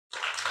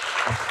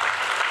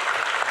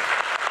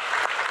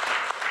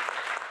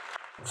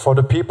For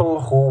the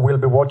people who will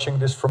be watching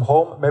this from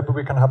home, maybe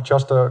we can have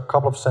just a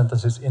couple of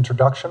sentences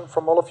introduction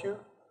from all of you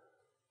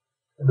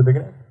in the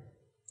beginning.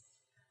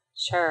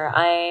 Sure.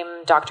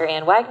 I'm Dr.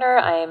 Anne Wagner.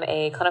 I'm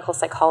a clinical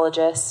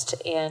psychologist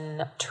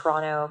in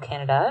Toronto,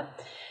 Canada,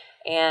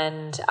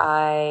 and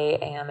I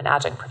am an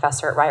adjunct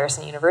professor at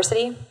Ryerson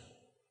University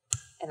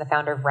and the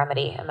founder of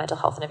Remedy, a mental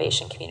health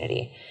innovation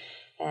community.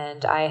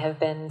 And I have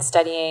been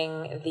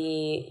studying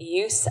the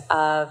use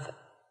of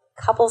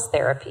couples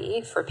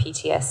therapy for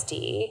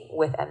PTSD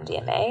with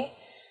MDMA,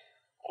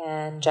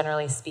 and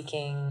generally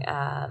speaking,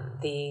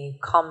 the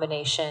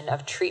combination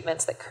of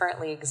treatments that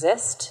currently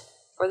exist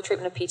for the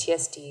treatment of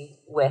PTSD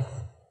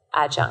with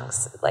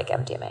adjuncts like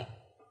MDMA.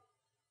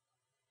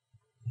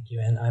 Thank you,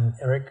 and I'm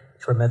Eric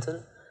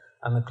Vermetten.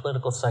 I'm a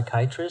clinical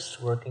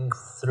psychiatrist working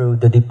through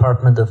the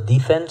Department of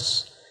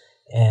Defense,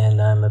 and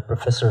I'm a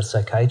professor of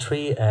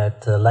psychiatry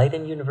at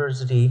Leiden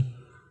University,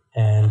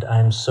 and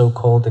I'm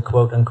so-called the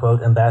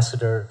quote-unquote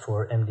ambassador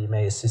for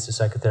MDMA-assisted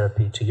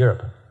psychotherapy to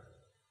Europe.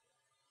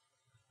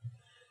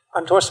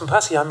 I'm Torsten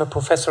Passie. I'm a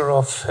professor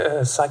of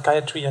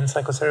psychiatry and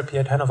psychotherapy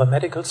at Hannover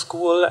Medical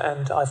School,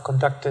 and I've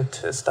conducted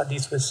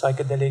studies with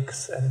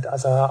psychedelics and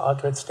other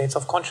altered states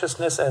of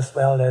consciousness, as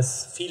well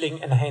as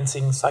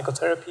feeling-enhancing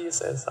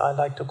psychotherapies, as I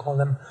like to call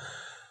them,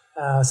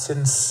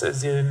 since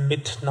the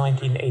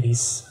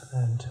mid-1980s.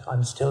 And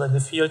I'm still in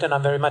the field, and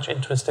I'm very much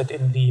interested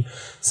in the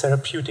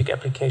therapeutic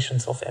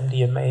applications of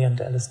MDMA and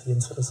LSD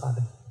and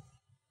psilocybin.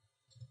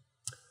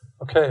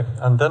 Okay,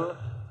 and then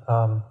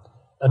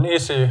an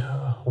easy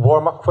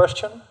warm-up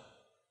question.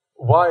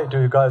 Why do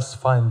you guys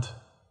find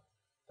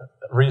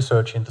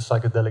research into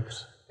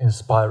psychedelics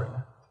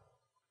inspiring?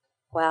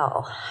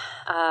 Well,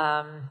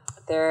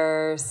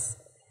 it's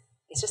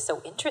just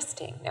so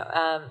interesting.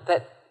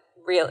 But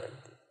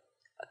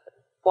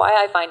why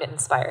I find it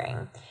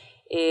inspiring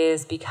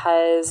is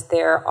because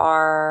there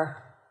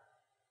are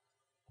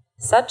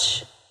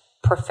such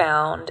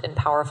profound and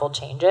powerful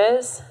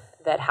changes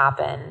that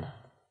happen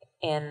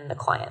in the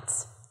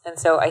clients. And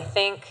so I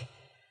think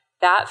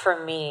that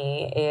for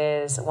me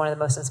is one of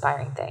the most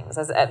inspiring things.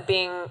 As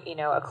being,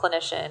 a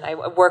clinician, I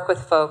work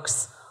with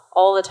folks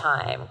all the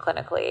time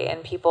clinically,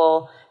 and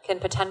people can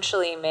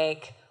potentially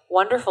make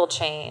wonderful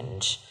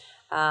change,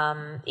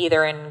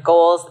 either in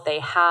goals that they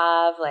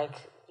have,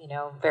 like,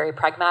 very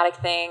pragmatic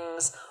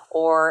things,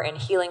 or in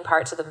healing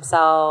parts of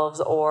themselves,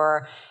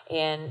 or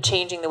in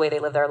changing the way they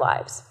live their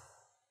lives.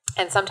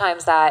 And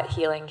sometimes that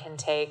healing can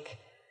take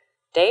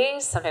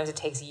days, sometimes it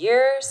takes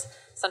years,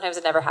 sometimes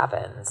it never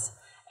happens.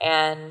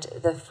 And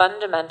the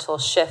fundamental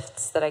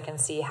shifts that I can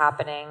see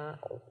happening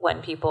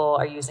when people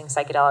are using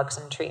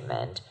psychedelics in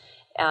treatment,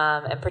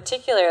 and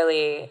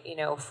particularly,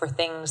 for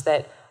things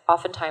that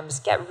oftentimes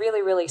get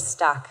really, really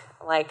stuck,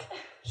 like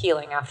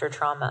healing after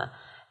trauma,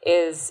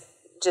 is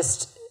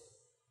just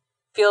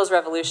feels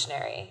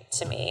revolutionary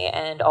to me,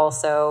 and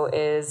also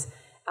is,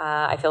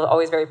 I feel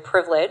always very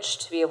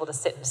privileged to be able to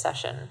sit in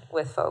session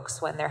with folks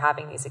when they're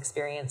having these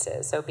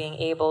experiences. So being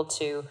able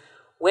to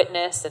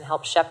witness and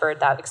help shepherd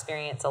that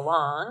experience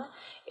along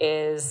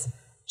is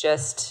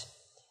just,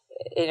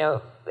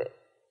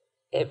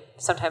 it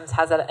sometimes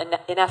has an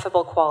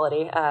ineffable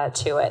quality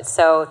to it.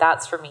 So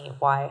that's for me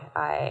why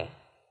I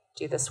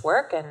do this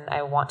work, and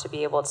I want to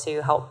be able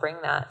to help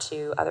bring that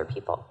to other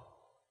people.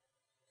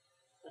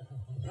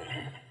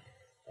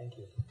 Thank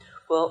you.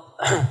 Well,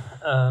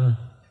 I'm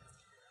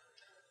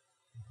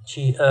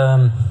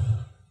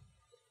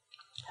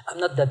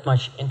not that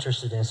much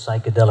interested in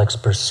psychedelics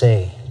per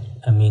se.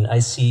 I mean, I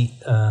see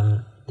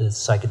the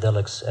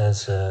psychedelics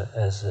as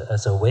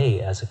a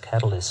way, as a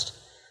catalyst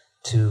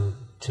to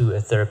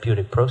a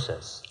therapeutic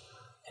process.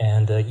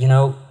 And I'm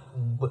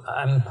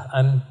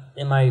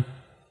in my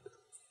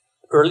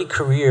early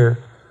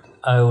career,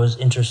 I was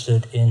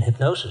interested in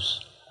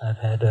hypnosis. I've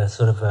had I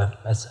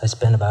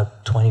spent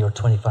about 20 or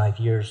 25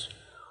 years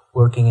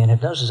working in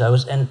hypnosis.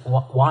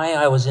 Why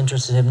I was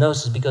interested in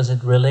hypnosis, because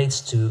it relates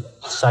to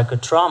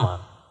psychotrauma.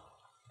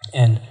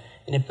 And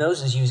in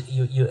hypnosis,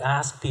 you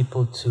ask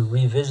people to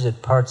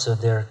revisit parts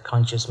of their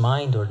conscious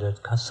mind or their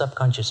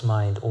subconscious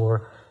mind,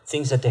 or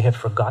things that they have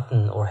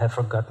forgotten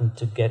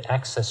to get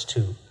access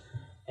to.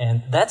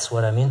 And that's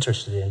what I'm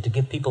interested in, to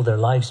give people their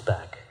lives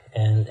back.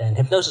 And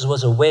hypnosis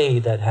was a way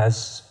that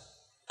has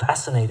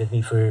fascinated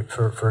me for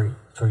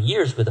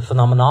years with the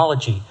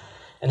phenomenology,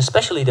 and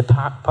especially the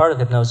part of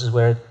hypnosis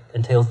where it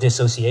entails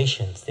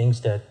dissociation,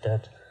 things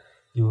that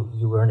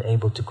you weren't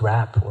able to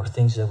grab, or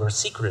things that were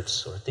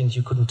secrets, or things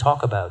you couldn't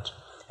talk about.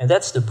 And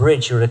that's the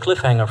bridge or the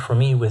cliffhanger for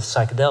me with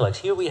psychedelics.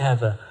 Here we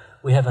have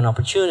an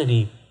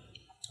opportunity.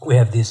 We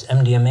have this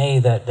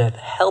MDMA that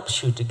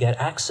helps you to get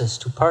access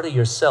to part of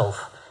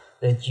yourself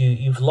that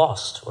you've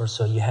lost, or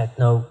so you had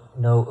no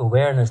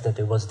awareness that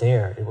it was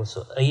there. It was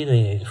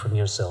alienated from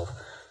yourself.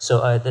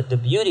 So the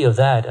beauty of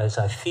that is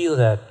I feel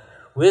that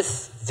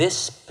with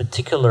this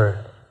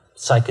particular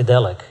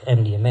psychedelic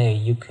MDMA,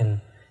 you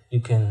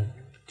can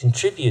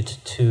contribute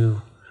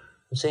to,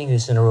 I'm saying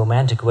this in a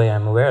romantic way,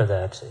 I'm aware of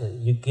that,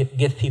 you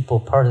give people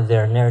part of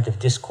their narrative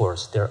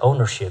discourse, their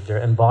ownership, their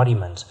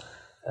embodiment,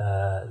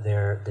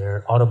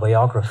 their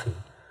autobiography.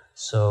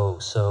 So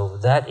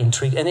that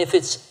intrigued. And if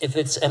it's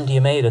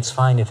MDMA, that's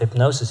fine. If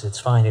hypnosis, it's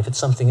fine. If it's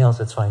something else,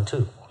 that's fine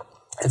too.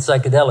 And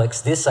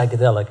psychedelics, this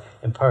psychedelic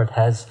in part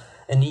has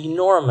an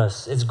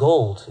enormous, it's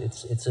gold.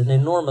 It's an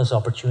enormous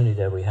opportunity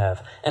that we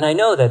have. And I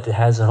know that it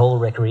has a whole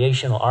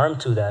recreational arm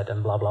to that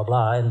and blah, blah,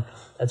 blah. And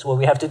that's what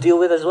we have to deal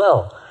with as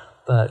well.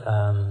 But,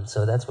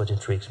 so that's what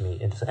intrigues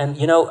me. And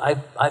you know,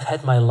 I've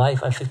had my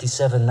life, I'm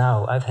 57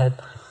 now. I've had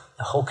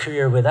a whole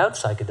career without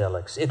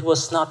psychedelics. It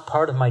was not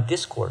part of my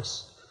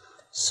discourse.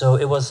 So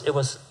it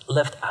was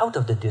left out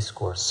of the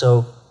discourse.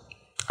 So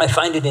I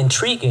find it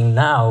intriguing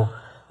now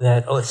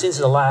that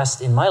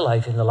in my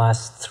life, in the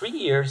last 3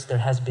 years, there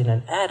has been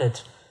an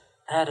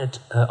added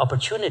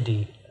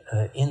opportunity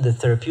in the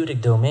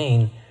therapeutic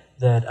domain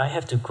that I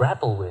have to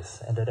grapple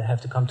with and that I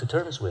have to come to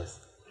terms with.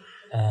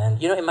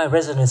 And you know, in my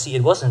residency,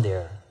 it wasn't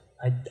there.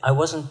 I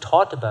wasn't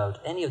taught about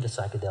any of the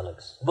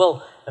psychedelics.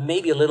 Well,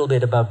 maybe a little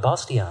bit about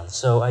Bastian.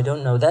 So I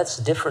don't know. That's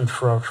different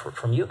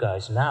from you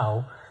guys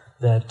now.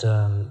 That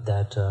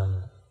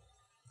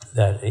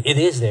it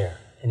is there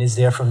and is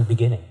there from the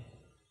beginning.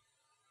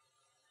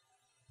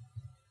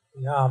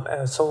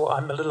 Yeah, so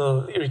I'm a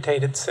little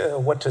irritated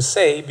what to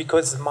say,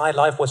 because my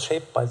life was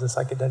shaped by the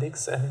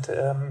psychedelics,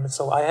 and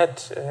so I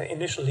had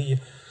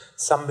initially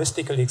some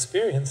mystical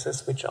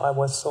experiences which I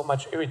was so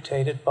much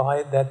irritated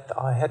by that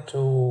I had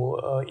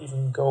to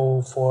even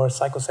go for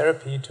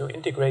psychotherapy to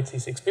integrate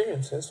these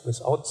experiences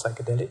without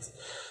psychedelics.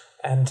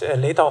 And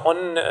later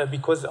on,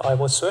 because I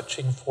was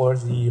searching for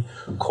the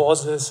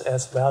causes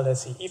as well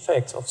as the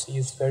effects of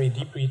these very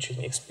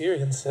deep-reaching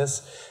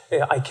experiences,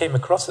 I came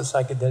across the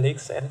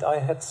psychedelics, and I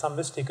had some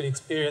mystical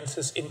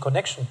experiences in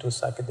connection to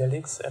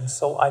psychedelics. And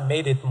so I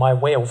made it my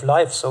way of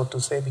life, so to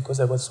say, because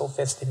I was so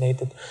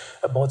fascinated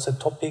about the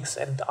topics,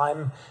 and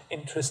I'm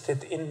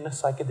interested in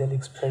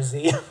psychedelics per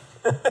se.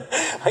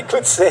 I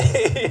could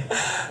say.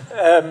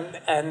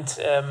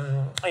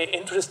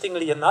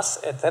 Interestingly enough,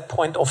 at that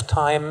point of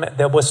time,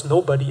 there was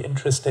nobody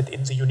interested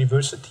in the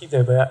university.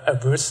 They were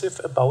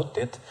aversive about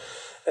it.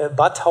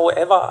 But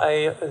however,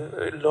 I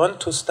learned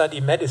to study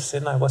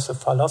medicine. I was a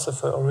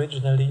philosopher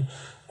originally,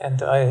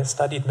 and I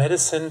studied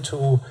medicine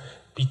to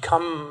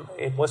become,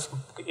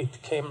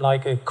 it came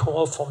like a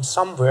call from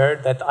somewhere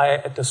that I,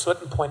 at a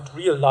certain point,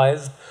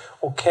 realized,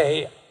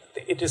 okay,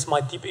 it is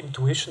my deep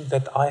intuition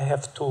that I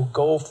have to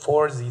go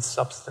for these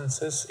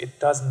substances. It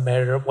doesn't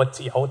matter what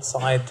the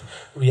outside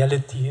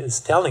reality is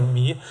telling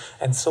me.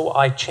 And so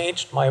I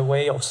changed my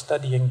way of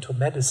studying to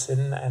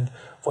medicine and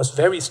was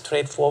very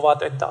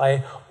straightforward. And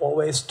I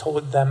always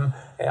told them,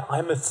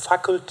 I'm a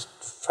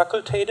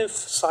facultative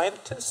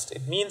scientist.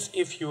 It means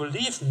if you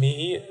leave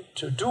me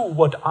to do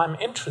what I'm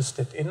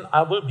interested in,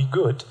 I will be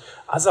good.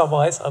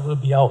 Otherwise, I will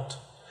be out.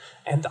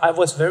 And I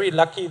was very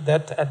lucky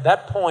that at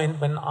that point,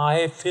 when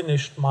I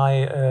finished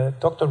my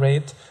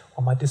doctorate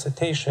or my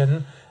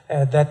dissertation,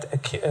 that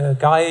a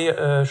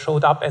guy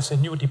showed up as a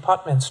new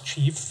department's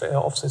chief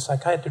of the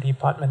psychiatry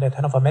department at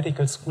Hannover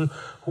Medical School,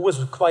 who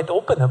was quite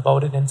open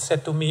about it and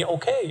said to me,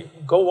 okay,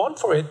 go on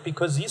for it,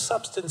 because these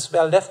substances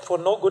were left for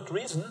no good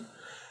reason,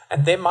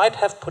 and they might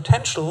have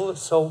potential,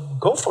 so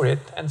go for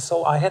it. And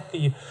so I had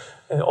the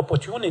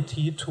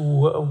opportunity to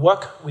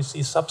work with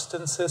these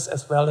substances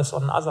as well as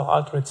on other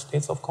altered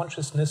states of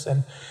consciousness.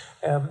 And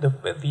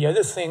the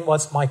other thing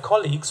was my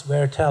colleagues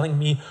were telling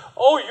me,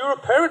 oh, you're a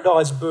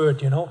paradise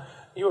bird, you know,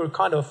 you're a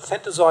kind of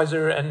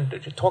fantasizer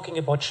and talking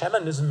about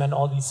shamanism and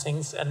all these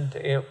things, and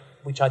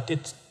which I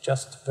did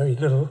just very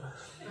little.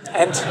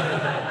 And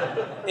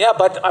yeah,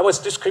 but I was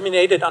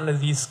discriminated under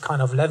these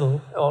kind of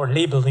level or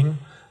labeling.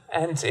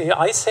 And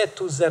I said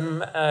to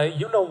them,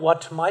 you know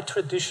what, my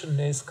tradition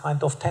is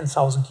kind of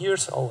 10,000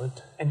 years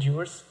old, and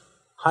yours?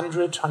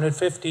 100,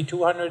 150,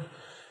 200?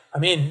 I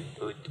mean,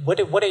 what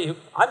are you?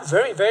 I'm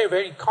very, very,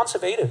 very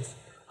conservative.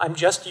 I'm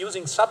just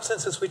using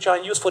substances which are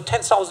in use for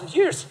 10,000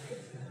 years.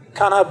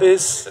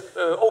 Cannabis,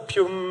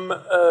 opium,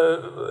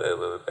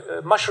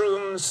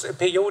 mushrooms,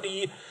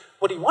 peyote.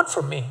 What do you want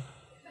from me?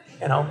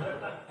 You know?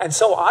 And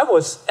so I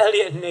was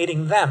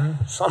alienating them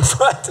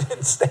somewhat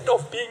instead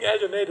of being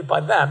alienated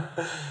by them.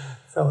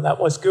 So that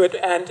was good.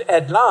 And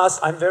at last,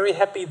 I'm very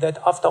happy that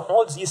after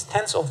all these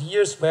tens of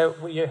years where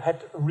we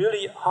had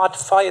really hard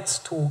fights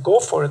to go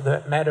for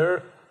the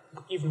matter,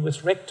 even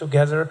with Rick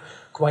together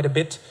quite a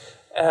bit,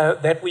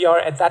 that we are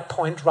at that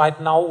point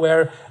right now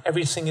where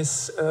everything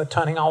is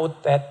turning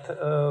out that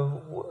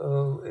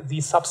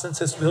these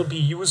substances will be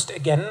used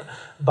again.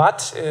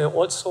 But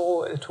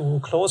also to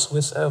close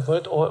with a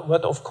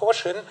word of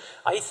caution,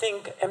 I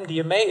think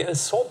MDMA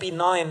is so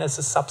benign as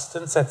a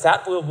substance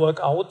that will work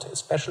out,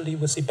 especially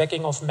with the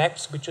backing of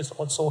MAPS, which is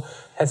also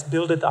has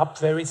built it up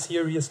very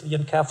seriously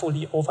and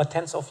carefully over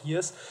tens of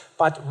years.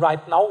 But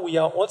right now we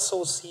are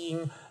also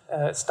seeing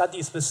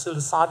studies with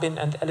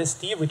psilocybin and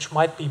LSD, which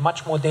might be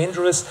much more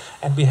dangerous,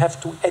 and we have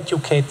to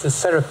educate the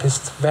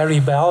therapists very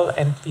well,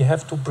 and we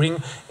have to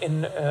bring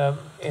in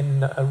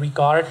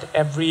regard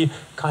every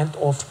kind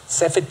of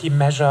safety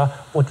measure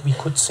what we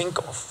could think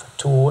of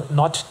to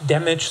not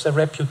damage the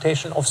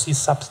reputation of these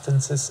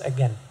substances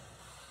again.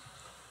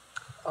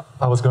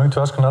 I was going to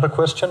ask another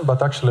question,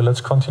 but actually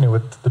let's continue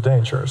with the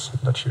dangers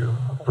that you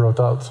brought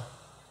out.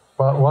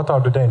 Well, what are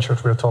the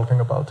dangers we're talking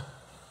about?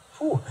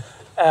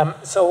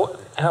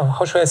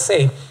 How should I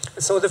say?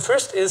 So the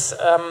first is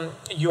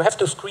you have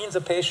to screen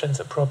the patients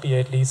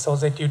appropriately so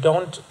that you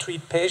don't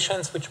treat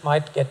patients which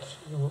might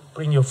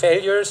bring you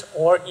failures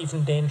or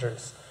even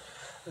dangers.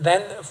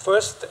 Then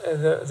first,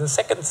 the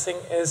second thing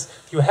is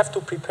you have to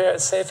prepare a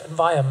safe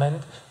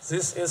environment.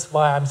 This is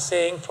why I'm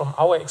saying from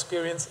our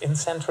experience in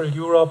Central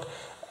Europe,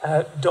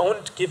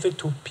 don't give it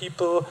to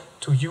people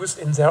to use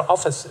in their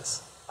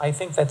offices. I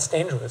think that's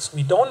dangerous.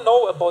 We don't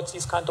know about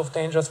these kind of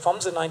dangers from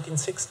the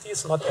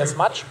 1960s, not as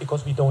much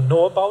because we don't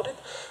know about it,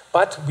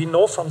 but we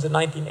know from the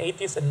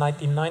 1980s and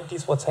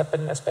 1990s what's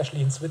happened,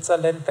 especially in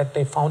Switzerland, that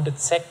they founded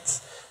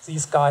sects,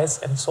 these guys,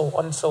 and so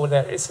on. So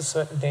there is a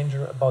certain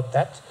danger about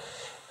that.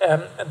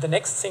 And the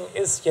next thing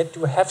is yet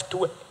you have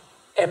to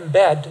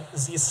embed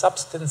these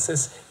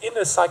substances in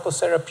a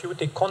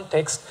psychotherapeutic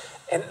context,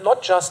 and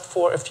not just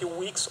for a few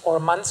weeks or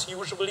months.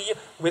 Usually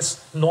with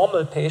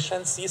normal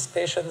patients, these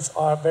patients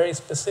are very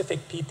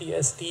specific,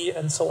 PTSD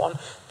and so on.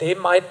 They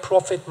might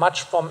profit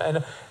much from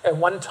a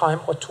one-time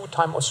or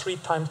two-time or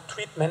three-time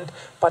treatment,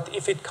 but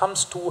if it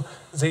comes to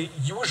the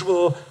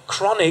usual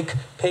chronic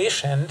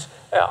patient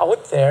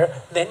out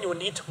there, then you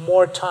need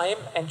more time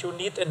and you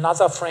need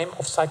another frame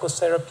of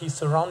psychotherapy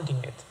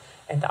surrounding it.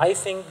 And I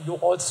think you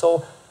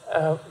also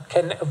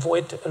can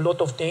avoid a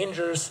lot of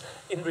dangers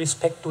in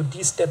respect to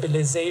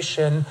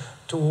destabilization,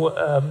 to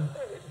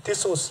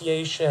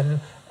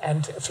dissociation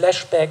and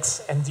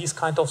flashbacks and these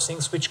kind of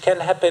things, which can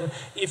happen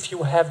if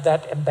you have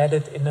that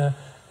embedded in a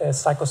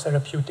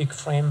psychotherapeutic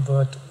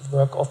framework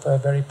of a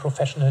very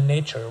professional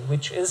nature,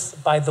 which is,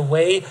 by the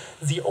way,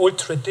 the old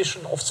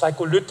tradition of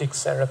psycholytic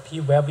therapy,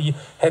 where we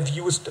have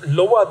used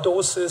lower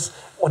doses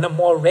on a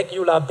more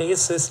regular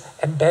basis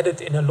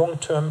embedded in a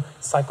long-term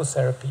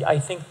psychotherapy. I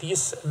think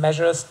these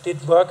measures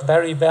did work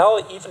very well,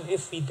 even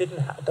if we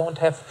don't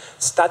have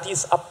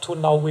studies up to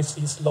now with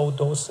these low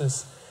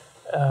doses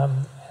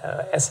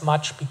as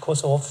much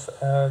because of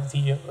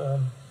the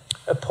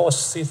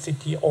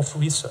paucity of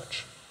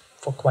research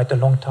for quite a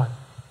long time.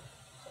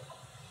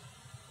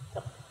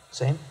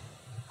 Same.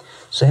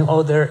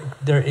 Oh, there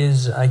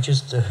is. I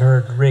just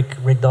heard Rick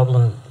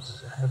Dublin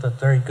have a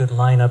very good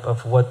lineup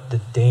of what the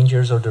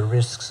dangers or the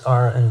risks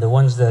are, and the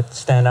ones that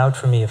stand out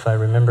for me, if I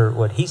remember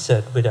what he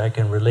said, but I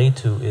can relate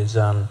to, is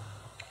the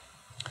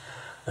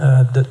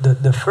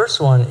first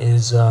one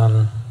is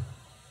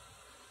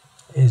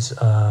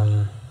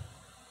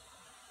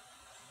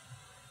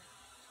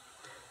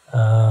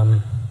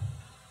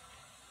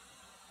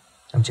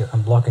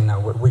I'm blocking now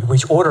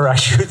which order I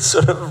should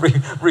sort of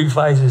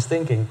revise his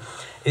thinking.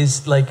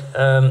 Is like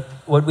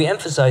what we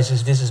emphasize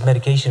is this is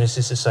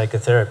medication-assisted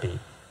psychotherapy,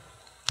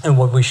 and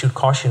what we should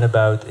caution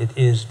about it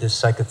is the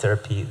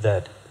psychotherapy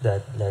that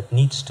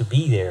needs to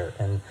be there,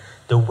 and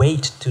the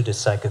weight to the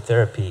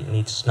psychotherapy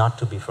needs not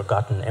to be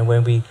forgotten. And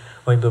when we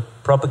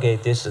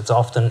propagate this, it's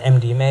often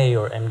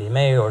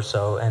MDMA or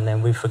so, and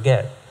then we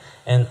forget.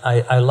 And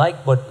I like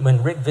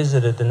when Rick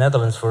visited the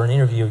Netherlands for an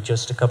interview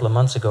just a couple of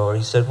months ago,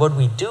 he said what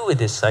we do with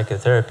this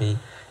psychotherapy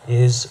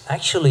is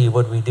actually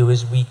what we do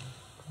is we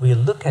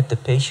look at the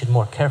patient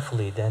more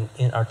carefully than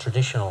in our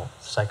traditional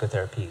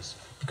psychotherapies,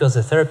 because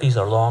the therapies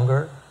are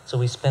longer, so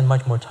we spend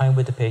much more time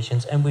with the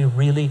patients, and we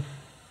really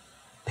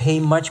pay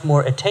much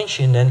more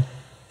attention than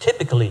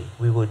typically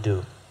we would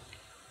do.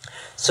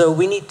 So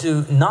we need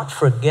to not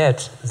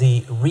forget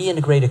the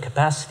reintegrated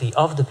capacity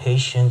of the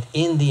patient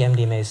in the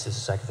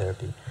MDMA-assisted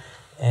psychotherapy.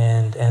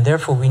 And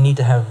therefore we need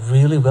to have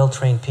really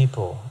well-trained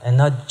people and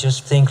not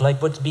just think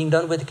like what's being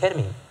done with the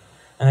ketamine.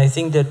 And I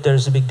think that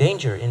there's a big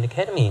danger in the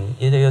ketamine.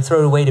 You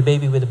throw away the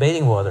baby with the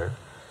bathing water,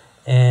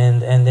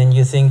 and then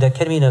you think that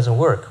ketamine doesn't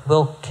work.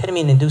 Well,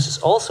 ketamine induces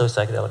also a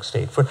psychedelic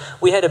state.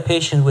 We had a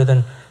patient with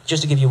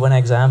just to give you one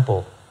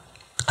example,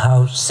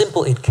 how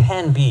simple it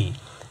can be.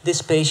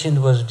 This patient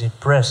was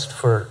depressed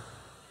for,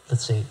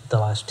 let's say, the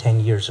last 10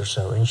 years or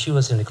so, and she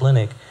was in the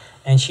clinic,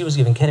 and she was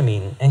given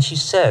ketamine, and she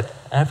said,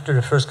 after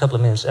the first couple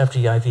of minutes, after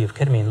the IV of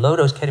ketamine,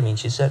 low-dose ketamine,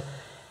 she said,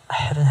 I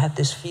haven't had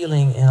this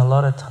feeling in a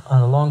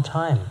long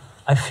time.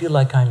 I feel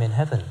like I'm in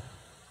heaven.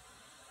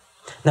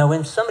 Now,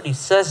 when somebody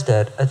says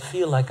that, I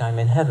feel like I'm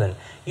in heaven,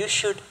 you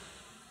should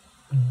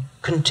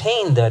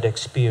contain that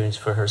experience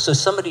for her. So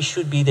somebody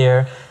should be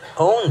there,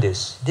 own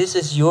this. This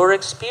is your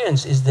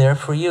experience, is there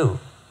for you.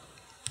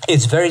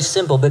 It's very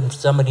simple, but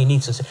somebody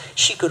needs to say.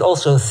 She could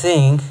also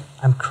think,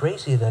 I'm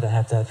crazy that I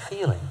have that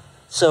feeling.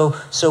 So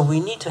we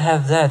need to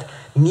have that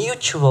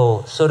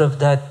mutual, sort of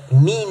that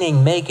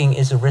meaning making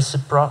is a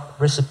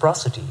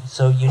reciprocity.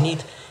 So you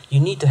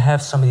need to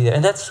have somebody there.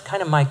 And that's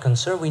kind of my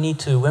concern. We need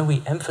to, when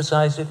we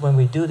emphasize it, when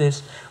we do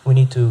this, we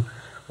need to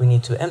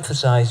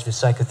emphasize the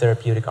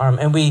psychotherapeutic arm.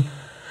 And we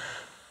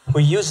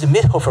use the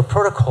Mithofer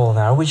protocol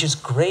now, which is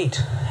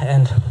great.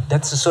 And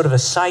that's a sort of a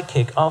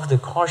sidekick of the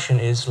caution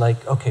is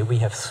like, okay, we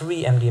have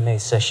 3 MDMA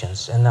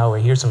sessions, and now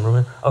here's some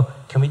room. Oh,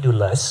 can we do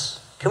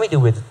less? Can we do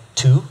with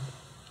 2?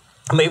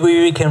 Maybe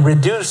we can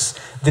reduce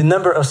the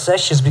number of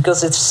sessions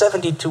because it's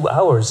 72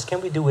 hours.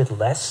 Can we do it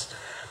less?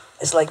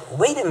 It's like,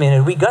 wait a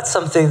minute, we got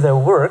something that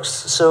works,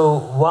 so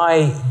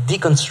why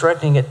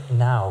deconstructing it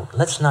now?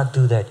 Let's not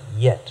do that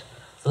yet.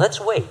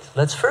 Let's wait.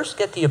 Let's first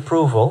get the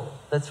approval.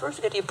 The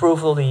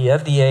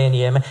FDA and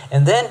the EMA,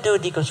 and then do a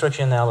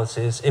deconstruction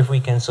analysis if we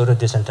can sort of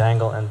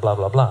disentangle and blah,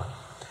 blah, blah.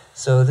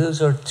 So those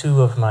are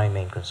two of my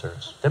main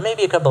concerns. There may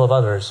be a couple of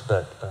others,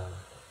 but...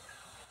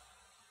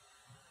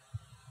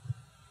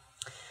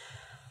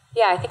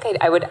 Yeah, I think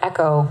I would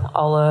echo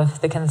all of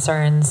the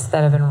concerns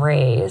that have been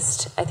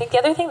raised. I think the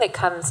other thing that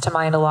comes to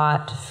mind a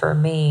lot for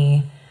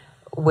me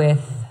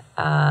with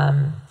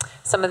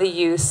some of the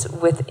use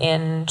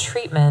within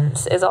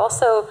treatments is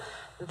also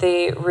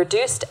the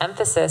reduced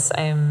emphasis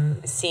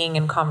I'm seeing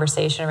in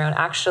conversation around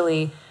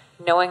actually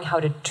knowing how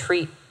to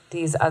treat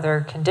these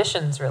other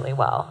conditions really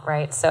well,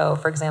 right? So,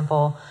 for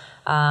example,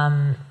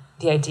 the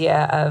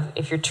idea of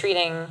if you're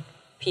treating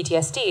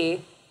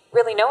PTSD,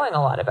 really knowing a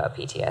lot about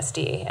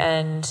PTSD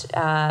and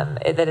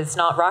that it's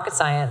not rocket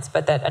science,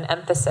 but that an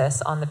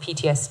emphasis on the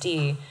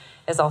PTSD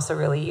is also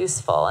really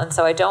useful. And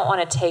so I don't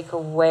want to take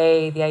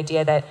away the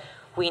idea that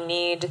we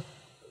need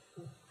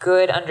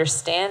good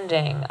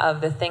understanding of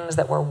the things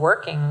that we're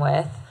working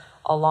with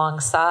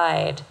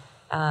alongside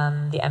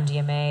the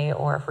MDMA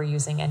or if we're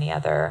using any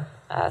other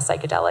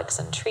psychedelics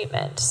in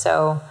treatment.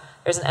 So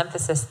there's an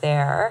emphasis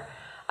there.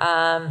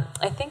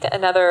 I think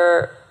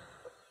another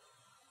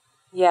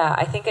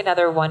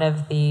one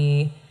of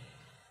the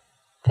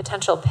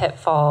potential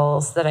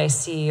pitfalls that I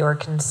see or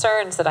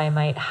concerns that I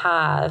might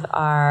have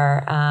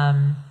are,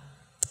 I'm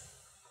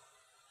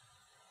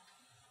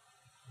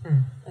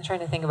trying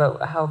to think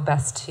about how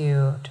best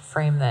to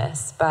frame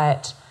this,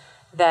 but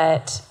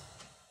that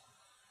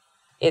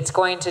it's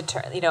going to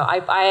turn,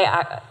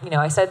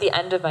 I said at the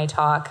end of my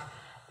talk,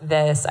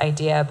 this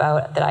idea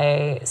about that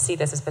I see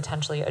this as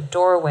potentially a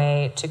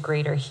doorway to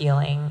greater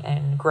healing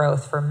and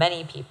growth for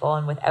many people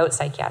and without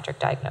psychiatric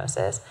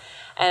diagnosis.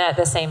 And at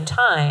the same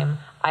time,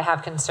 I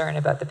have concern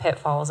about the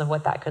pitfalls of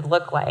what that could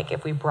look like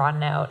if we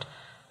broaden out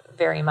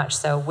very much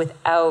so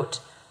without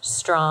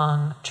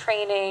strong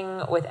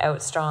training,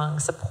 without strong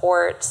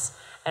supports,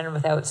 and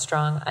without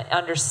strong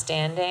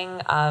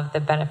understanding of the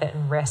benefit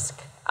and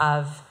risk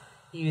of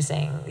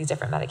using these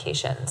different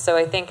medications. So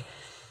I think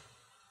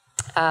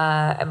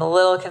I'm a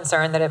little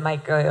concerned that it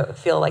might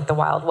feel like the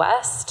Wild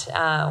West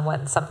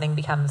when something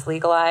becomes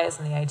legalized,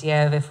 and the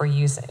idea of if we're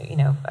using,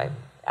 I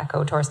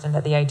echo Torsten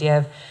that the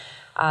idea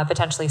of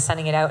potentially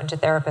sending it out into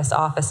therapist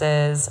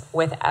offices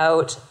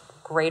without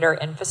greater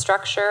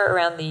infrastructure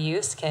around the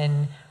use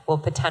will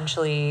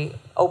potentially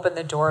open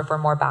the door for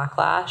more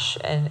backlash,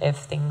 and if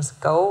things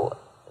go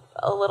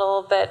a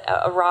little bit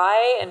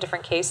awry in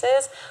different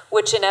cases,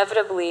 which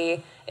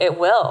inevitably it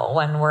will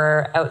when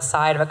we're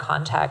outside of a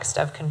context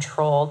of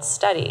controlled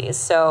studies.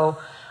 So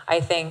I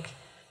think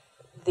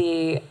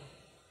the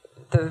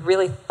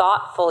really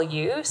thoughtful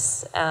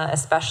use,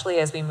 especially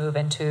as we move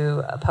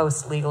into a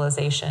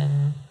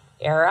post-legalization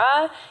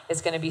era,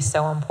 is going to be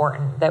so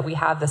important, that we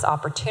have this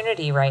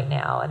opportunity right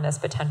now and this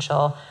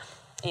potential,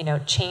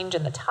 change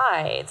in the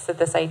tides, that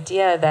this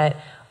idea that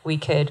we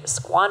could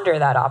squander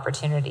that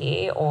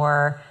opportunity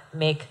or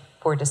make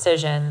poor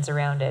decisions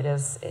around it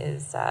is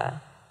a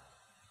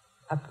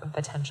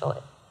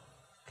potential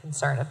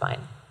concern of mine.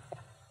 Yeah.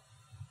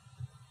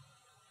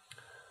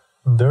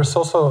 There's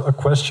also a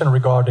question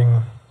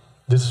regarding,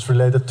 this is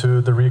related to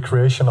the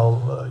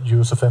recreational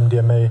use of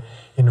MDMA.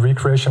 In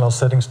recreational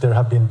settings, there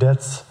have been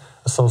deaths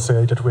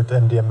associated with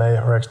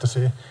MDMA or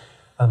ecstasy.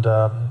 And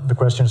the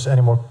question is,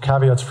 any more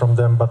caveats from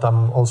them? But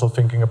I'm also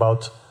thinking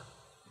about,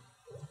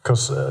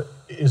 because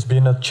it's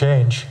been a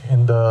change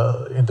in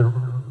the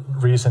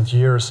recent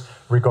years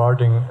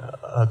regarding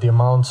the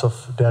amounts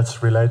of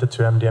deaths related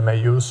to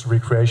MDMA use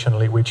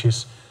recreationally, which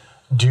is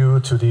due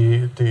to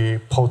the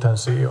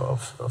potency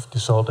of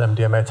dissolved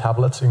MDMA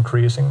tablets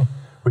increasing,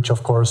 which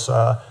of course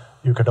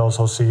you could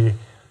also see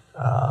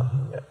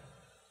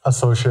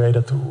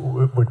associated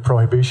with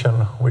prohibition,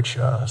 which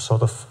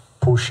sort of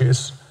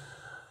pushes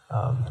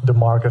the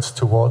markets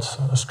towards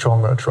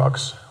stronger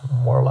drugs,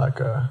 more like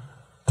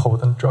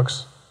potent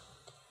drugs.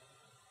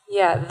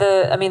 Yeah,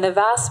 the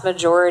vast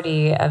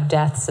majority of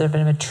deaths that have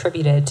been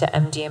attributed to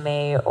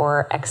MDMA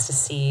or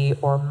ecstasy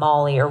or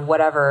Molly or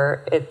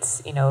whatever it's,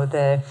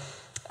 the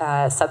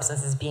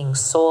substance is being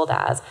sold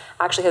as,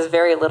 actually has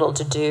very little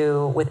to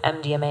do with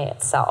MDMA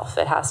itself.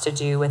 It has to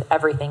do with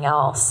everything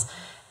else.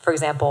 For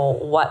example,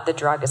 what the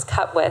drug is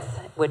cut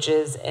with, which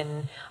is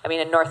in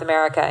North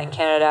America and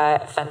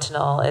Canada,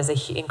 fentanyl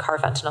and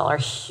carfentanil are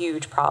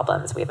huge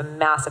problems. We have a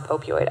massive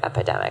opioid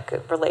epidemic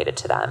related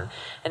to them.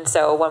 And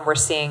so when we're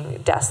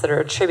seeing deaths that are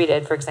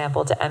attributed, for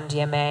example, to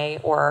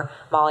MDMA or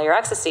Molly or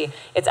ecstasy,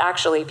 it's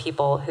actually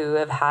people who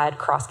have had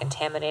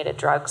cross-contaminated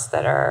drugs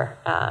that are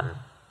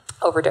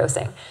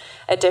overdosing.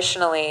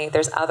 Additionally,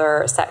 there's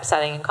other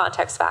setting and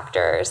context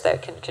factors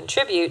that can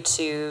contribute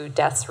to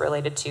deaths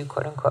related to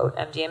quote-unquote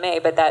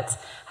MDMA, but that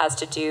has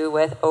to do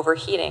with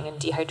overheating and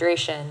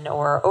dehydration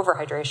or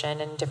overhydration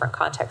in different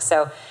contexts.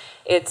 So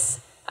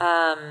it's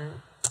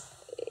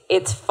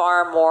it's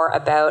far more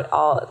about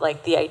all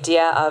like the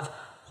idea of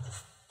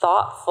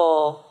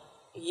thoughtful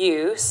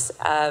use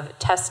of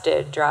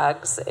tested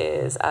drugs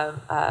is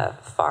a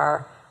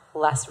far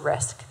less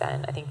risk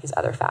than I think these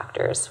other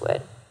factors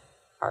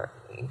are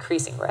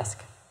increasing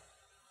risk.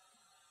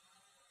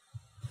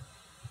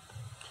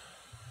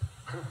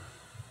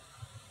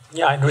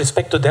 Yeah, in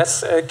respect to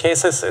death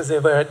cases, they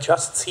were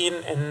just seen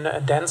in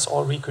dense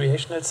or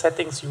recreational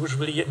settings,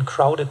 usually in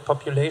crowded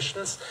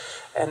populations.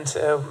 And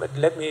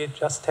let me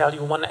just tell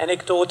you one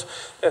anecdote.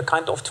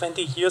 Kind of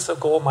 20 years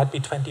ago, might be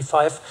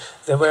 25,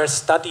 there were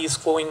studies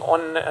going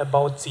on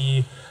about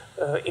the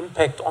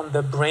impact on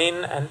the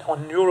brain and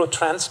on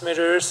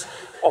neurotransmitters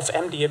of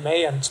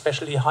MDMA, and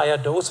especially higher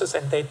doses,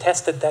 and they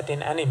tested that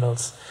in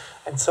animals.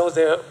 And so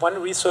one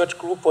research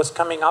group was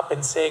coming up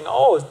and saying,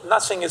 oh,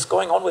 nothing is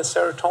going on with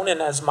serotonin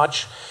as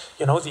much.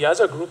 You know, the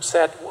other group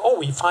said, oh,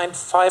 we find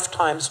 5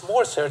 times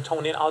more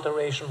serotonin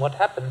alteration. What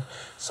happened?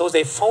 So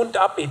they phoned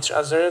up each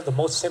other the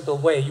most simple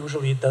way.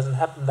 Usually it doesn't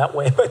happen that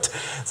way, but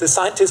the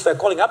scientists were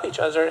calling up each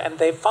other, and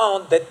they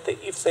found that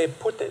if they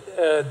put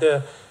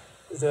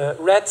the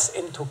rats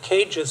into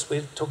cages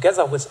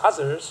together with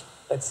others,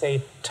 let's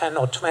say 10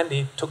 or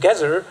 20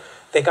 together,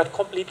 they got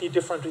completely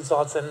different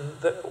results than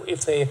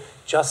if they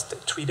just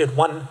treated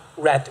one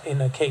rat in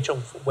a cage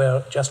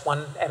where just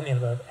one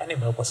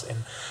animal was in.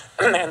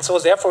 And so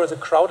therefore the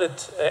crowded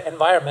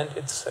environment,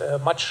 it's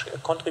much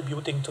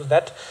contributing to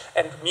that.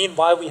 And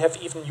meanwhile, we have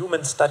even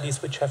human studies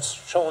which have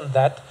shown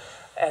that.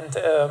 And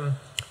the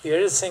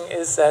other thing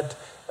is that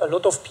a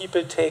lot of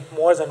people take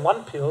more than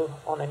one pill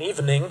on an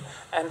evening,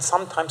 and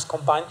sometimes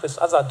combined with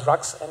other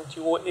drugs. And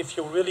if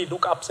you really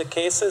look up the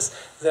cases,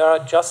 there are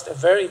just a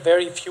very,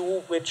 very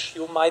few which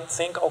you might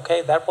think,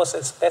 okay, that was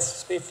a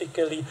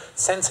specifically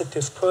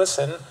sensitive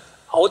person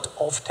out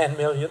of 10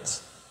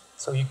 millions.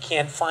 So you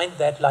can't find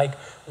that like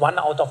 1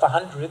 out of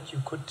 100.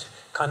 You could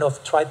kind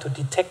of try to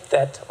detect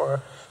that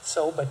or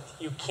so, but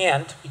you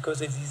can't, because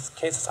these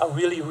cases are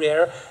really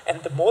rare. And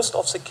most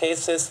of the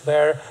cases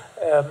were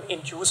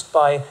induced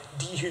by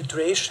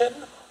dehydration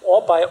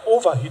or by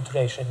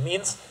overhydration.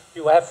 Means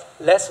you have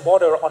less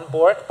water on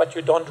board, but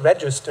you don't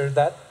register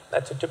that.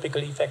 That's a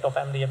typical effect of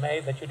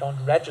MDMA, that you don't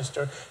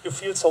register. You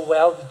feel so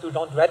well that you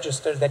don't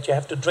register that you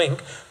have to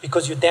drink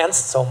because you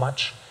danced so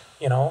much,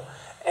 you know.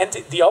 And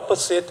the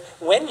opposite,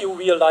 when you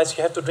realize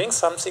you have to drink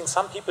something,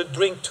 some people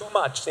drink too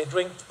much. They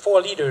drink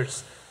 4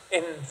 liters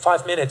in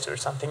 5 minutes or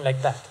something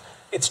like that.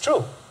 It's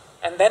true.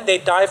 And then they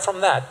die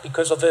from that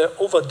because of the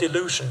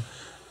over-dilution.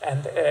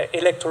 And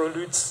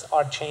electrolytes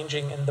are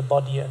changing in the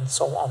body and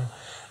so on.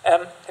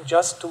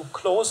 Just to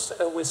close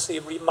with the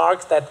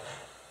remark that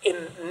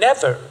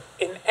never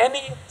in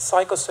any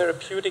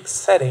psychotherapeutic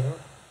setting,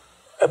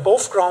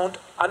 above ground,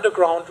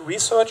 underground,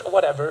 research or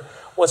whatever,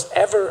 was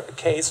ever a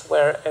case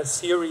where a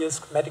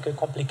serious medical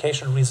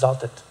complication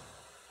resulted.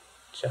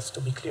 Just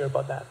to be clear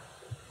about that.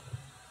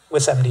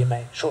 With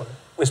MDMA, sure.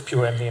 With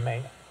pure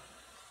MDMA.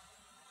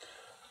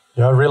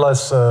 Yeah, I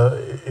realize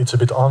it's a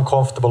bit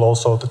uncomfortable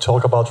also to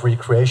talk about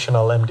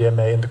recreational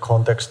MDMA in the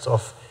context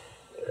of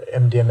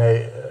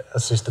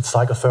MDMA-assisted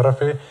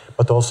psychotherapy,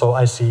 but also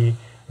I see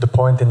the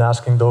point in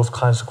asking those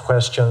kinds of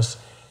questions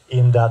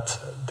in that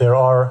there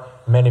are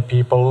many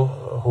people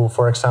who,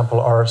 for example,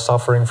 are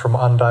suffering from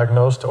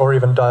undiagnosed or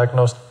even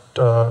diagnosed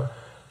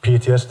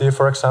PTSD,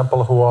 for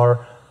example, who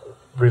are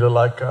really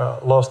like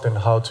lost in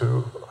how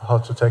to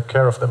take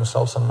care of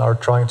themselves and are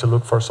trying to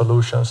look for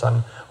solutions.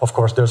 And of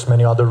course, there's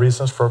many other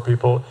reasons for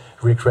people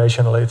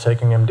recreationally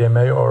taking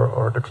MDMA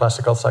or the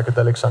classical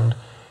psychedelics. And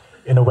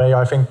in a way,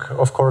 I think,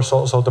 of course,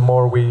 also the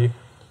more we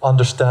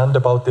understand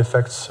about the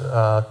effects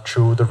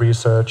through the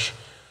research,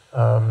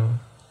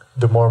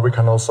 the more we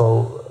can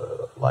also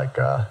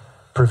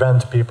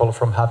prevent people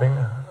from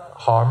having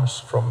harms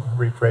from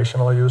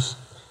recreational use.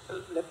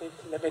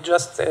 Let me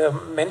just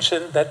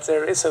mention that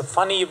there is a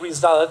funny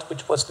result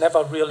which was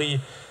never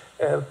really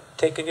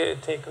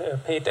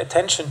paid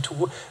attention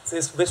to.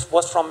 This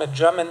was from a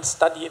German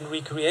study in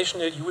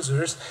recreational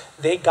users.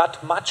 They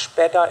got much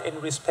better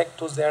in respect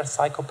to their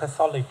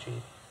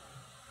psychopathology.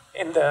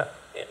 In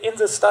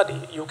the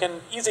study, you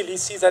can easily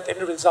see that in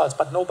the results,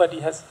 but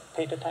nobody has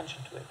paid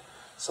attention to it.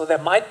 So there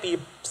might be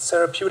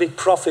therapeutic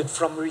profit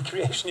from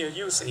recreational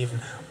use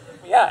even.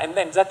 Yeah, and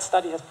then that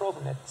study has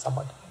proven it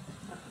somewhat.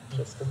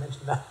 Just to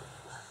mention that.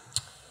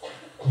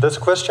 There's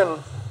a question,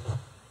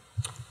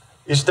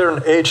 is there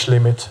an age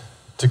limit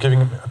to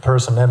giving a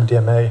person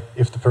MDMA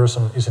if the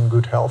person is in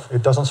good health?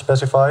 It doesn't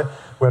specify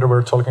whether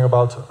we're talking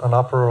about an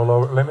upper or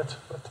lower limit.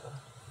 But,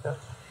 yeah.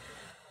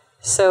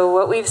 So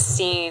what we've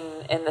seen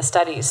in the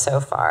studies so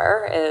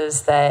far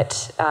is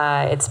that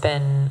it's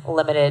been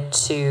limited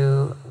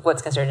to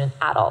what's considered an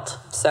adult.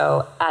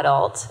 So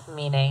adult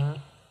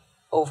meaning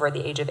over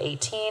the age of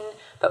 18,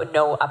 but with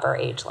no upper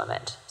age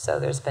limit. So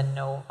there's been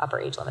no upper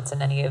age limits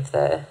in any of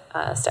the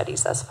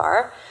studies thus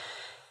far.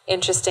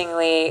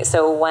 Interestingly,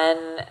 so when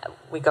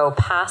we go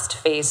past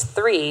phase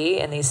 3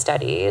 in these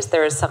studies,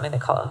 there is something they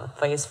call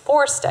phase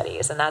 4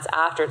 studies, and that's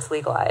after it's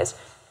legalized.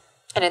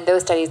 And in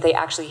those studies, they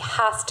actually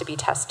has to be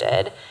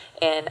tested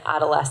in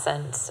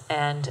adolescents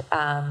and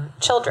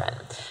children.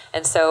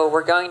 And so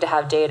we're going to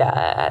have data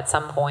at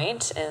some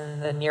point in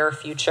the near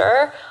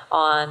future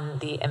on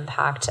the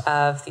impact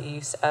of the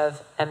use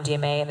of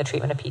MDMA in the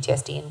treatment of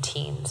PTSD in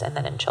teens and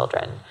then in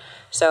children.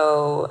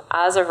 So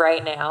as of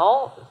right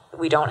now,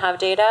 we don't have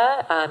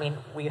data. I mean,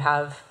 we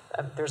have,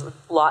 there's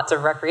lots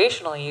of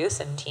recreational use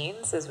in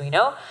teens, as we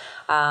know,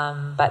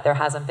 but there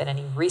hasn't been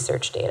any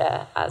research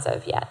data as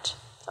of yet.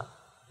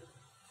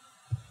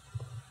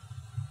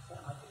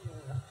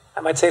 I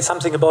might say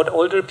something about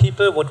older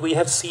people. What we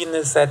have seen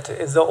is that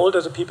as the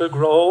older the people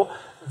grow,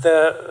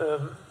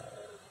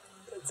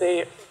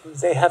 they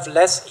have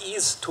less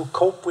ease to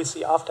cope with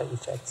the after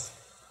effects.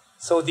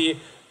 So the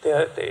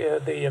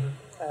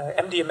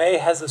MDMA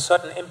has a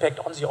certain impact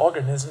on the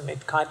organism.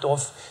 It kind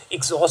of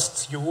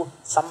exhausts you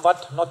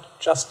somewhat, not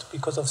just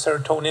because of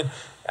serotonin,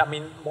 I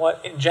mean more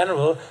in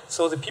general.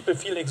 So the people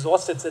feel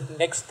exhausted the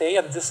next day,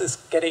 and this is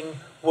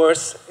getting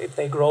worse if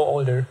they grow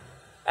older.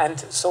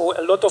 And so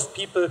a lot of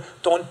people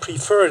don't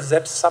prefer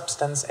that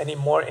substance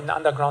anymore in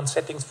underground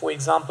settings, for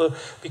example,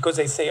 because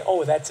they say,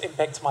 oh, that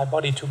impacts my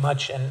body too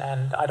much, and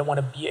I don't want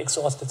to be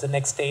exhausted the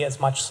next day as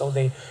much, so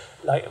they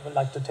would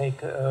like to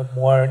take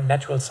more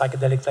natural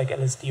psychedelics like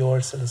LSD or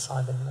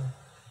psilocybin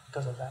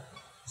because of that.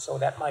 So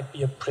that might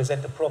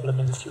present a problem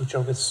in the future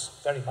with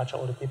very much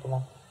older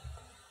people.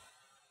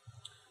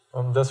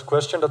 There's a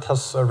question that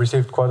has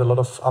received quite a lot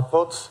of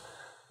upvotes.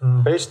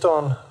 Based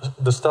on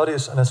the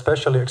studies and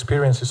especially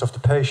experiences of the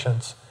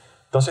patients,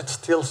 does it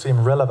still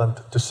seem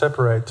relevant to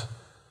separate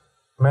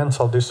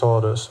mental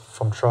disorders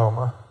from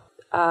trauma?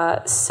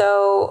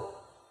 So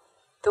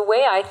the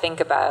way I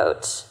think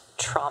about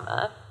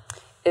trauma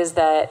is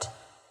that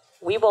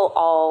we will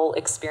all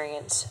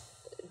experience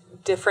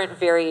different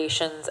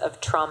variations of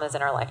traumas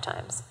in our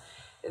lifetimes.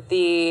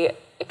 The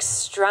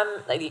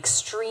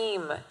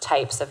extreme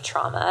types of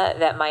trauma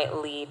that might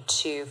lead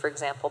to, for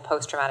example,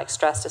 post-traumatic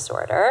stress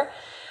disorder.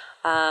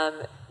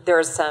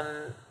 There's some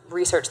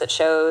research that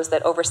shows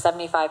that over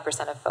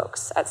 75% of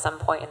folks at some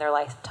point in their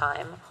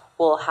lifetime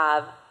will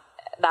have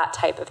that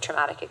type of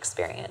traumatic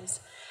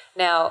experience.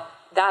 Now,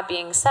 that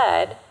being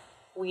said,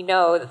 we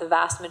know that the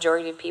vast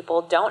majority of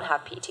people don't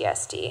have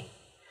PTSD.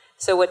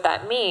 So what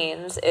that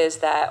means is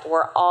that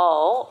we're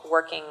all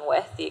working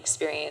with the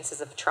experiences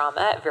of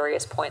trauma at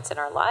various points in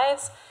our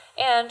lives,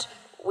 and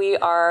we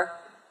are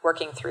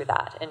working through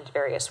that in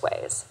various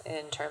ways,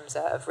 in terms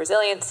of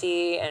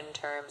resiliency, in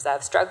terms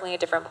of struggling at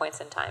different points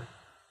in time.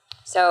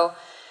 So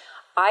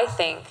I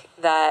think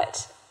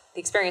that the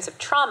experience of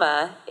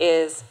trauma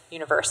is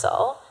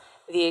universal.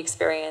 The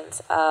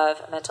experience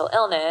of mental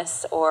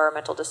illness or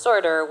mental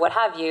disorder, what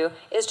have you,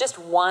 is just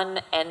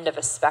one end of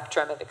a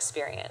spectrum of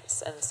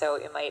experience. And so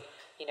it might,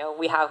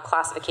 we have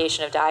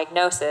classification of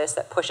diagnosis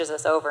that pushes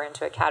us over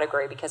into a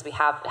category because we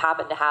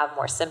happen to have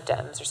more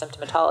symptoms or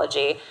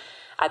symptomatology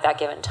at that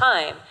given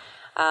time.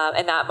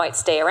 And that might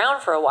stay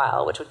around for a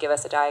while, which would give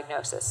us a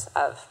diagnosis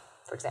of,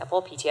 for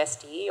example,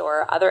 PTSD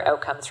or other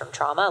outcomes from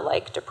trauma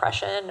like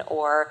depression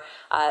or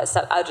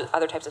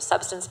other types of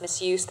substance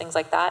misuse, things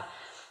like that.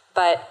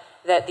 But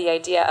that the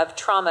idea of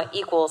trauma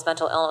equals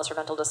mental illness or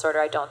mental disorder,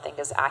 I don't think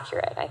is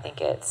accurate. I think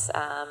it's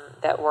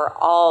that we're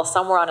all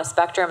somewhere on a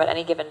spectrum at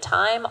any given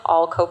time,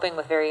 all coping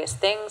with various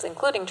things,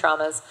 including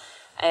traumas,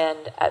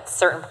 and at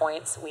certain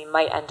points we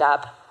might end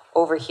up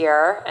over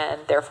here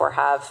and therefore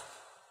have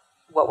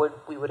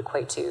what we would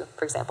equate to,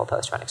 for example,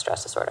 post-traumatic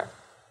stress disorder.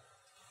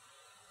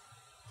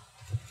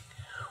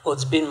 Well,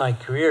 it's been my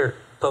career,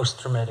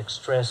 post-traumatic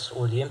stress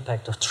or the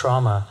impact of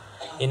trauma.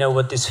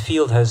 What this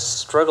field has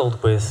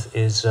struggled with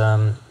is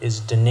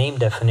the name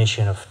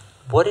definition of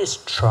what is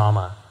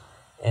trauma.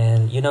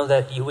 And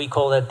we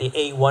call that the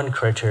A1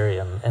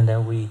 criterion. And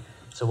then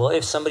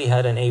if somebody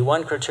had an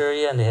A1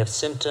 criteria and they have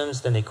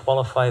symptoms, then they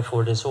qualify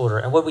for disorder.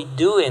 And what we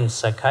do in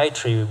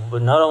psychiatry,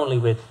 but not only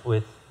with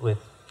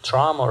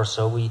trauma or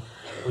so, we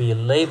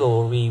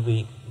label,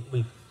 we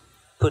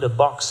put a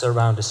box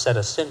around a set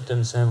of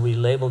symptoms and we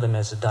label them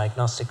as a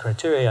diagnostic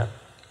criteria.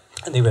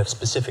 And they have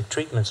specific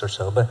treatments or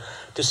so. But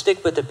to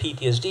stick with the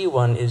PTSD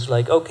one is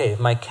like, okay, if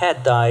my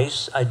cat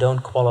dies, I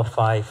don't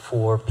qualify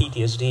for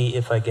PTSD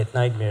if I get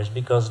nightmares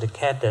because the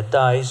cat that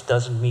dies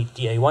doesn't meet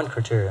the A1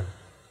 criteria.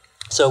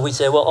 So we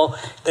say,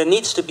 there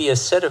needs to be a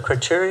set of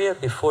criteria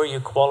before you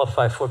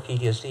qualify for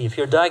PTSD. If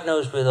you're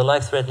diagnosed with a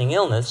life-threatening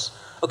illness,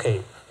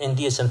 okay, in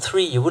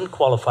DSM-3 you wouldn't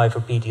qualify for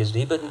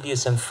PTSD, but in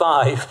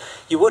DSM-5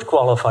 you would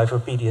qualify for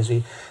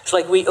PTSD. It's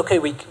like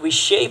we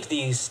shape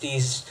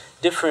these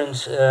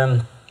different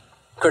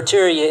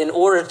criteria in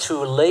order to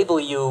label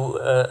you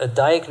a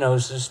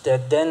diagnosis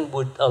that then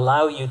would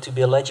allow you to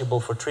be eligible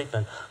for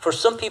treatment. For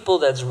some people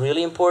that's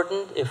really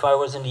important. If I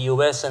was in the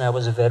US and I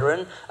was a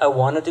veteran, I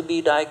wanted to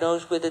be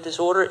diagnosed with a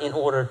disorder in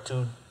order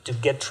to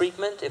get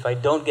treatment. If I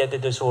don't get the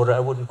disorder, I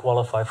wouldn't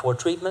qualify for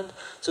treatment.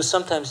 So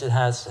sometimes it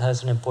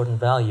has an important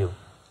value.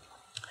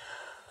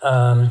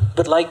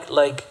 But like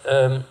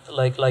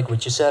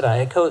what you said, I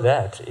echo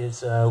that.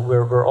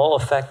 We're all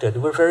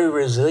affected. We're very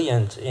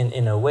resilient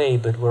in a way,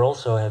 but we're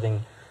also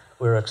having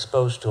we're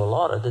exposed to a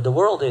lot of. The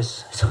world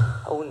is,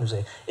 I wouldn't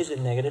say, is a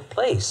negative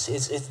place.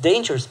 It's a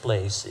dangerous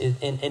place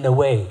in a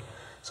way.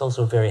 It's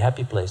also a very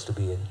happy place to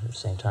be in at the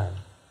same time.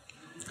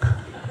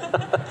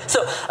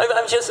 So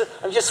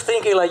I'm just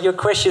thinking, like, your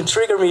question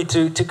triggered me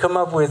to come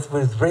up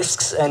with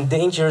risks and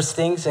dangerous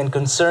things and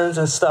concerns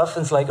and stuff.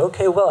 And it's like,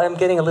 okay, well, I'm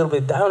getting a little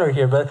bit downer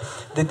here, but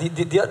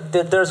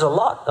there's a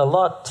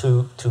lot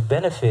to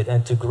benefit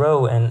and to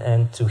grow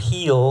and to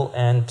heal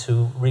and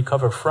to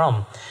recover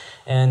from.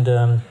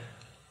 And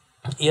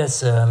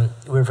yes,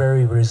 we're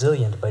very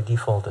resilient by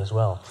default as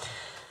well.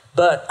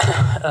 But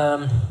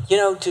you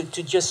know,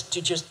 to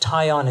just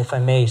tie on, if I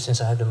may, since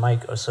I have the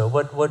mic or so,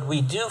 what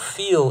we do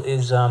feel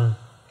is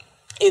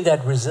in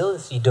that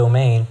resiliency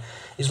domain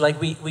is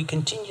like we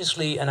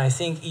continuously, and I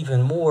think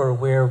even more,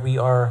 where we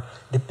are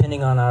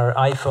depending on our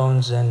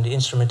iPhones and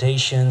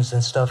instrumentations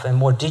and stuff, and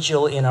more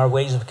digital in our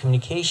ways of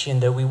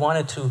communication, that we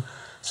wanted to.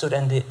 So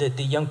then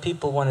the young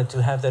people wanted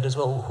to have that as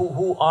well.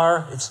 Who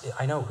are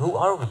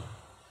we?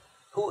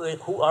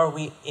 Who are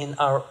we in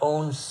our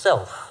own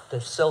self? The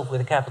self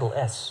with a capital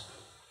S.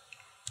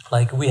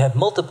 Like, we have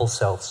multiple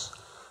selves.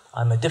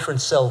 I'm a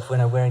different self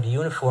when I'm wearing the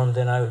uniform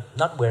than I'm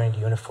not wearing the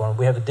uniform.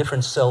 We have a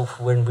different self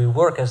when we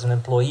work as an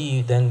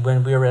employee than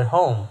when we're at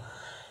home.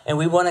 And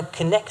we want to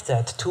connect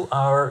that to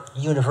our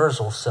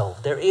universal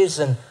self. There is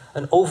an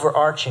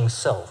overarching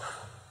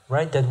self,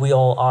 right, that we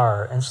all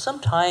are. And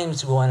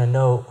sometimes we want to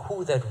know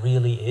who that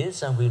really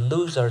is, and we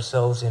lose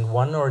ourselves in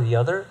one or the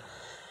other.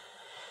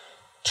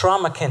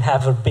 Trauma can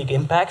have a big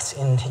impact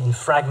in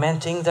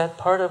fragmenting that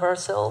part of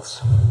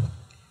ourselves.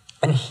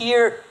 And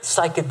here,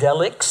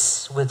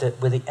 psychedelics, with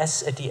the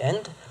S at the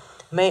end,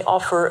 may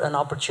offer an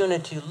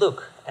opportunity to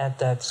look at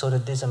that sort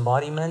of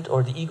disembodiment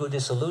or the ego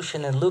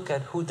dissolution and look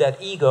at who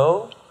that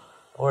ego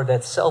or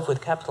that self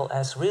with capital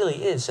S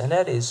really is. And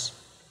that is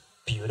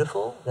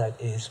beautiful,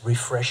 that is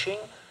refreshing,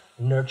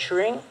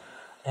 nurturing,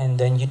 and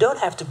then you don't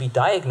have to be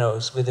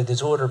diagnosed with a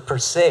disorder per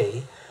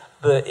se,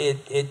 but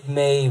it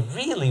may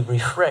really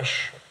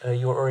refresh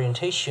your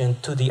orientation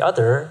to the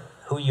other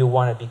who you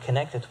want to be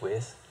connected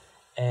with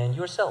and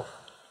yourself.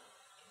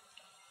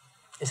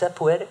 Is that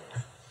poetic?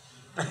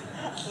 I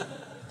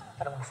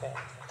don't want to say it.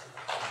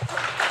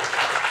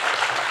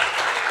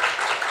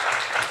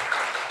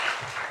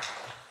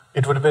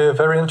 It would be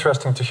very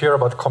interesting to hear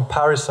about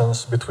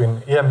comparisons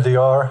between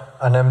EMDR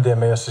and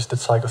MDMA-assisted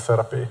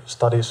psychotherapy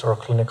studies or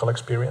clinical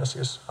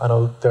experiences. I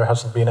know there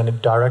hasn't been any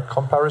direct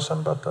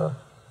comparison, but...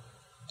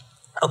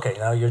 Okay,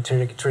 now you're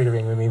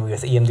triggering me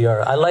with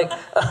EMDR. I like...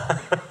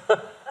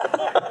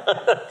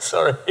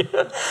 Sorry.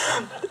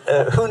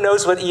 Who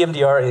knows what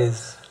EMDR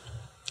is?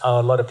 Oh,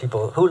 a lot of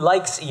people. Who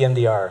likes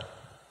EMDR?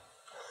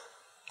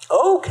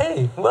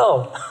 Okay,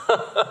 well...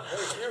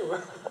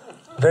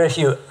 Very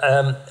few.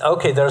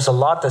 Okay, there's a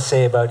lot to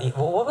say about...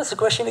 What was the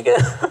question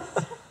again?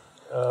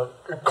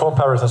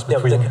 Comparisons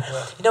between...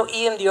 You know,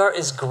 EMDR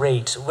is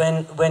great.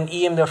 When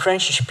EMDR,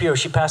 Frances Shapiro,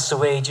 she passed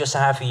away just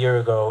half a year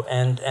ago,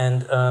 and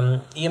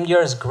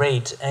EMDR is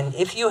great. And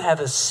if you have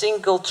a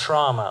single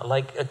trauma,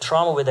 like a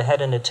trauma with a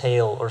head and a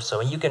tail or so,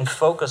 and you can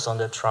focus on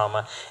that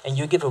trauma, and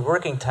you give a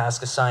working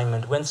task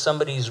assignment when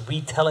somebody is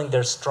retelling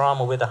their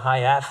trauma with a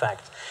high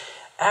affect,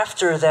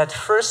 after that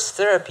first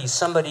therapy,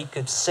 somebody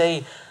could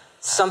say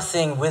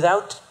something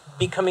without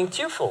becoming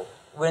tearful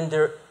when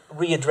they're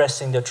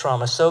readdressing their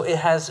trauma. So it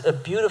has a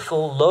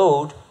beautiful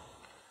load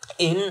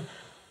in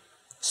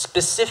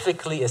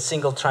specifically a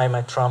single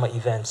trauma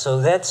event. So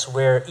that's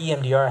where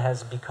EMDR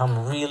has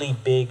become really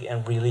big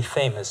and really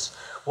famous.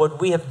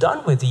 What we have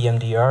done with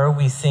EMDR,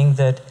 we think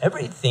that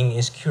everything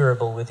is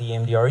curable with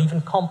EMDR,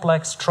 even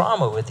complex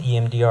trauma with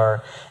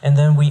EMDR. And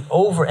then we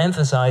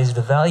overemphasize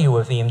the value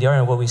of EMDR,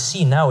 and what we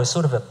see now is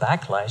sort of a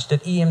backlash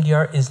that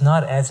EMDR is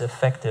not as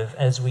effective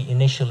as we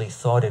initially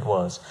thought it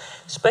was.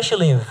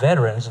 Especially in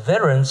veterans.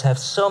 Veterans have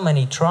so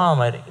many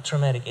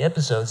traumatic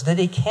episodes that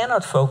they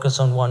cannot focus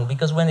on one,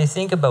 because when they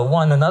think about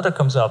one, another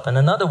comes up, and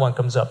another one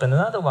comes up, and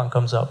another one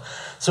comes up.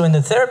 So when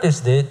the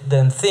therapist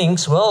then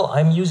thinks, well,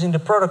 I'm using the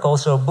protocol,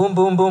 so boom,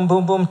 boom, boom,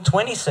 boom, boom,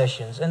 20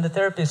 sessions, and the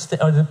therapist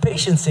or the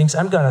patient thinks,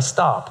 I'm going to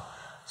stop,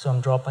 so I'm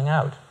dropping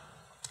out.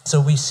 So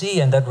we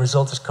see, and that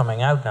result is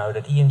coming out now,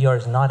 that EMDR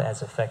is not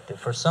as effective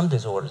for some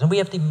disorders, and we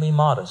have to be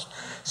modest.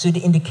 So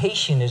the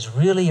indication is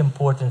really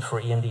important for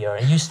EMDR,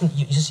 and you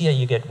see how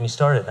you get me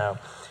started now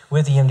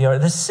with EMDR.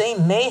 The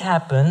same may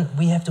happen.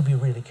 We have to be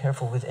really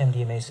careful with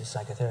MDMA-assisted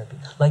psychotherapy.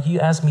 Like you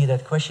asked me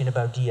that question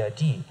about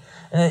DID.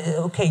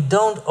 Okay,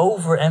 don't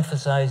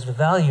overemphasize the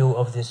value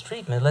of this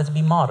treatment. Let's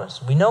be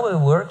modest. We know it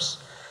works,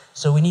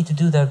 so we need to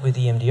do that with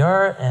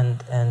EMDR,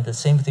 and the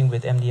same thing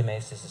with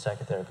MDMA-assisted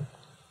psychotherapy.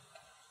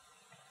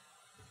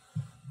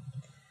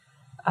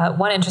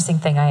 One interesting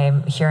thing I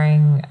am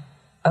hearing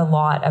a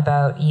lot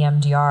about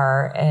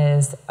EMDR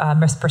is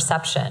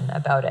misperception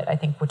about it, I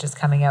think, which is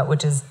coming out,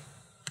 which is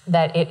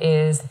that it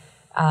is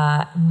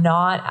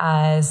not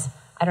as,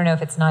 I don't know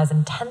if it's not as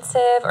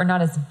intensive or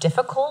not as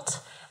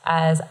difficult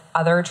as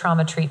other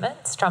trauma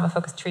treatments,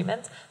 trauma-focused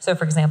treatments. So,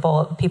 for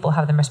example, people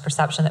have the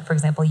misperception that, for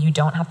example, you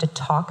don't have to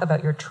talk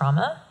about your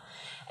trauma.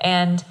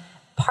 And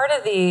part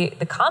of the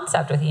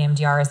concept with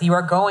EMDR is you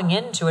are going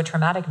into a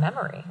traumatic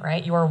memory,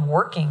 right? You are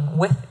working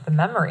with the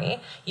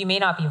memory. You may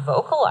not be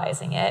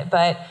vocalizing it,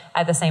 but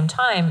at the same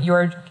time,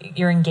 you're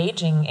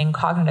engaging in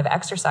cognitive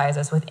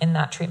exercises within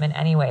that treatment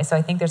anyway. So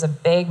I think there's a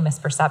big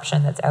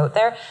misperception that's out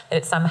there that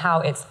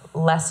it's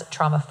less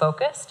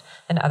trauma-focused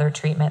than other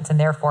treatments, and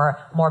therefore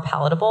more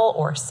palatable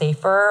or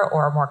safer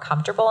or more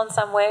comfortable in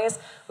some ways,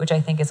 which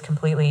I think is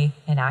completely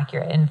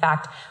inaccurate. In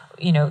fact,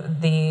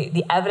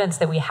 the evidence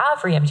that we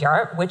have for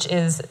EMDR, which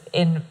is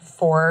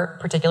for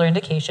particular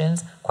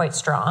indications quite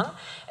strong,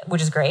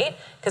 which is great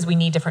because we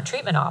need different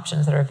treatment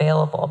options that are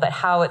available. But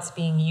how it's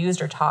being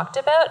used or talked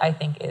about, I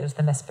think, is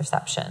the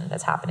misperception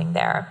that's happening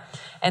there.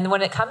 And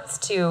when it comes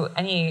to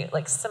any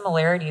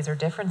similarities or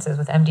differences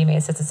with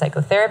MDMA-assisted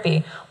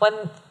psychotherapy,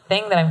 one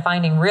thing that I'm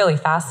finding really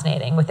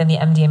fascinating within the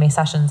MDMA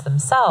sessions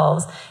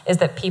themselves is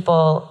that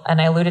people,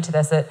 and I alluded to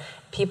this, that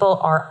people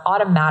are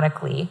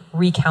automatically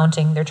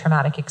recounting their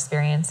traumatic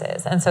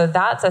experiences. And so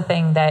that's a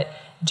thing that,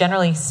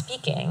 generally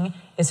speaking,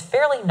 is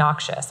fairly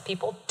noxious.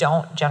 People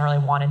don't generally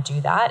want to do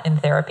that in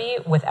therapy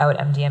without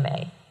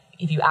MDMA.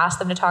 If you ask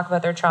them to talk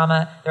about their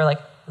trauma, they're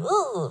like,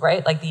 ooh,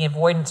 right? The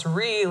avoidance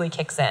really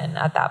kicks in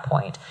at that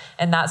point.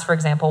 And that's, for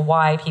example,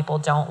 why people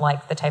don't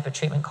like the type of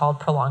treatment called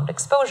prolonged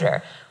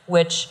exposure,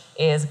 which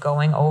is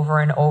going over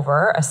and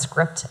over a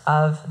script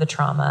of the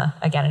trauma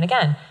again and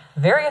again.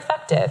 Very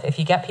effective if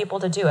you get people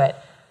to do it,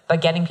 but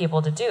getting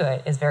people to do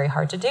it is very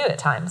hard to do at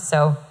times.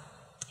 So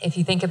if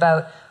you think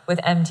about with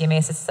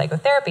MDMA-assisted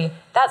psychotherapy,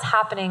 that's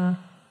happening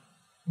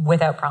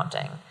without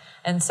prompting.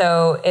 And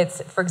so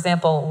it's, for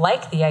example,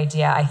 like the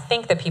idea I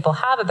think that people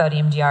have about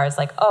EMDR is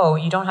oh,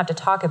 you don't have to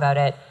talk about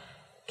it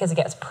because it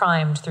gets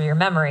primed through your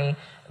memory.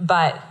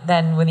 But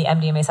then when the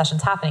MDMA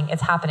session's happening,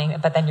 it's happening,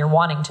 but then you're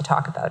wanting to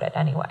talk about it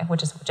anyway,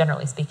 which is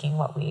generally speaking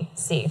what we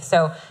see.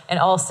 So in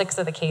all 6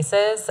 of the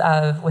cases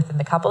within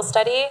the couple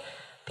study,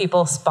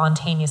 people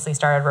spontaneously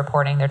started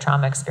reporting their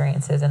trauma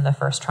experiences in the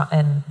first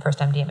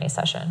MDMA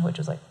session, which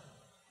was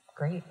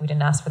great. We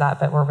didn't ask for that,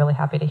 but we're really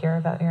happy to hear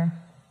about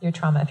your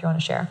trauma if you want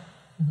to share.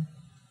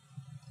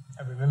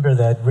 I remember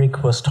that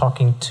Rick was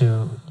talking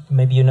to,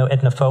 maybe you know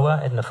Edna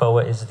Foa. Edna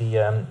Foa is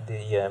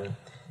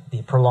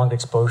the prolonged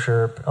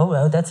exposure. Oh,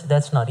 well,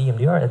 that's not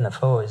EMDR. Edna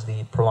Foa is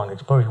the prolonged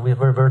exposure.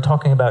 We're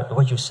talking about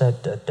what you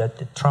said, that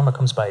the trauma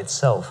comes by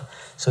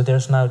itself. So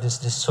there's now this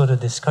sort of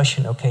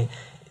discussion. Okay,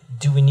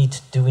 do we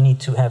need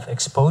to have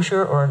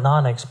exposure or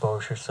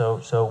non-exposure?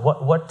 So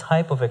what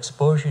type of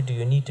exposure do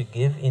you need to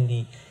give in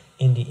the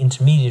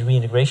intermediate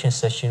reintegration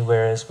session?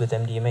 Whereas with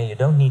MDMA, you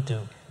don't need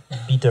to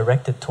be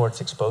directed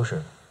towards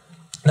exposure.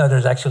 Now,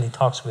 there's actually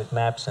talks with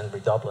MAPS and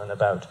Redoblin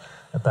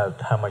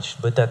about how much,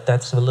 but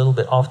that's a little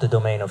bit off the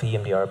domain of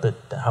EMDR, but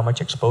how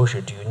much exposure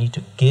do you need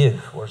to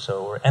give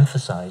or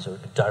emphasize or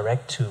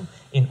direct to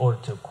in order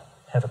to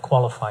have a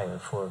qualifier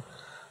for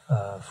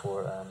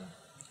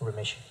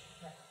remission?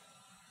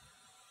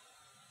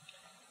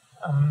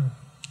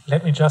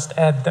 Let me just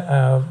add,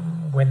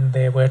 when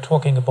they were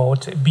talking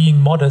about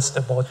being modest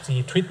about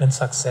the treatment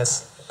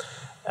success,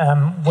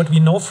 what we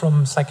know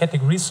from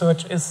psychiatric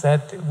research is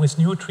that with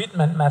new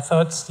treatment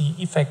methods, the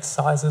effect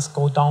sizes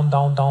go down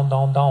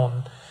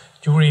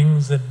during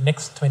the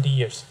next 20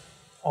 years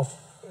of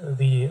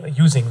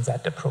using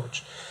that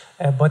approach.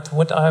 But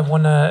what I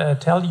want to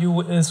tell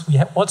you is we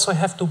also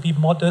have to be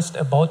modest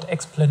about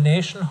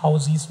explanation how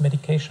these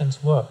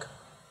medications work,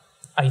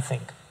 I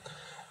think.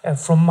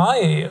 From my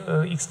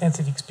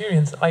extensive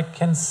experience, I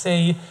can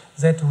say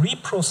that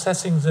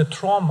reprocessing the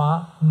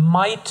trauma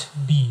might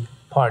be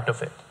part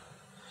of it.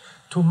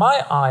 To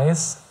my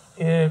eyes,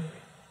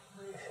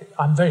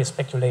 I'm very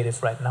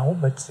speculative right now,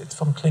 but it's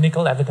from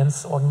clinical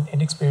evidence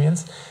and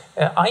experience.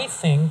 I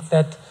think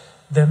that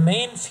the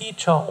main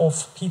feature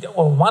of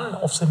one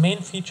of the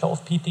main feature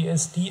of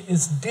PTSD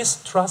is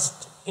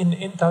distrust in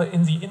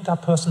the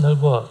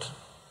interpersonal world.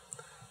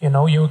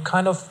 You're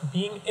kind of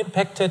being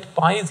impacted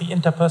by the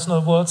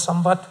interpersonal world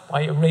somewhat,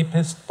 by a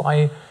rapist,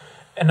 by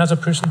another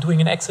person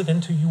doing an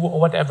accident to you or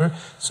whatever.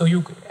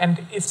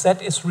 And if that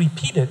is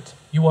repeated,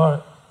 you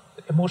are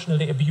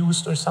emotionally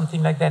abused or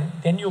something like that,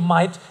 then you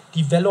might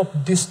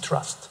develop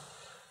distrust,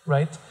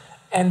 right?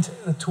 And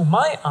to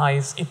my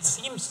eyes, it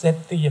seems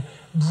that the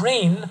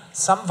brain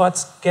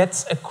somewhat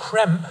gets a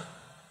cramp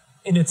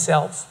in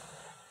itself,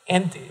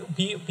 and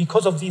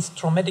because of these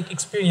traumatic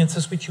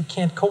experiences which you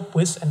can't cope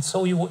with, and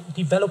so you're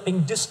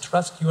developing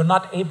distrust, you're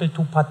not able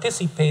to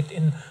participate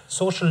in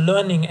social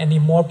learning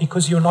anymore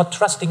because you're not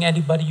trusting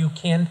anybody. You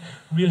can't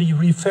really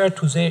refer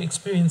to their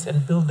experience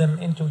and build them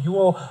into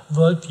your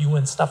worldview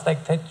and stuff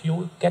like that.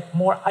 You get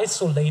more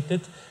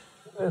isolated.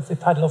 The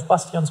title of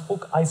Bastian's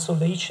book,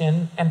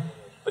 Isolation and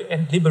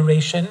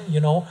Liberation,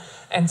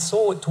 And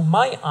so to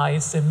my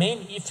eyes, the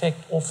main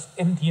effect of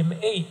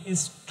MDMA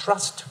is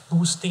trust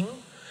boosting,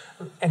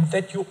 and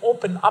that you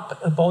open up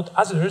about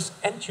others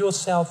and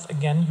yourself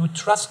again. You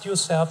trust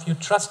yourself, you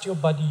trust your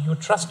body, you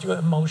trust your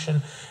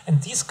emotion,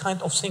 and these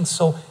kind of things.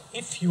 So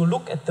if you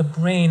look at the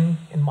brain,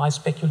 in my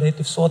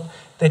speculative thought,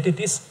 that it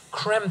is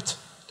cramped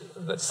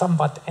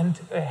somewhat and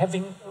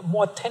having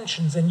more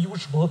tension than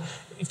usual.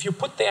 If you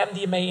put the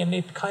MDMA in,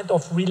 it kind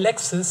of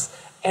relaxes.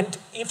 And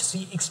if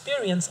the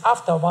experience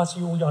afterwards,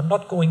 you are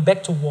not going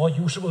back to war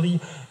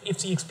usually, if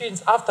the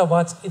experience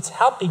afterwards, it's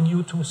helping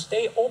you to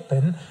stay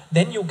open,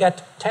 then you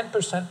get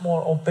 10%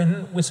 more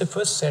open with the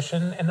first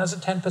session, another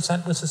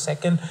 10% with the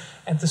second,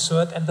 and the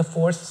third, and the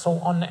fourth, so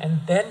on,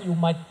 and then you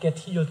might get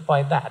healed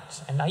by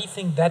that. And I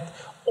think that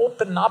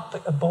open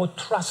up about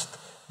trust,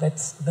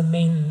 that's the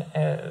main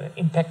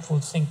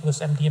impactful thing with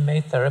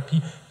MDMA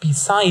therapy,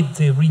 beside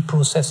the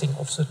reprocessing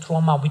of the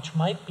trauma, which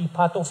might be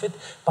part of it.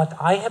 But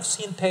I have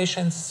seen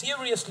patients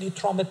seriously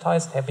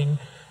traumatized having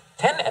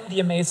 10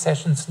 MDMA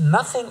sessions,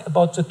 nothing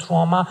about the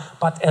trauma,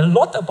 but a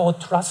lot about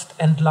trust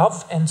and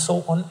love and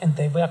so on, and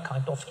they were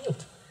kind of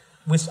healed.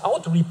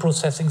 Without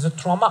reprocessing the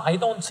trauma, I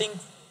don't think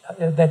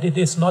that it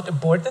is not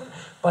important,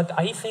 but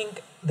I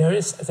think there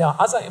are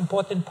other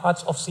important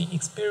parts of the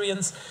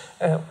experience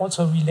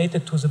also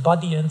related to the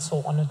body and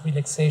so on, and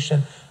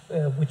relaxation,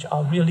 which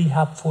are really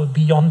helpful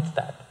beyond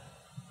that.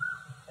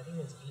 I think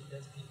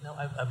no,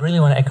 I really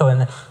want to echo,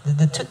 and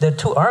there are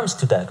two arms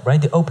to that,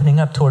 right? The opening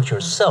up towards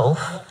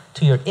yourself,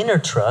 to your inner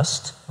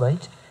trust,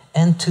 right?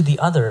 And to the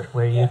other,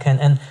 where you can,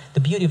 and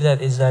the beauty of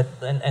that is that,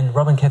 and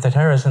Robin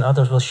Cathataris and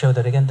others will show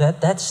that again,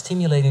 that's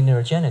stimulating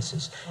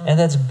neurogenesis, and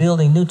that's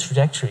building new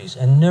trajectories,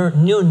 and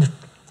new,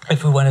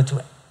 if we wanted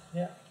to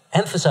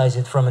emphasize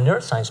it from a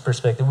neuroscience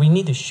perspective, we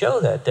need to show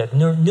that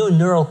new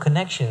neural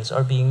connections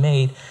are being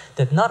made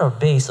that not are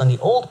based on the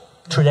old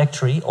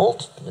trajectory, you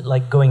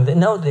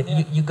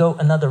go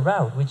another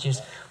route, which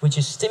is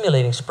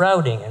stimulating,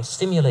 sprouting, and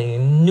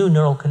stimulating new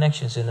neural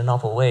connections in a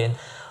novel way. And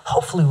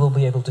hopefully we'll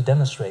be able to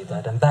demonstrate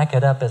that and back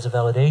it up as a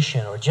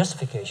validation or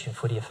justification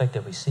for the effect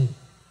that we see.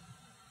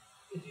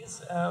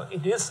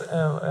 It is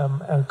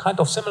a kind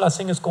of similar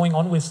thing is going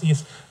on with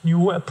these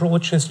new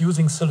approaches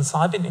using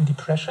psilocybin in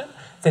depression,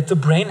 that the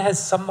brain has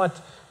somewhat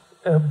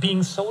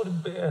being so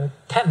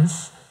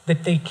tense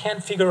that they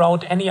can't figure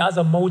out any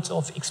other modes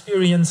of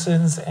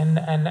experiences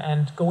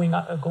and going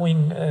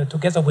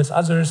together with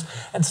others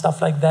and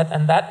stuff like that.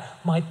 And that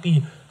might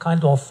be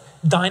kind of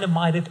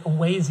dynamited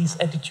away this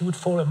attitude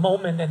for a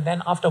moment, and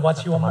then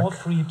afterwards you are more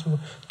free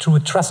to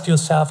trust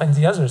yourself and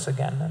the others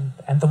again,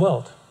 and the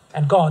world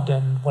and God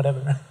and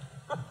whatever.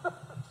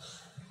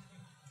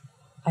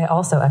 I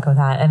also echo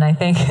that, and I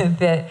think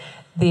that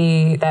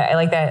I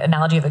like that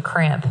analogy of the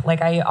cramp.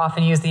 Like, I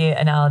often use the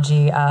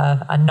analogy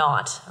of a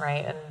knot,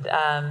 right? And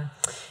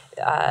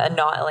a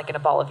knot like in a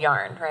ball of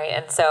yarn, right?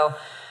 And so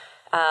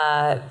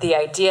the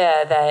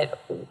idea that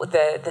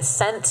the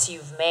sense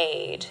you've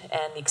made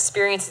and the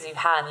experiences you've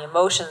had and the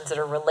emotions that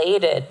are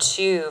related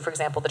to, for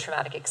example, the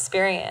traumatic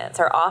experience,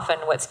 are often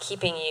what's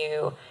keeping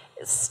you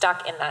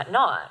stuck in that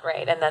knot,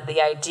 right? And that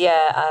the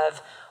idea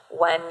of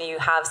when you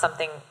have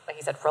something, like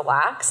you said,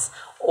 relax,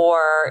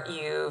 or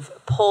you've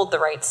pulled the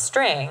right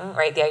string,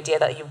 right? The idea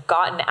that you've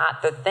gotten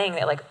at the thing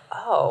that, like,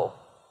 oh,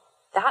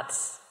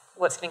 that's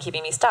what's been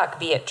keeping me stuck,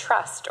 be it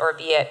trust, or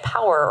be it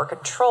power or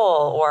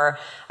control, or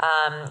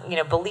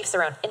beliefs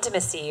around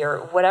intimacy, or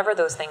whatever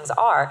those things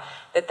are,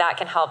 that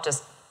can help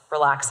just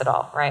relax it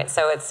all, right?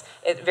 So it's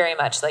very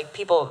much like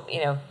people,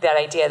 that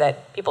idea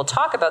that people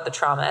talk about the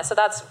trauma, so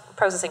that's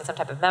processing some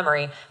type of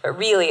memory, but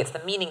really it's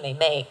the meaning they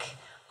make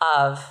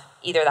of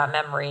either that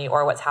memory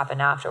or what's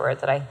happened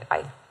afterwards that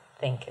I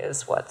think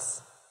is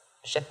what's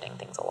shifting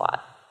things a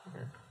lot.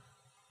 Mm-hmm.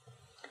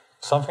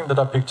 Something that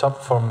I picked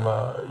up from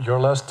your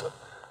last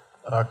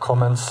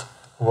comments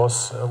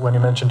was when you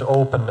mentioned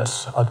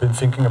openness. I've been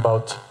thinking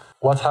about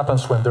what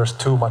happens when there's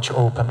too much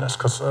openness,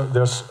 because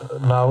there's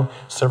now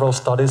several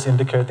studies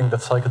indicating that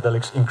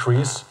psychedelics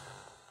increase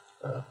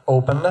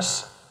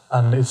openness,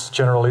 and it's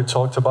generally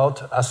talked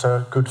about as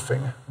a good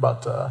thing.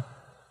 But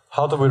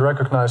how do we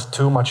recognize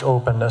too much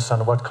openness,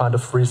 and what kind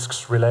of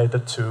risks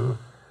related to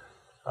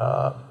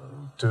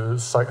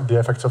the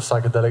effects of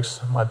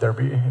psychedelics might there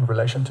be in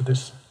relation to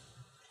this?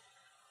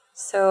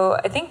 So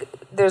I think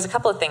there's a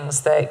couple of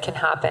things that can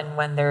happen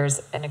when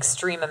there's an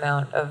extreme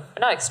amount of,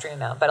 not extreme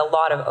amount, but a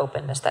lot of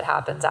openness that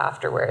happens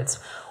afterwards.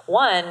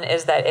 One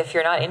is that if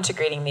you're not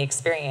integrating the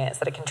experience,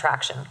 that a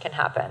contraction can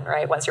happen,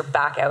 right? Once you're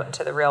back out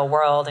into the real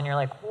world and you're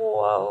like,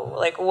 whoa,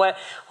 like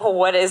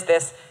what is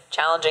this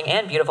challenging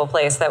and beautiful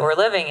place that we're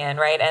living in,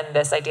 right? And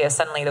this idea,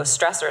 suddenly those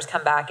stressors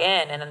come back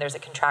in, and then there's a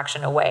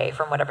contraction away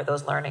from whatever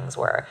those learnings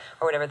were,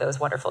 or whatever those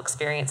wonderful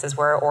experiences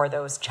were, or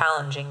those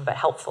challenging but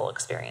helpful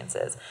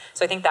experiences.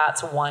 So I think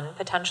that's one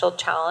potential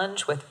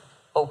challenge with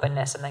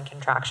openness and then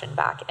contraction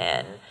back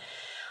in.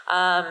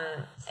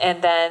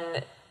 And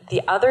then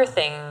the other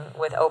thing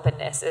with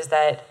openness is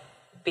that,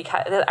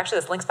 because actually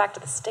this links back to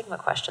the stigma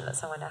question that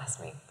someone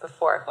asked me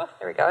before. Oh,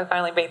 there we go, I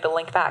finally made the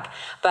link back.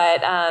 But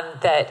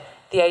that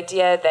the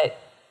idea that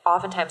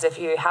oftentimes if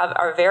you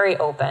are very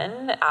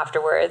open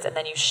afterwards, and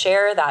then you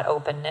share that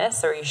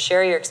openness, or you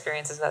share your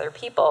experiences with other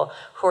people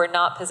who are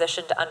not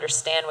positioned to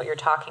understand what you're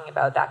talking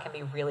about, that can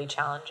be really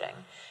challenging.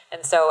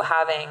 And so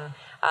having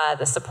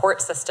the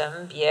support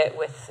system, be it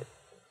with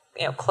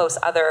close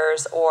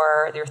others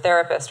or your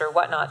therapist or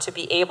whatnot to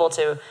be able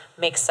to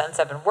make sense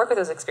of and work with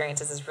those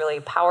experiences is really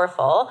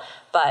powerful,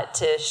 but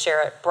to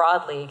share it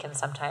broadly can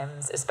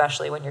sometimes,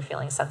 especially when you're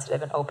feeling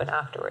sensitive and open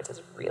afterwards,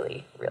 is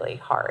really, really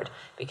hard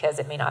because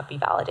it may not be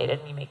validated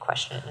and you may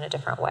question it in a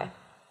different way.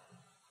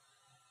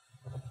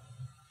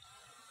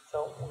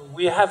 So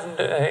we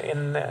haven't,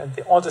 in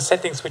all the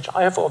settings which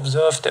I have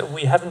observed,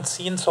 we haven't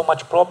seen so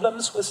much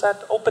problems with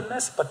that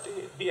openness, but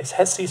it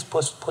has these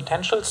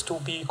potentials to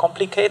be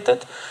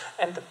complicated.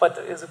 But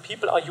the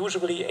people are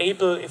usually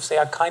able, if they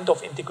are kind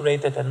of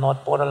integrated and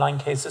not borderline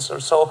cases or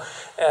so,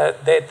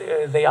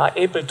 that they are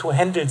able to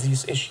handle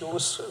these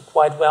issues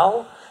quite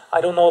well.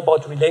 I don't know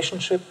about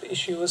relationship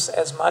issues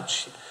as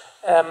much.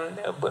 And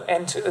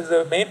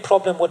the main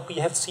problem what we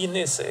have seen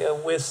is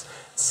with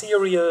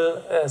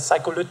serial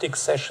psycholytic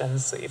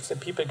sessions. If the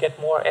people get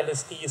more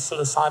LSD,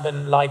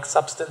 psilocybin-like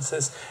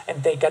substances,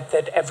 and they get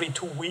that every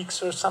 2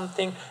 weeks or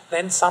something,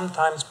 then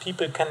sometimes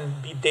people can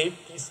be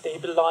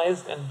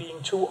destabilized and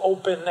being too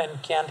open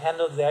and can't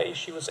handle their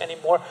issues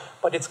anymore.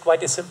 But it's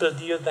quite a simple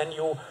deal. Then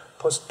you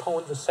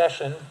postpone the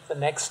session, the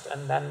next,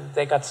 and then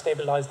they got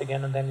stabilized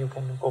again, and then you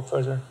can go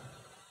further.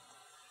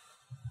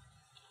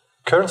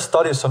 Current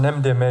studies on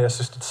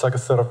MDMA-assisted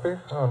psychotherapy,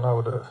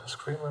 now the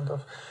screen went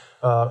off,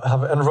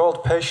 have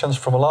enrolled patients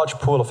from a large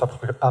pool of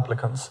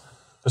applicants.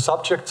 The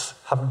subjects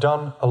have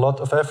done a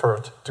lot of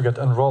effort to get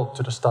enrolled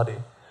to the study.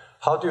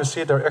 How do you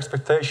see their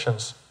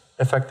expectations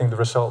affecting the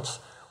results?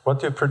 What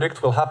do you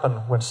predict will happen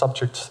when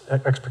subjects'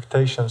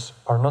 expectations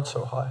are not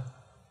so high?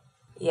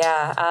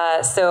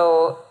 Yeah,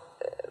 so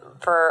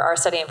for our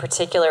study in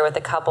particular with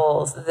the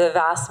couples, the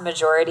vast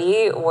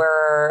majority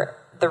were,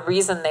 the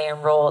reason they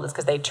enrolled is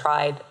because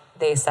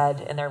they said,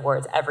 in their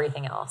words,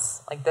 everything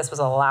else. Like this was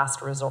a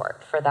last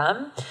resort for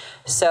them.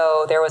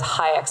 So there was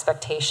high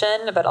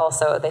expectation, but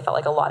also they felt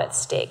like a lot at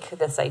stake,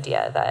 this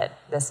idea that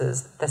this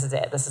is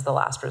it, this is the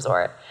last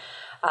resort.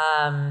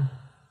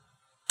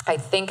 I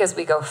think as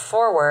we go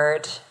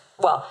forward,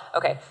 well,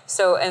 okay,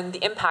 so, and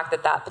the impact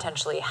that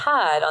potentially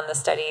had on the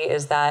study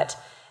is that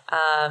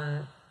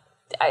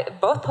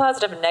both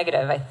positive and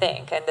negative, I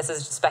think, and this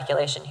is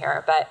speculation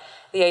here, but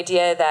the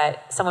idea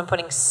that someone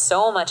putting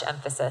so much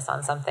emphasis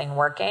on something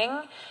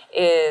working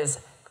is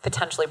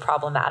potentially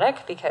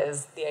problematic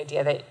because the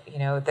idea that,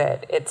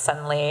 that it's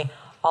suddenly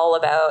all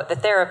about the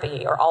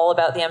therapy or all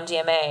about the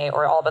MDMA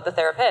or all about the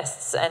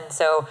therapists. And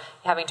so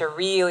having to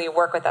really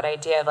work with that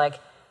idea of like,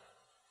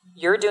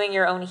 you're doing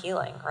your own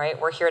healing, right?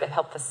 We're here to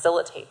help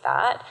facilitate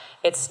that.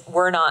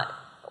 We're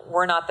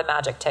not the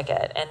magic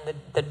ticket, and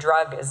the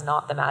drug is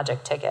not the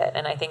magic ticket.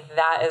 And I think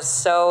that is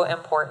so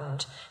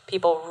important.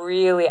 People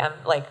really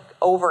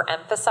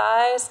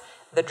overemphasize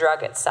the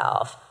drug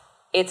itself.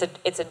 It's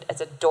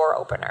a door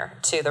opener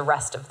to the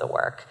rest of the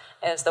work,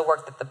 and it's the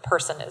work that the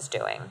person is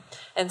doing.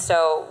 And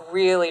so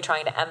really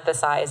trying to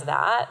emphasize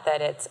that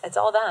it's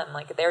all them,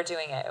 like they're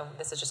doing it, and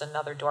this is just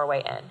another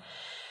doorway in.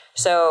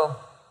 So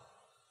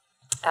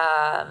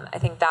I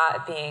think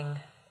that being,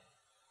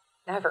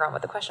 now I've forgotten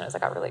what the question is. I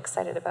got really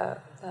excited about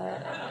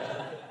that.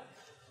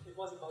 It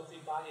was about the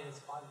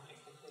bias.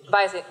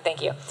 Bias,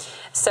 thank you.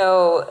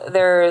 So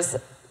there's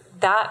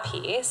that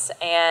piece,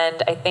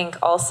 and I think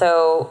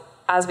also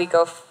as we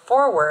go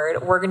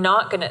forward, we're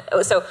not going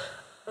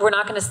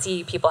to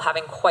see people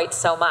having quite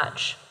so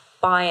much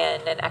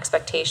buy-in and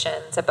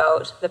expectations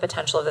about the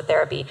potential of the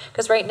therapy,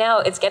 because right now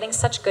it's getting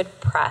such good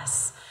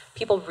press.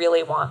 People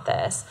really want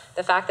this.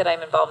 The fact that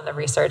I'm involved in the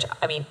research,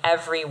 I mean,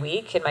 every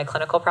week in my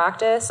clinical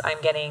practice,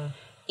 I'm getting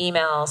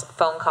emails,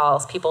 phone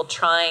calls, people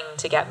trying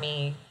to get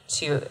me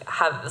to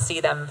see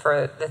them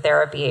for the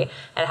therapy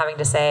and having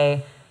to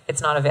say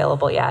it's not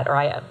available yet, or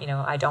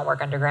I don't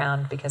work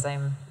underground because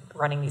I'm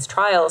running these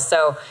trials.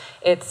 So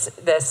it's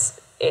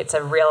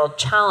a real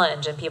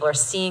challenge, and people are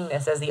seeing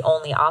this as the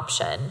only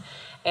option.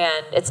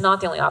 And it's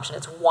not the only option,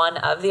 it's one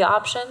of the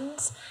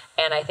options.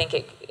 And I think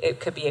it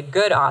could be a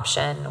good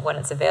option when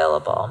it's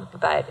available,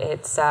 but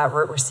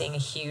we're seeing a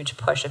huge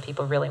push of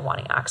people really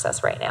wanting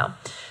access right now.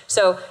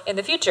 So in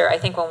the future, I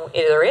think when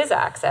there is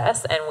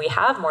access and we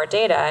have more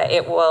data,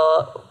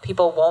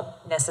 people won't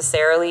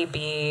necessarily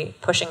be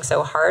pushing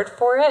so hard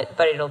for it,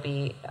 but it'll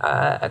be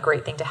a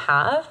great thing to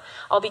have.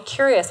 I'll be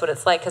curious what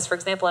it's like, because for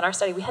example, in our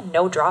study, we had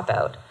no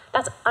dropout.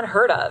 That's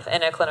unheard of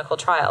in a clinical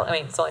trial. I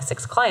mean, it's only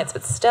 6 clients,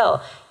 but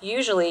still,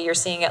 usually you're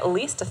seeing at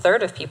least a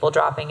third of people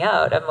dropping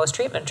out of most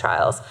treatment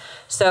trials.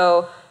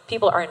 So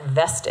people are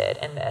invested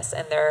in this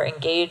and they're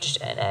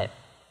engaged in it.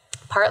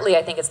 Partly,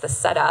 I think it's the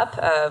setup.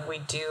 We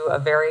do a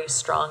very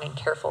strong and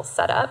careful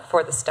setup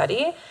for the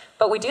study,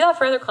 but we do that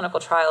for other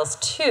clinical trials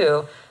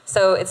too.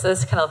 So it's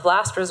this kind of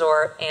last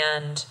resort,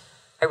 and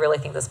I really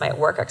think this might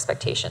work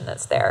expectation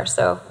that's there.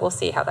 So we'll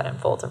see how that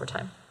unfolds over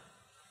time.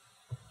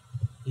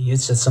 You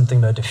said something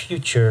about the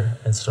future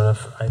and sort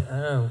of, I don't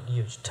know,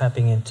 you're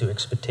tapping into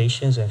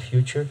expectations and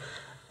future.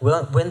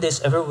 when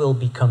this ever will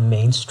become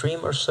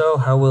mainstream or so,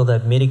 how will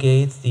that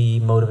mitigate the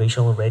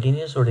motivational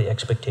readiness or the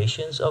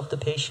expectations of the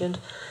patient?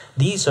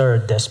 These are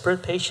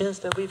desperate patients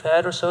that we've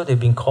had or so. They've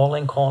been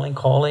calling,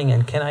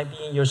 and can I be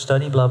in your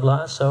study, blah,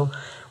 blah. So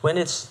when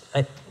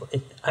I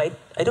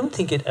don't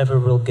think it ever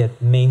will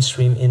get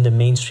mainstream in the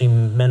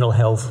mainstream mental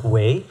health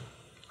way,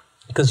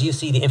 because you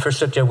see the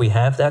infrastructure we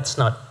have, that's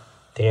not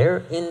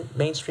there in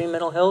mainstream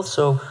mental health.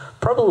 So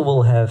probably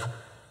we'll have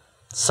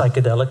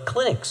psychedelic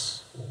clinics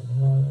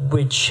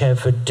which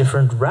have a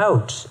different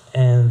route,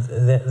 and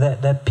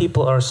that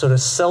people are sort of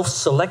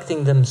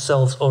self-selecting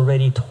themselves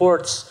already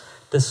towards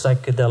the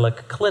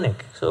psychedelic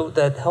clinic. So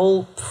that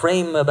whole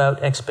frame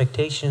about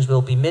expectations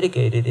will be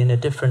mitigated in a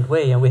different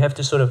way, and we have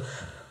to sort of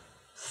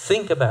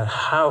think about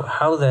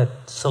how that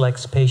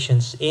selects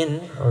patients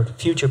in, or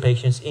future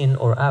patients in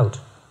or out.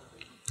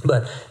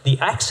 But the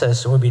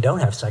access, well, we don't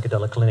have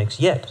psychedelic clinics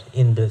yet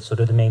in the sort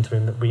of the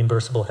mainstream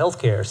reimbursable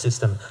healthcare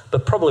system,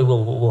 but probably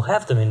we'll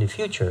have them in the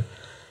future.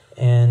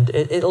 And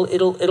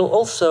it'll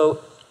also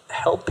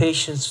help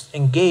patients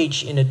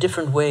engage in a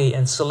different way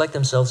and select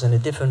themselves in a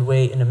different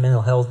way in a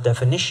mental health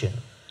definition.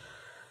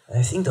 And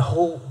I think the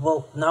whole,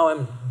 well, now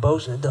I'm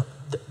boasting, the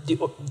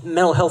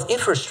mental health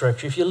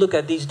infrastructure, if you look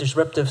at these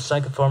disruptive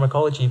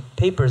psychopharmacology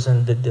papers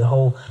and the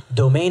whole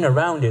domain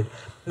around it,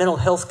 mental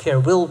health care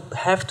will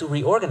have to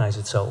reorganize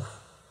itself.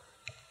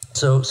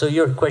 So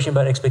your question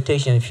about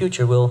expectation in the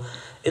future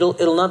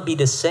it'll not be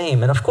the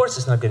same, and of course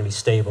it's not going to be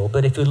stable,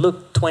 but if you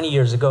look 20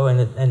 years ago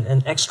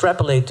and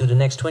extrapolate to the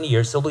next 20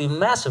 years, there'll be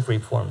massive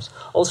reforms,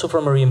 also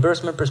from a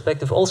reimbursement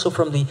perspective, also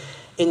from the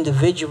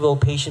individual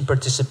patient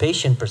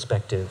participation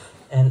perspective,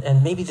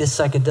 and maybe the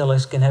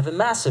psychedelics can have a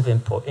massive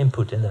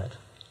input in that.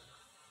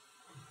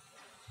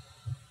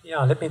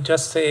 Yeah, let me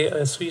just say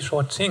three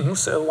short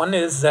things. One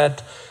is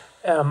that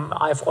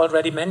I've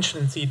already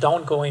mentioned the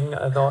downward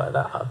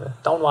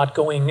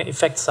going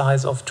effect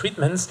size of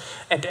treatments,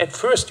 and at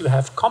first you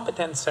have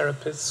competent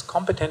therapists,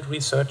 competent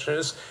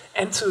researchers,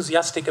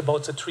 enthusiastic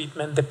about the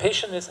treatment, the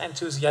patient is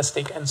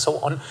enthusiastic, and so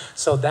on.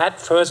 So that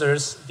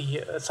furthers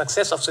the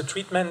success of the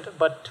treatment,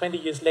 but 20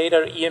 years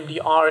later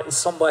EMDR is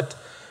somewhat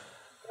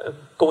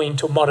going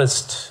to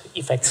modest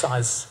effect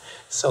size,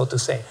 so to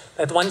say.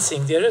 That one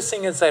thing. The other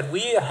thing is that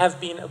we have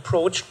been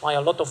approached by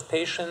a lot of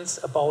patients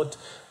about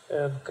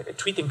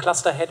treating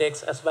cluster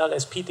headaches as well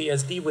as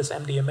PTSD with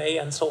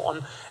MDMA and so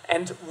on.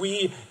 And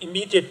we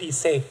immediately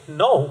say,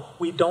 no,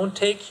 we don't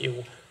take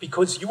you,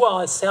 because you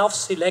are a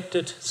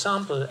self-selected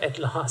sample at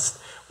last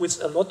with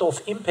a lot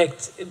of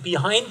impact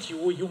behind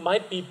you. You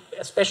might be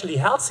especially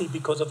healthy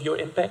because of your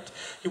impact.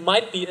 You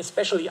might be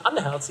especially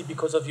unhealthy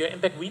because of your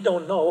impact. We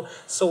don't know.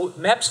 So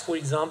MAPS, for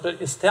example,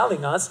 is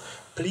telling us,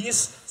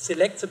 please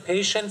select the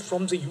patient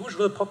from the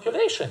usual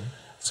population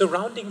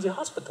surrounding the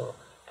hospital,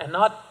 and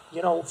not,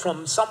 you know,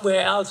 from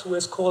somewhere else who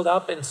is called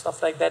up and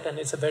stuff like that, and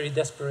it's a very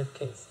desperate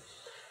case.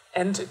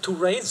 And to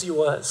raise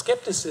your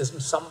skepticism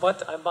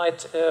somewhat, I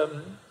might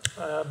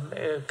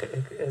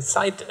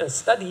cite a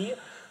study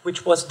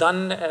which was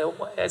done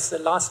as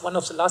one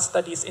of the last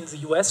studies in the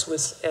US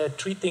with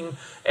treating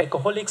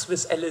alcoholics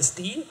with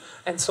LSD.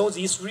 And so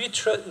these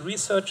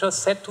researchers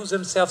said to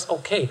themselves,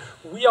 okay,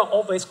 we are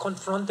always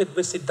confronted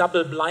with the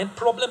double-blind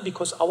problem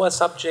because our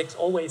subjects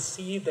always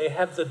see they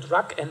have the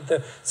drug and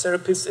the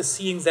therapist is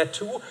seeing that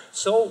too.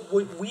 So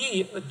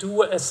we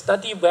do a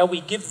study where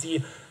we give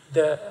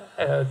the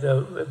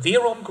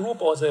Verum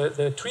group or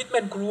the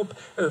treatment group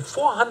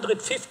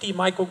 450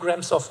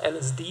 micrograms of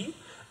LSD,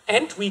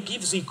 and we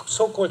give the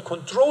so-called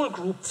control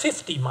group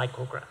 50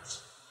 micrograms.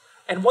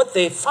 And what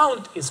they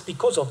found is,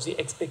 because of the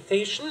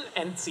expectation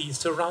and the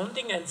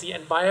surrounding and the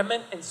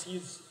environment and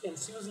the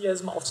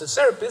enthusiasm of the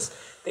therapist,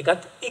 they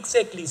got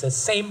exactly the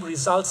same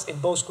results in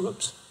both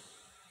groups,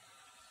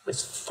 with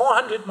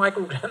 400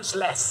 micrograms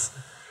less.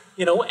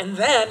 You know, and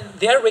then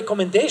their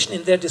recommendation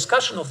in their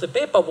discussion of the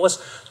paper was,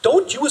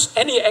 don't use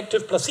any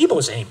active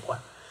placebos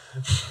anymore.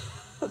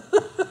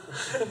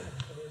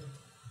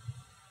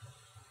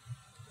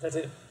 That's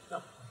it.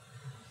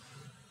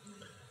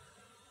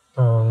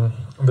 No.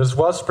 There's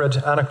widespread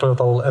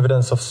anecdotal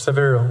evidence of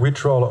severe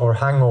withdrawal or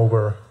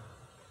hangover,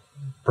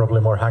 probably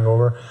more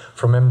hangover,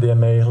 from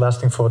MDMA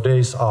lasting for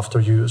days after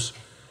use.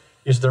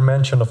 Is there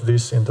mention of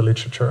this in the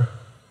literature?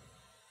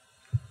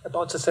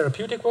 About the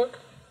therapeutic work?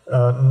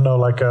 No,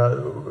 like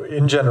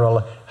in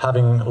general,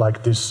 having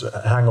like this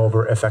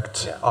hangover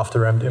effect after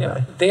MDMA.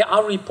 Yeah. They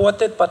are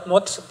reported, but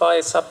not by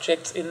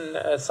subjects in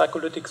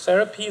psycholytic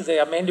therapy. They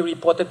are mainly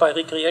reported by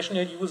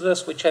recreational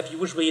users, which have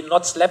usually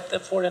not slept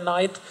for a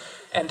night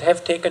and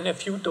have taken a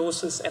few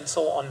doses and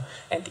so on.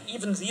 And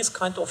even these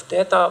kind of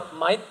data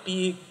might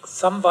be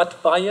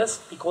somewhat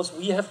biased, because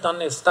we have done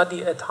a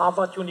study at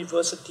Harvard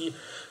University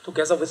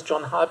together with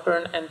John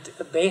Halpern, and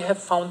they have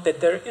found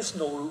that there is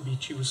no Ruby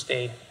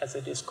Tuesday, as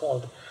it is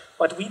called.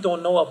 But we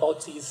don't know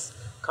about these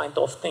kind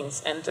of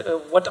things. And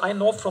what I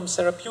know from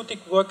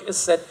therapeutic work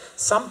is that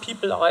some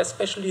people are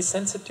especially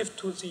sensitive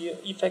to the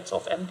effects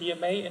of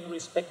MDMA in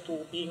respect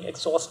to being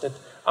exhausted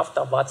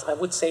afterwards. I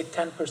would say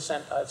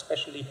 10% are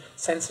especially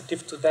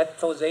sensitive to that,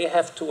 so they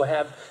have to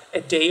have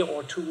a day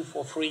or two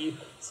for free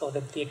so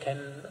that they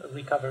can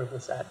recover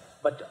with that.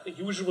 But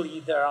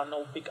usually there are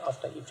no big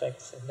after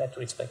effects in that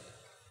respect,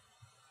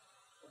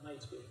 from my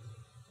experience.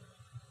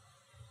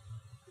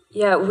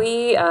 Yeah,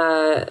 we,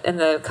 in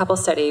the couple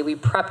study, we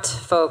prepped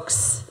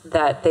folks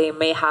that they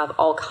may have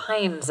all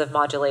kinds of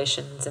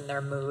modulations in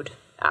their mood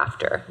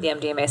after the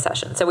MDMA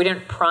session. So we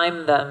didn't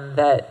prime them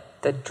that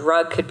the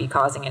drug could be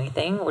causing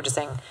anything. We're just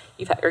saying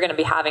you're going to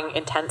be having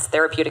intense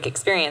therapeutic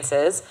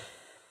experiences.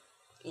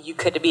 You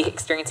could be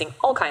experiencing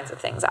all kinds of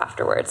things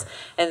afterwards.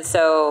 And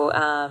so,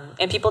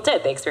 and people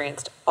did. They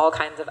experienced all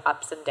kinds of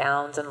ups and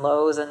downs and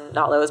lows and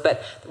not lows,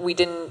 but we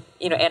didn't,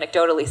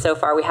 anecdotally so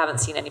far, we haven't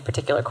seen any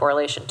particular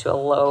correlation to a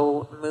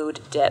low mood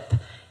dip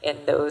in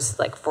those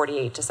like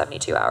 48 to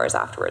 72 hours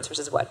afterwards, which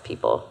is what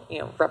people,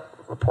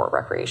 report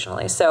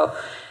recreationally. So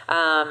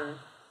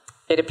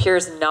it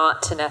appears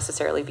not to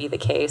necessarily be the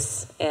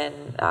case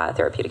in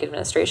therapeutic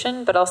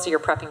administration, but also you're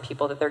prepping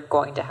people that they're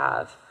going to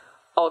have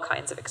all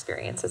kinds of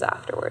experiences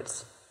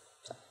afterwards.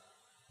 So.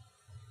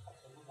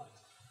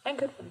 And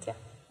good ones, yeah.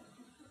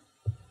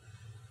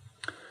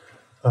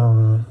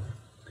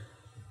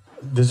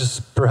 This is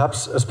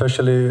perhaps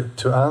especially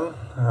to Anne.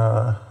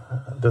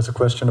 There's a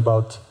question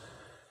about,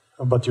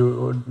 but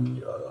you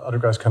other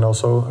guys can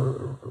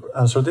also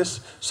answer this.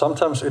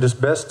 Sometimes it is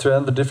best to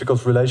end a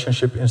difficult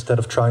relationship instead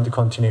of trying to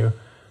continue.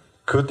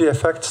 Could the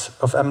effects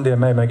of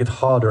MDMA make it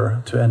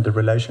harder to end the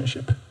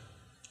relationship?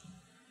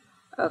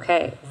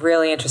 Okay,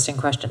 really interesting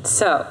question.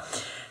 So,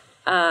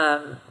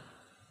 I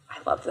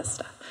love this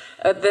stuff.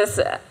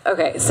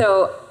 Okay,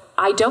 so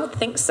I don't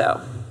think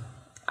so.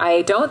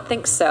 I don't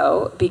think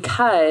so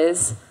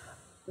because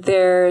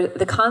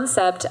the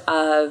concept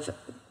of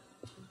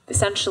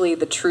essentially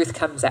the truth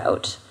comes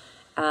out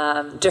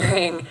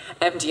during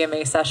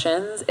MDMA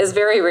sessions is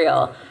very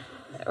real,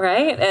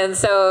 right? And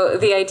so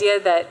the idea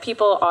that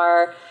people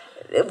are,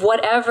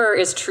 whatever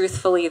is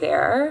truthfully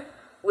there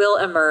will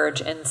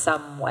emerge in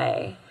some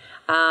way.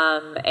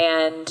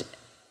 And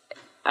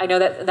I know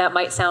that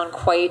might sound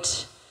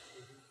quite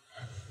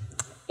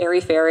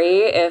airy-fairy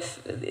if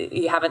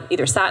you haven't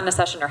either sat in a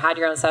session or had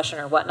your own session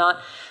or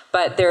whatnot,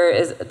 but there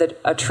is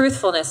a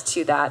truthfulness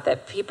to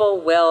that people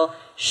will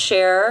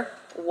share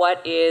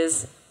what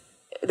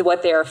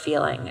they are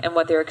feeling and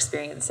what they're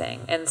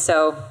experiencing. And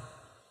so,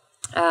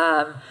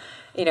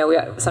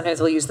 sometimes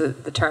we'll use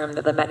the term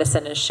that the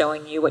medicine is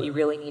showing you what you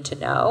really need to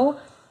know.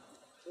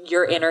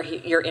 Your inner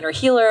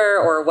healer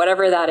or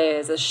whatever that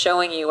is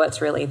showing you what's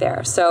really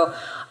there. So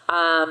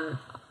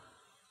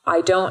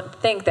I don't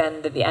think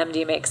then that the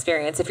MDMA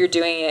experience, if you're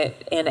doing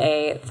it in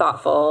a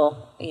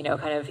thoughtful,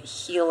 kind of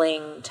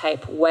healing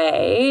type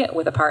way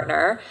with a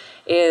partner,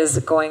 is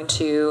going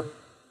to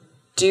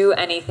do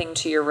anything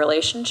to your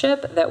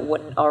relationship that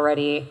wouldn't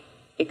already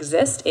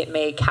exist. It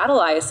may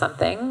catalyze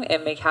something.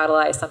 It may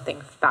catalyze something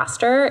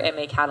faster. It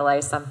may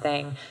catalyze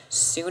something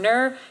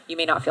sooner. You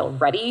may not feel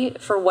ready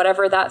for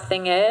whatever that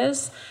thing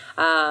is,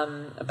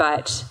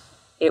 but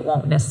it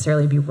won't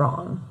necessarily be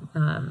wrong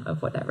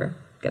of whatever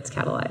gets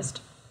catalyzed.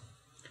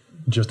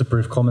 Just a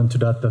brief comment to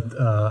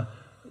that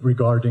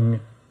regarding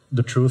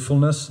the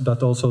truthfulness,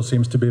 that also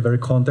seems to be very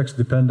context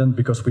dependent,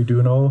 because we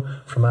do know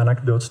from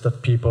anecdotes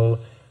that people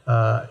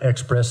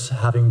express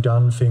having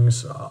done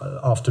things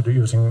after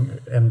using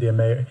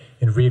MDMA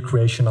in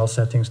recreational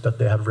settings that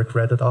they have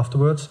regretted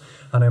afterwards.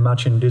 And I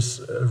imagine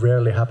this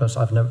rarely happens.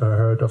 I've never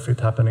heard of it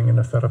happening in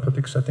a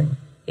therapeutic setting.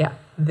 Yeah,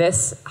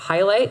 this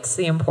highlights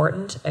the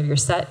importance of your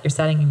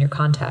setting and your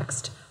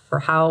context for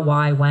how,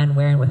 why, when,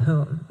 where, and with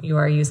whom you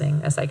are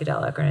using a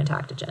psychedelic or an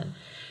entactogen.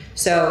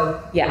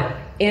 So yeah,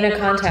 in a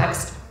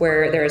context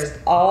where there's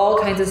all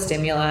kinds of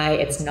stimuli,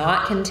 it's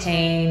not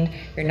contained,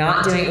 you're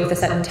not doing it with a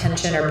set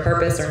intention or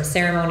purpose or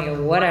ceremony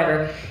or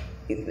whatever,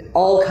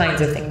 all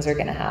kinds of things are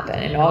going to happen,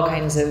 and all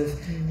kinds of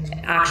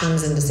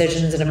actions and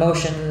decisions and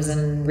emotions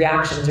and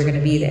reactions are going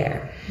to be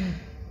there.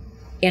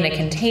 In a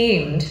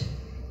contained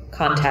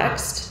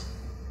context,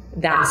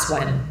 that's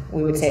when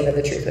we would say that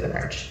the truth would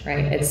emerge,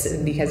 right? It's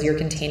because you're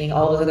containing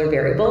all those other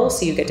variables,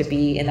 so you get to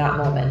be in that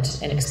moment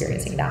and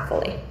experiencing that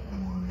fully.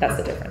 That's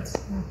the difference.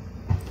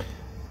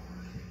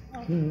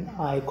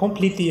 I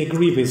completely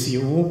agree with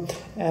you,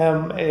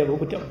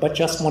 but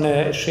just want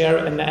to share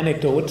an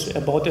anecdote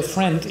about a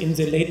friend in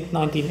the late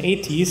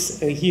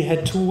 1980s. He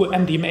had 2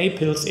 MDMA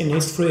pills in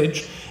his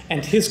fridge,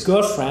 and his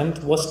girlfriend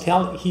was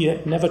he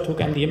never took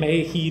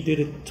MDMA. He did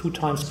it 2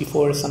 times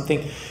before or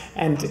something,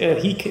 and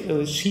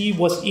she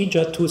was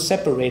eager to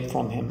separate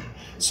from him.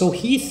 So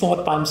he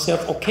thought by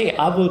himself, okay,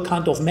 I will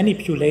kind of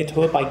manipulate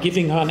her by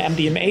giving her an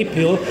MDMA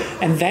pill,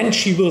 and then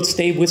she will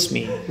stay with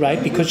me,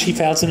 right? Because she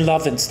falls in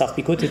love and stuff,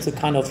 because it's a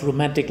kind of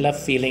romantic love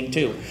feeling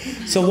too.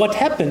 So what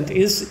happened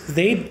is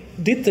they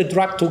did the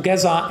drug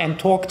together and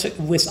talked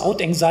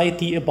without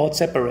anxiety about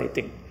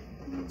separating.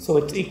 So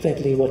it's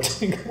exactly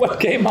what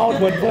came out,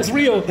 what was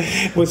real.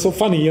 It was so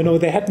funny, you know,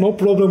 they had no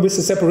problem with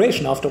the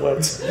separation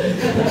afterwards.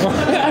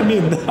 I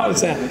mean,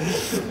 how's that?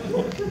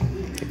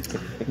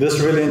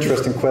 This really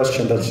interesting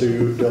question that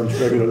you don't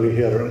regularly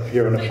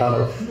hear in a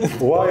panel.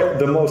 Why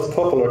the most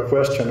popular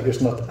question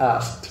is not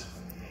asked?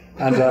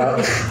 And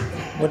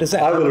what is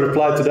that? I will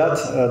reply to that.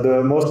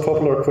 The most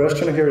popular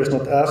question here is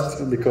not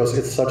asked because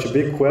it's such a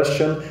big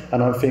question,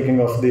 and I'm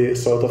thinking of the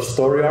sort of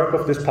story arc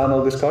of this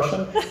panel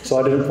discussion. So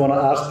I didn't want to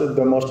ask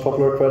the most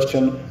popular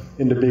question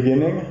in the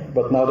beginning,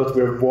 but now that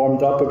we're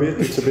warmed up a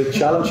bit, it's a bit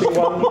challenging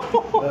one.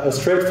 A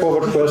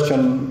straightforward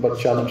question, but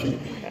challenging.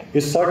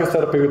 Is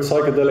psychotherapy with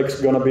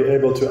psychedelics going to be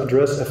able to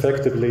address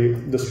effectively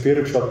the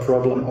spiritual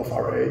problem of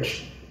our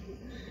age?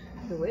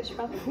 The which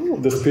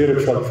problem? The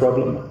spiritual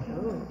problem.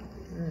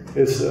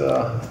 It's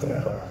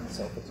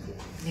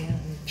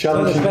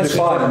challenging to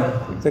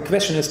define. The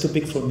question is too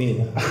big for me.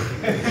 Do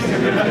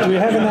you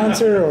have an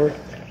answer, or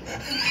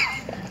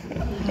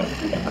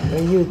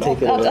you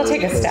take it? I'll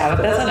take a stab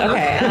at this one.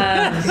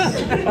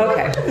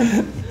 Okay.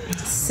 Okay.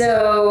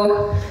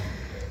 So,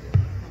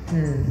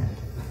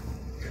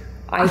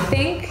 I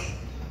think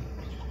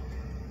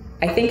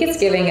it's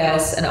giving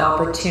us an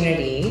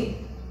opportunity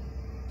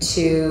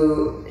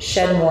to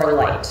shed more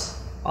light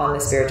on the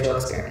spiritual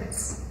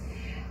experience.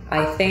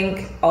 I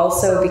think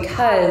also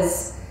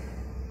because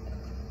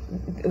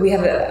we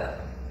have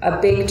a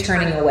big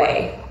turning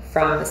away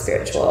from the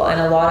spiritual,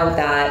 and a lot of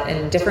that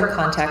in different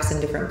contexts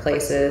and different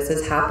places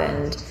has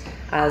happened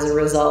as a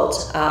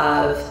result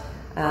of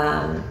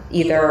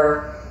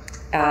either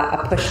a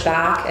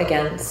pushback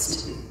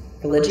against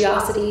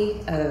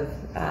religiosity, of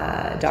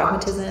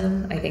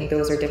dogmatism. I think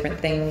those are different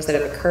things that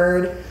have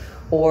occurred,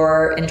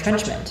 or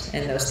entrenchment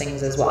in those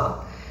things as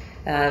well.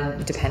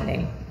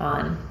 Depending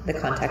on the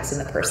context and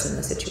the person and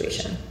the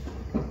situation.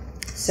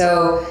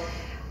 So,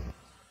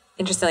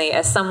 interestingly,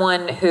 as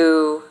someone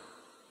who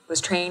was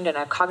trained in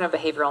a cognitive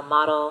behavioral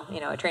model, you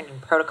know, I trained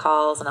in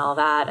protocols and all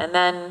that, and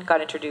then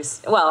got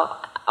introduced,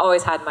 well,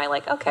 always had my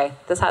like, okay,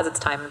 this has its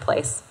time and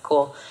place,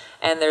 cool.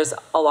 And there's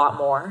a lot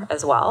more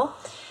as well.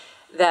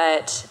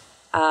 That,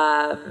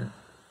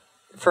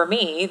 for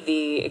me,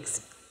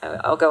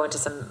 I'll go into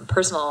some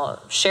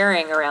personal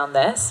sharing around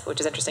this, which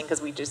is interesting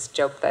because we just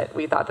joked that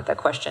we thought that the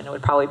question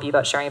would probably be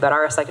about sharing about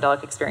our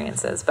psychedelic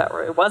experiences, but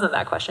it wasn't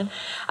that question.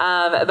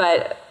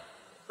 But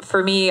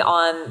for me,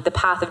 on the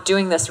path of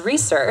doing this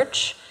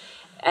research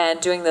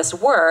and doing this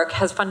work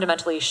has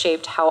fundamentally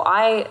shaped how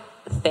I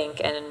think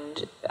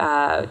and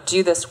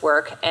do this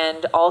work,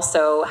 and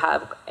also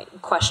have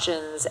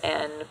questions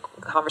and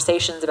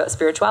conversations about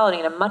spirituality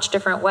in a much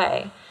different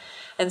way.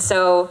 And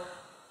so,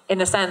 in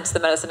a sense, the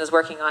medicine is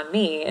working on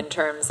me in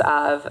terms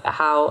of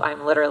how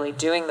I'm literally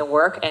doing the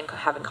work and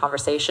having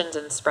conversations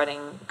and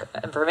spreading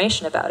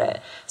information about it.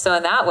 So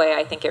in that way,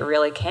 I think it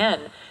really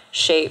can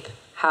shape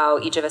how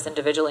each of us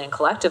individually and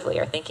collectively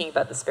are thinking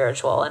about the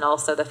spiritual, and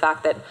also the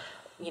fact that,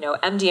 you know,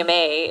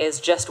 MDMA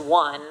is just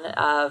one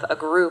of a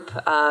group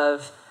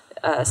of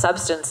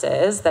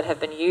substances that have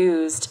been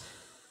used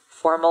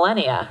for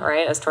millennia,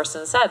 right? As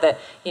Torsten said, that,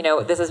 you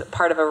know, this is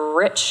part of a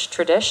rich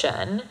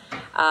tradition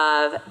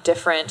of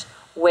different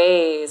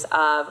ways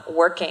of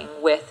working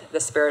with the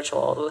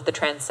spiritual, with the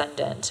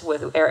transcendent,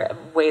 with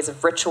ways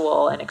of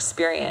ritual and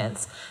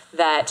experience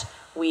that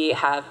we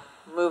have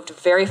moved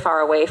very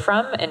far away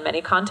from in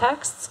many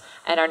contexts,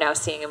 and are now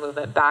seeing a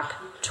movement back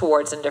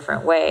towards in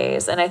different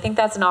ways. And I think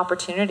that's an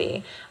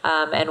opportunity,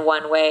 and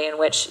one way in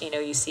which, you know,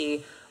 you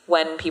see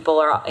when people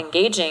are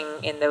engaging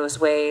in those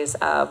ways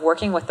of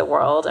working with the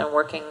world and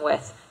working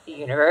with the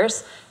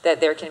universe, that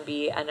there can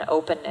be an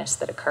openness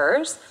that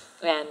occurs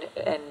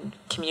and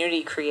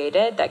community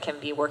created that can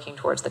be working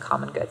towards the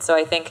common good. So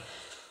I think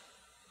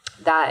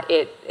that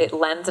it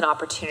lends an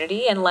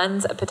opportunity and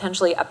lends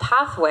potentially a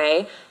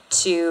pathway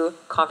to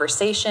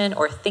conversation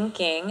or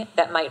thinking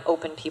that might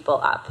open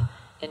people up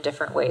in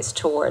different ways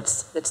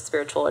towards the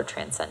spiritual or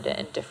transcendent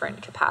in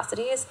different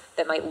capacities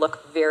that might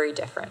look very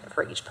different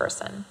for each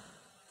person.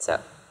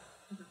 So,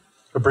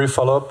 a brief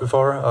follow-up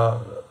before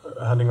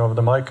handing over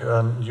the mic,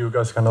 and you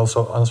guys can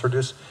also answer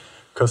this,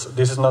 because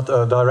this is not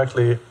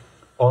directly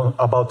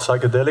about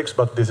psychedelics,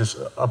 but this is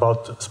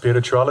about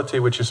spirituality,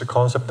 which is a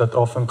concept that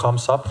often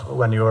comes up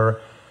when you're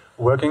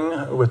working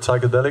with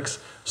psychedelics.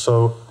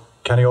 So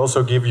can you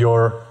also give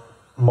your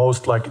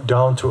most like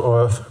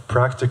down-to-earth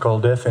practical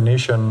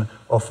definition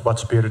of what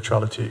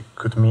spirituality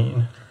could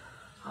mean?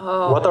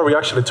 Oh. What are we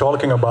actually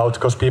talking about?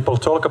 Because people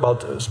talk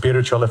about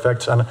spiritual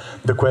effects, and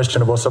the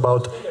question was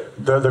about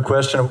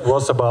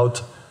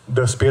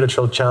the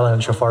spiritual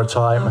challenge of our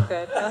time. Oh,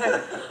 good.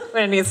 I'm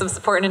going to need some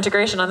support and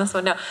integration on this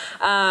one. No.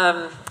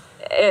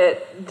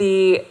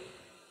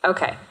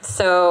 Okay,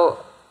 so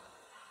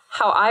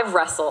how I've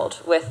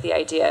wrestled with the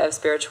idea of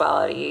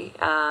spirituality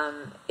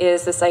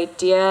is this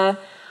idea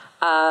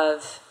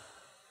of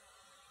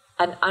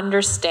an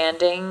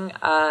understanding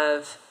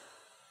of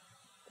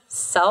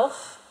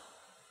self,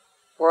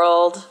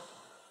 world,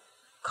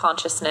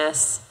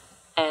 consciousness,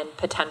 and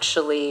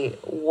potentially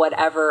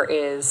whatever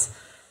is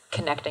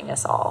connecting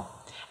us all.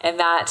 And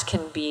that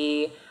can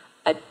be,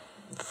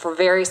 for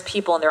various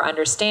people and their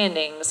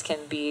understandings,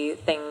 can be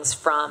things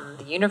from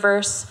the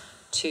universe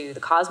to the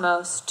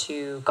cosmos,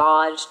 to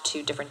God,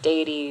 to different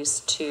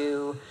deities,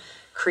 to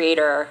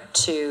creator,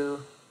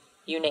 to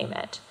you name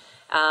it.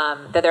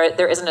 That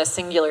there isn't a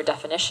singular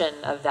definition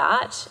of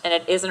that, and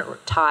it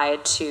isn't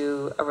tied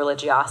to a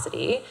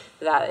religiosity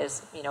that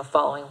is,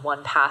 following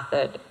one path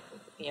that,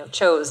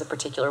 chose a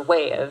particular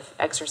way of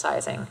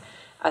exercising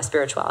a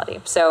spirituality.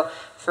 So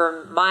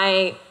for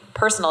my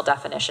personal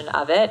definition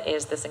of it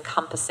is this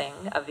encompassing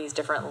of these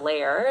different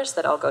layers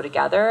that all go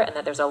together, and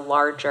that there's a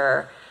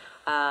larger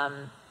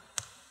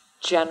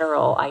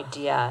general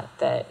idea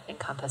that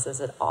encompasses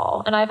it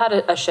all. And I've had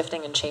a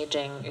shifting and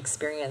changing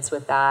experience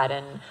with that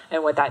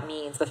and what that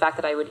means. The fact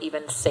that I would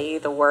even say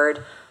the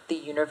word the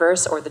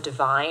universe or the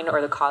divine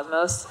or the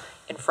cosmos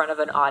in front of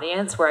an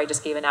audience where I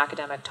just gave an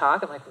academic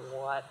talk, I'm like,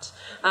 what?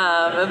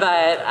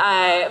 But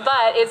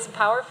it's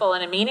powerful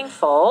and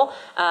meaningful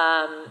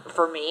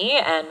for me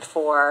and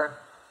for,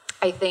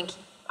 I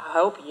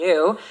hope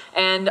you,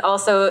 and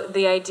also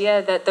the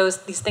idea that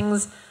these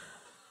things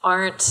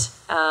aren't,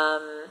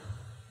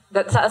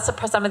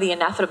 that's some of the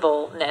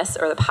inevitableness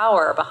or the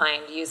power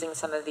behind using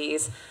some of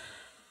these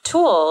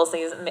tools,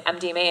 these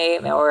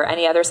MDMA or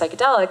any other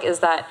psychedelic, is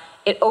that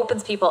it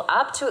opens people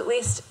up to at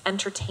least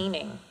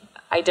entertaining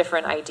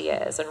different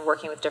ideas and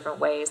working with different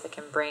ways that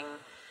can bring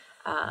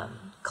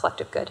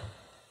collective good.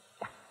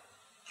 Yeah.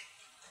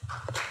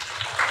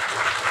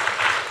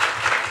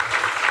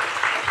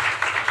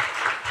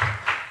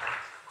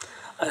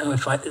 I don't know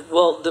if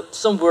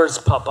some words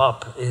pop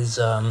up is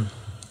the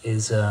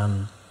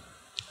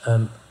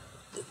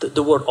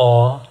word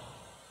awe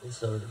is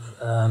sort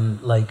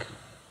of like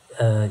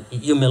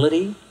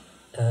humility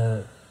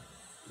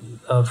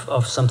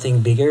of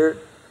something bigger,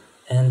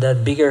 and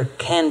that bigger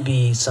can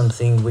be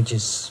something which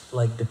is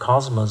like the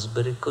cosmos,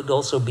 but it could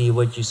also be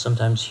what you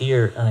sometimes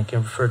hear, and I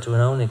can refer to an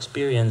own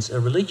experience, a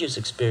religious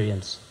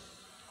experience,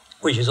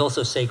 which is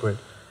also sacred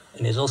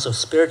and is also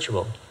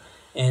spiritual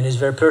and is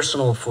very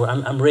personal.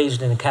 I'm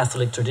raised in a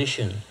Catholic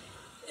tradition,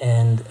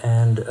 and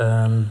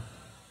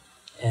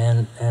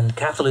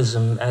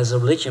Catholicism as a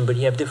religion, but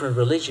you have different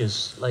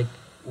religions. Like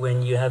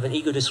when you have an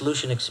ego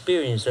dissolution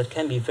experience, that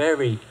can be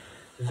very,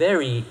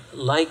 very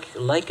like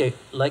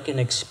an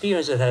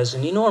experience that has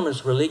an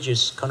enormous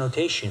religious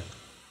connotation,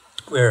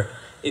 where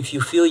if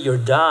you feel you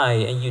die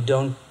and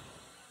you're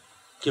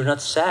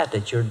not sad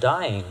that you're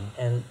dying,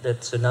 and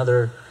that's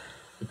another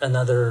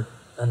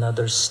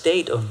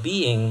state of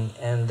being,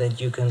 and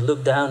that you can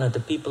look down at the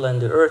people on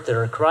the earth that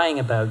are crying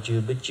about you,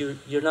 but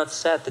you're not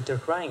sad that they're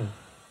crying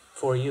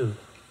for you,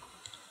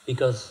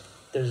 because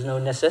there's no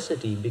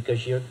necessity,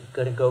 because you're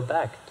going to go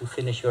back to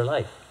finish your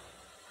life.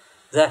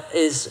 That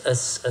is a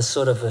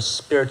sort of a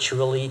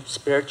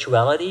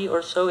spirituality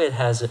or so. It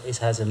has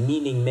a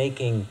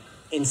meaning-making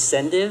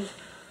incentive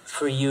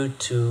for you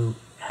to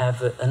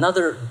have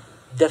another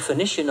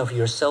definition of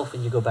yourself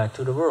when you go back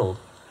to the world.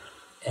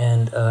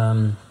 And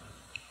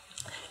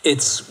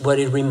it's what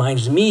it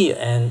reminds me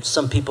and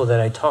some people that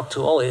I talk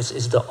to all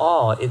is the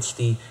awe. It's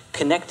the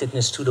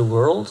connectedness to the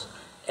world,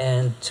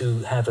 and to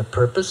have a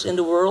purpose in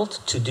the world,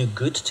 to do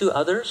good to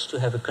others, to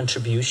have a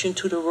contribution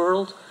to the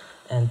world,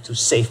 and to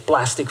save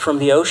plastic from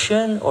the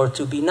ocean, or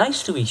to be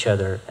nice to each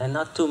other, and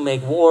not to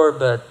make war,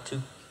 but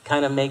to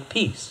kind of make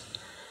peace.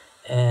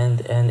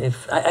 And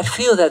if I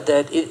feel that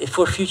if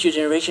for future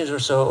generations or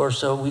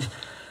so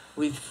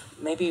we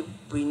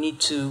need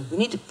to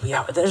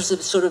there's a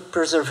sort of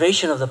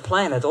preservation of the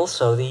planet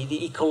also,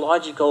 the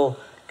ecological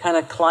kind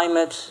of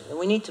climate.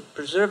 We need to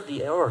preserve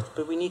the earth,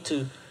 but we need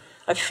to.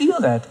 I feel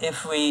that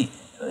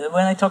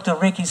when I talk to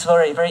Rick, he's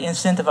very, very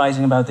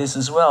incentivizing about this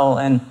as well,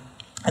 and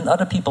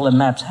other people in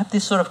MAPS have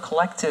this sort of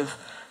collective,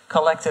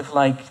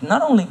 like,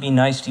 not only be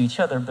nice to each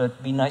other,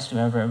 but be nice to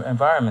our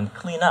environment,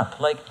 clean up.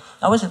 Like,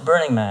 I was at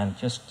Burning Man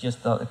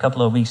just a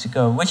couple of weeks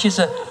ago, which is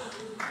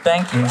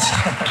thank you.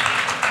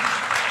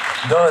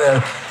 Go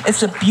there.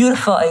 It's a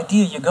beautiful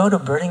idea. You go to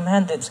Burning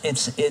Man, it's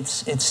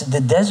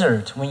the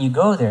desert when you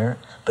go there,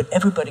 but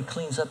everybody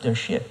cleans up their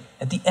shit.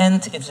 At the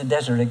end, it's a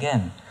desert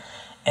again.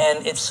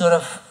 And it's sort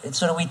of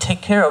we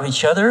take care of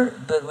each other,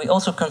 but we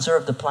also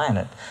conserve the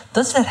planet.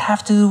 Does that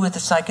have to do with the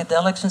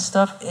psychedelics and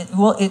stuff?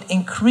 It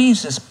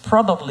increases,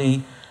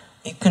 probably,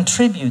 it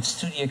contributes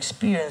to the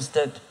experience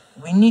that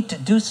we need to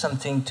do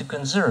something to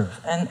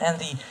conserve. And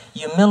the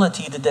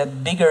humility,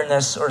 that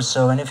biggerness or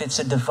so, and if it's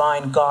a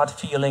divine God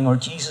feeling or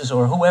Jesus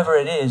or whoever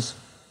it is,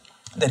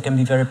 that can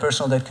be very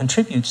personal, that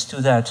contributes to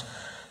that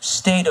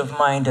state of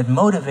mind that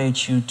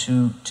motivates you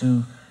to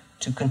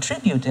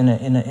contribute in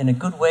a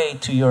good way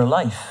to your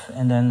life.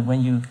 And then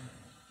when you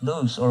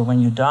lose or when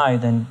you die,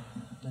 then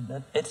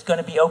it's going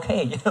to be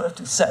okay. You don't have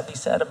to be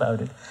sad about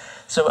it.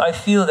 So I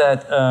feel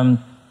that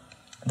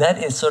that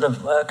is sort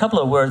of a couple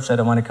of words that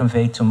I want to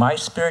convey to my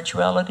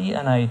spirituality.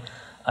 And I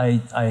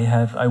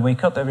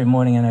wake up every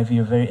morning and I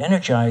feel very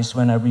energized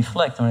when I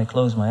reflect, when I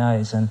close my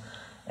eyes. And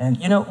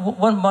you know,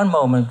 one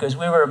moment, because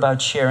we were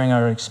about sharing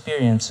our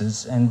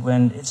experiences, and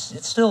when it's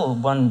still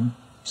one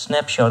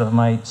snapshot of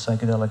my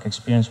psychedelic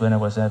experience when I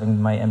was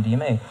having my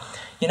MDMA.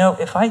 You know,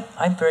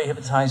 I'm very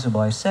hypnotizable,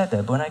 I said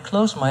that, but when I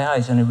close my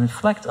eyes and I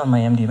reflect on my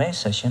MDMA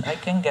session, I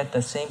can get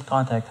that same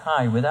contact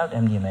high without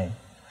MDMA.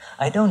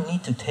 I don't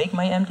need to take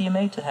my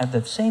MDMA to have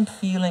that same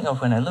feeling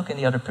of when I look in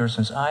the other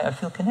person's eye, I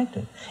feel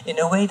connected in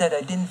a way that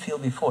I didn't feel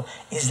before.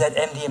 Is that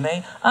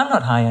MDMA? I'm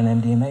not high on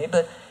MDMA,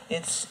 but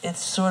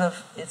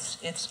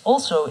it's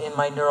also in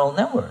my neural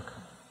network.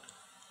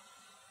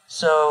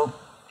 So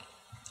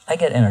I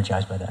get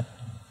energized by that.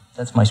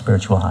 That's my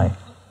spiritual high.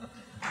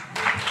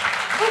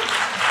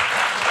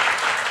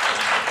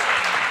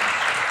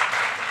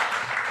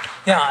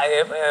 Yeah,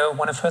 I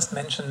want to first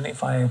mention,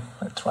 if I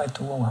try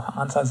to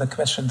answer the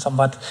question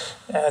somewhat,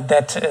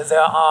 that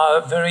there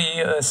are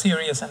very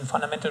serious and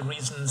fundamental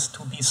reasons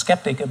to be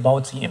skeptic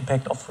about the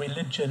impact of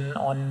religion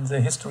on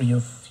the history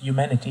of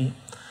humanity.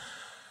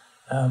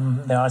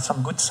 There are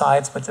some good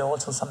sides, but there are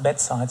also some bad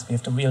sides. We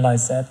have to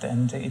realize that.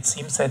 And it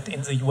seems that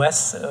in the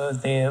US,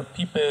 the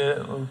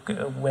people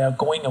were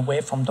going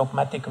away from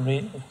dogmatic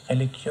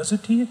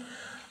religiosity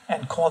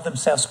and call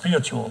themselves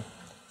spiritual.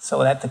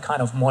 So that's a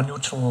kind of more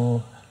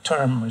neutral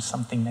term or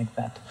something like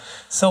that.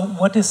 So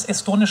what is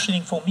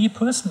astonishing for me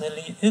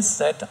personally is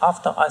that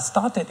after I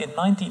started in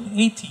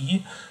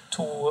 1980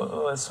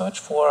 to search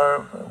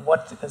for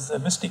what the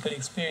mystical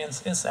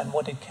experience is and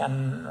what it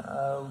can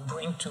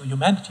bring to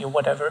humanity or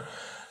whatever,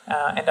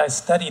 and I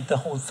studied the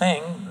whole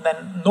thing,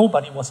 then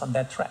nobody was on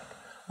that track.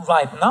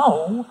 Right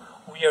now,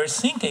 we are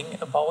thinking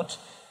about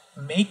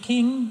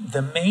making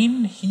the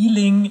main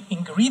healing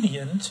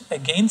ingredient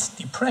against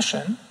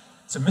depression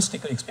the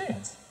mystical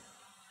experience.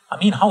 I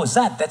mean, how is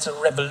that? That's a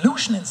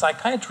revolution in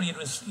psychiatry. It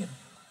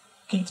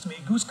gives me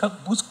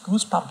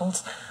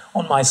goosebumps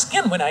on my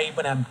skin when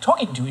I'm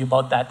talking to you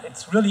about that.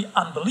 It's really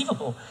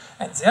unbelievable.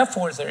 And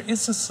therefore, there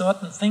is a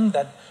certain thing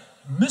that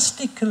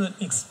mystical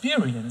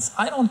experience,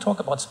 I don't talk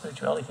about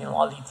spirituality and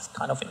all these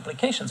kind of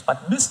implications,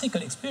 but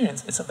mystical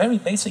experience is a very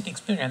basic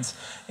experience.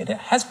 It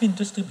has been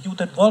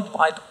distributed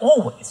worldwide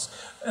always.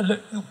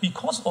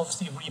 Because of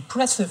the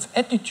repressive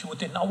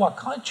attitude in our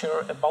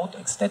culture about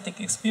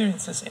ecstatic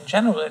experiences in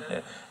general,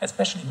 and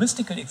especially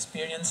mystical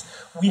experience,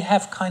 we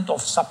have kind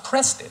of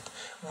suppressed it.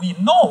 We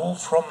know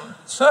from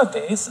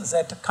surveys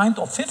that kind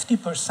of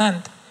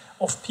 50%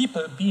 of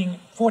people being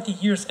 40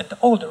 years and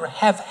older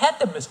have had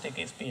a mystic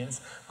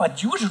experience,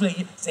 but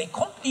usually they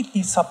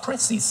completely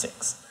suppress these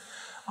things.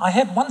 I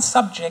had one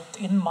subject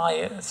in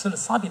my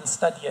psilocybin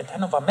study at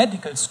Hannover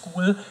Medical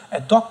School, a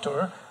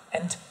doctor,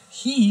 and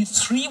he,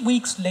 3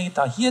 weeks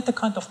later, he had a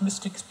kind of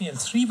mystic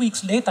experience. 3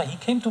 weeks later, he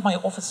came to my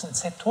office and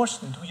said,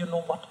 Torsten, do you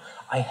know what?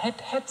 I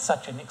had had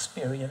such an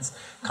experience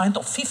kind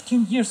of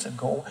 15 years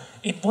ago.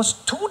 It was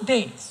 2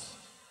 days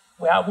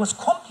where I was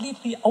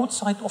completely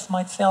outside of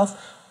myself.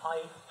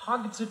 I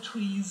hugged the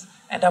trees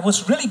and I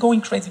was really going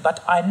crazy,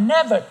 but I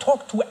never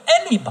talked to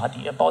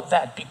anybody about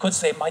that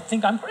because they might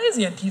think I'm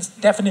crazy, and he's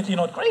definitely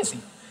not crazy,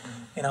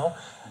 you know.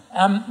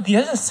 The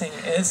other thing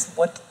is,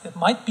 what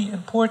might be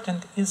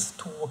important is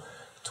to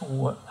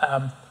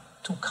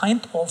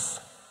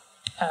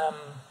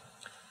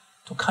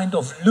kind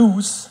of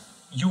lose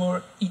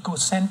your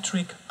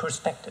egocentric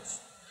perspective,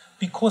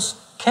 because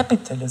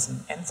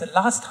capitalism and the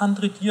last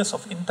 100 years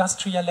of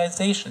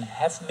industrialization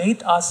have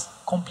made us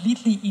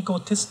completely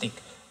egotistic.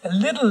 A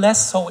little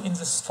less so in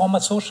the former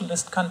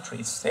socialist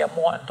countries. They are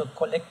more under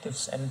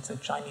collectives and the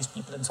Chinese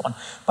people and so on.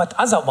 But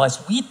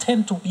otherwise, we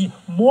tend to be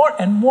more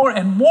and more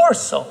and more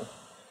so,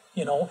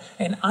 you know.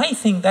 And I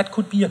think that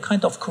could be a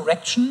kind of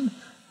correction,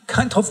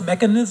 kind of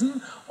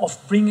mechanism of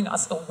bringing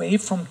us away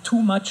from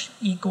too much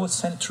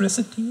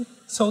egocentricity,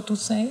 so to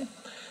say.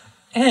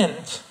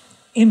 And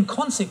in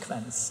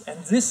consequence,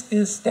 and this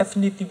is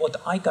definitely what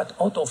I got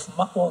out of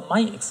all my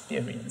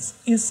experience,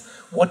 is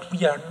what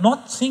we are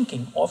not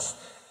thinking of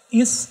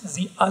is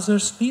the other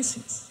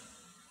species.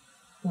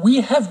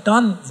 We have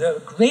done the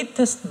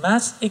greatest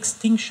mass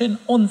extinction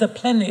on the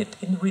planet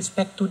in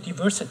respect to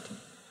diversity.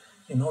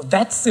 You know,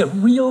 that's the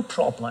real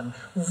problem.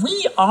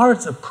 We are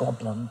the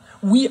problem.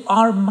 We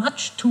are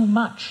much too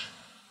much.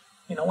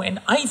 You know, and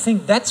I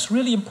think that's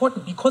really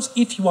important, because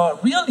if you are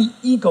really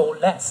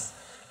egoless,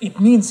 it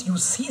means you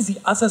see the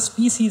other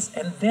species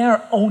and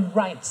their own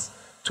rights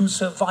to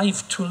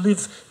survive, to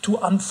live, to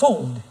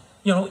unfold.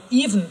 You know,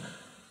 even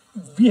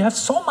we have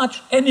so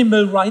much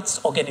animal rights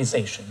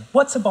organization.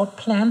 What's about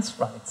plants'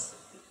 rights?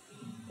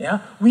 Yeah,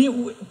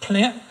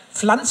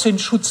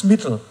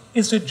 Pflanzenschutzmittel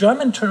is a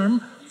German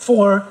term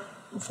for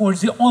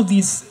all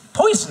these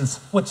poisons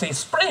what they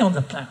spray on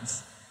the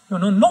plants. You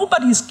know,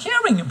 nobody's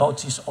caring about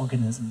these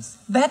organisms.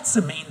 That's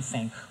the main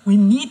thing. We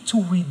need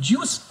to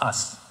reduce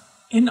us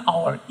in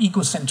our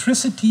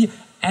egocentricity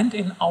and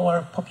in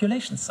our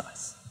population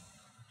size.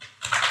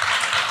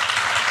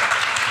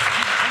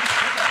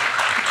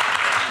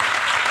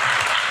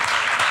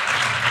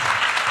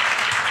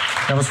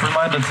 I was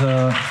reminded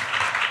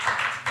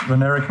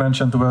when Eric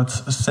mentioned the word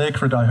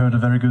sacred, I heard a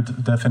very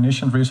good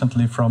definition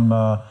recently from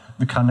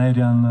the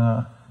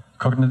Canadian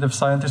cognitive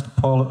scientist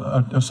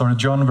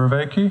John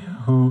Vervaeke,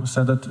 who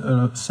said that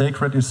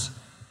sacred is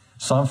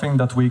something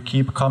that we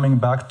keep coming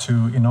back to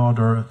in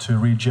order to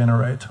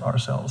regenerate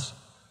ourselves.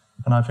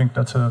 And I think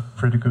that's a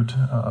pretty good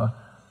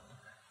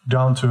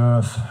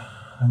down-to-earth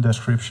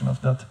description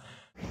of that.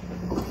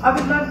 I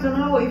would like to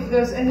know if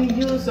there's any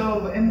use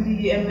of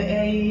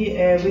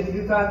MDMA with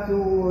regard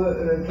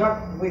to drug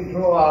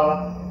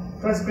withdrawal,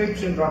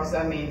 prescription drugs,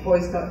 I mean, for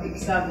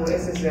example,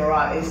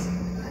 SSRIs,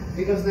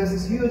 because there's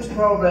this huge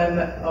problem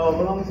of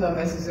long-term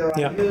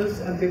SSRI use,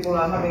 and people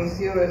are having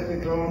serious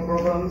withdrawal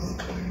problems.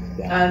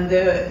 And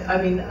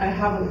I mean, I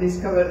haven't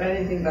discovered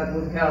anything that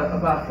would help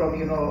apart from,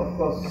 you know, of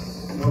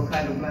course, no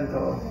kind of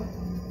mental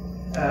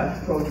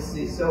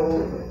processes.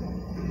 So,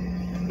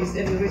 is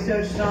any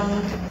research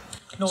done?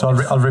 No, so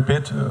I'll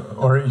repeat,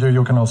 or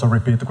you can also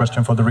repeat the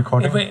question for the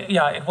recording.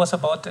 It was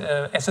about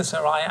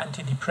SSRI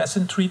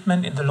antidepressant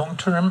treatment in the long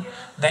term.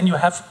 Then you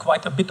have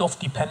quite a bit of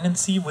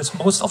dependency with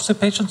most of the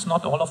patients,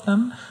 not all of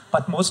them,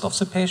 but most of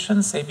the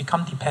patients, they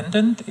become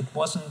dependent. It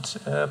wasn't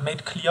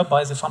made clear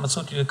by the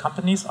pharmaceutical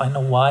companies. I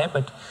know why,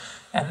 but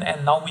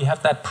and now we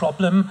have that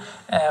problem.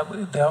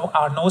 There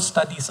are no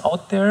studies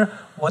out there.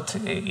 What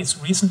is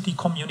recently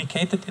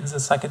communicated in the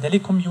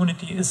psychedelic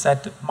community is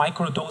that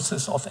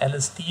microdoses of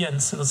LSD and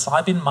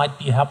psilocybin might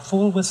be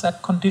helpful with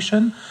that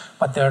condition,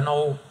 but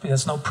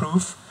there's no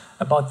proof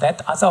about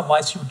that.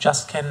 Otherwise, you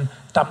just can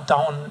dump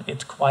down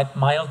it quite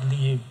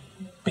mildly,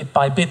 bit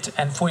by bit.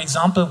 And for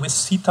example, with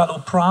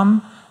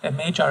citalopram, a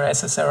major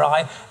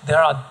SSRI,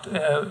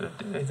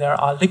 there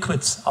are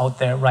liquids out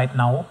there right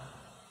now.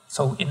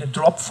 So in a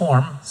drop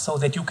form, so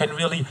that you can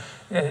really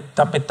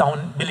dump it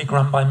down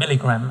milligram by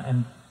milligram,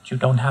 and you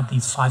don't have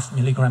these 5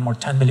 milligram or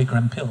 10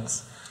 milligram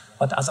pills.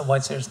 But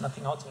otherwise, there's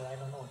nothing out there. I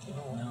don't know if you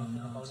know.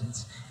 No.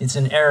 It's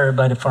an error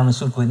by the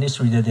pharmaceutical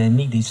industry that they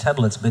make these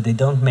tablets, but they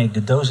don't make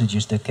the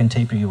dosages that can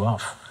taper you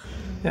off.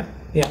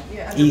 Yeah,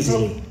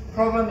 easily. The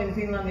problem in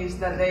Finland is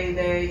that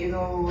they you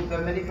know, the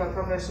medical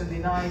profession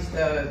denies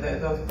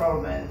those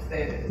problems.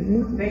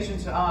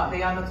 Patients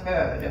they are not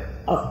heard.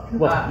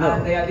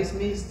 And they are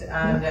dismissed,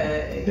 and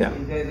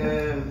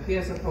the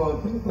peer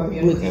support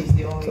community is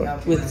the only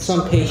option. With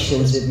some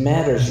patients, it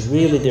matters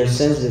really. They're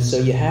sensitive, so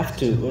you have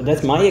to.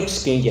 That's my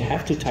experience. You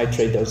have to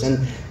titrate those, and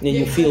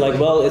you feel like,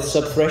 well, it's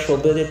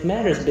sub-threshold, but it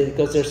matters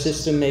because their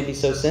system may be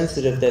so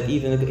sensitive that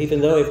even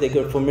though if they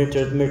go for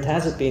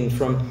mirtazapine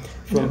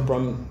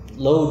from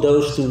low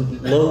dose to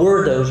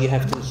lower dose, you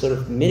have to sort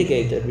of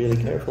mitigate that really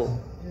careful.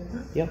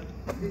 Yeah.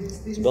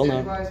 This is the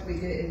advice we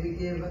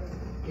give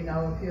in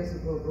our peer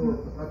support group,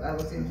 but I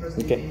was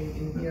interested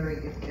in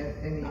hearing if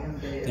any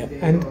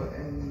MDMA or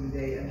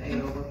MDMA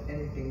or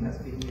anything has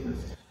been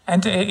used.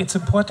 And it's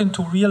important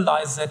to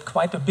realize that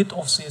quite a bit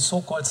of the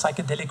so-called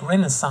psychedelic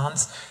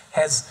renaissance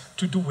has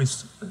to do with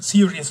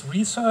serious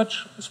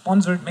research,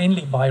 sponsored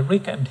mainly by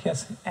Rick and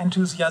his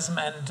enthusiasm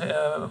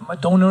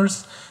and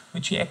donors,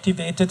 which he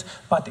activated,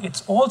 but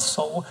it's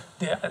also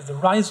the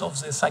rise of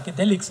the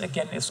psychedelics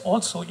again is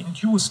also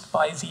induced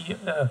by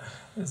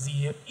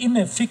the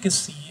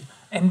inefficacy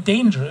and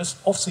dangers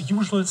of the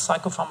usual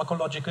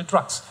psychopharmacological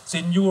drugs.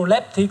 The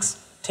neuroleptics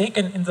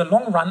taken in the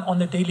long run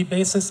on a daily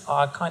basis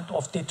are kind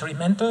of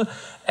detrimental,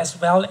 as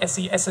well as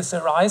the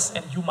SSRIs,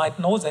 and you might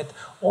know that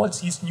all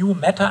these new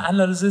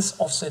meta-analysis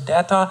of the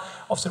data,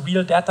 of the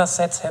real data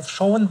sets have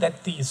shown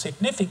that the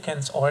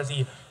significance or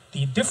the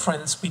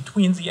difference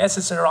between the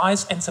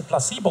SSRIs and the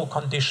placebo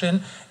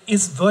condition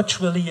is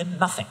virtually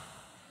nothing.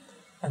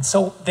 And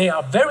so they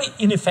are very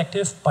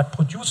ineffective, but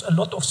produce a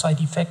lot of side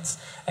effects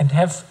and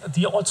have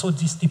also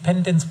this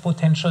dependence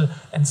potential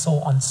and so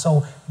on.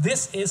 So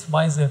this is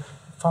why the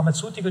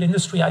pharmaceutical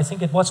industry, I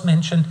think it was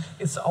mentioned,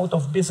 is out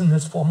of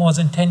business for more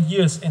than 10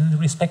 years in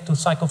respect to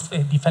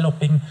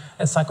developing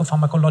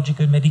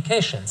psychopharmacological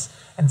medications.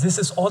 And this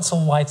is also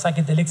why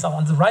psychedelics are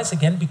on the rise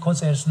again, because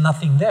there's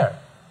nothing there.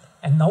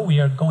 And now we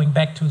are going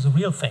back to the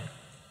real thing,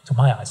 to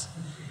my eyes.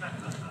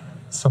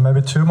 So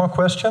maybe 2 more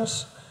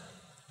questions.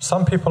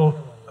 Some people,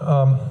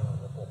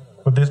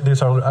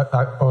 these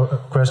are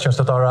questions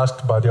that are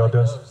asked by the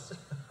audience.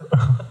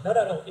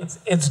 No.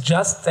 It's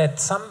just that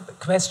some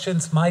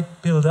questions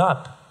might build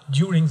up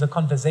during the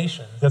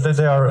conversation. Yeah,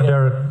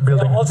 they're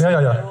building.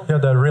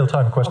 They're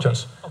real-time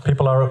questions. Okay.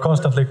 People are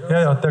constantly.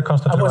 They're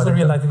constantly. I wasn't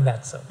realizing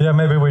that. So. Yeah,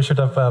 maybe we should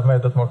have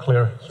made that more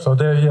clear. Sure. So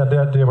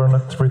they were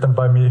not written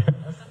by me.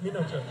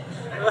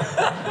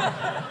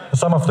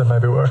 Some of them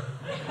maybe were.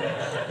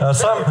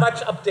 Some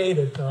much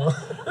updated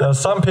though.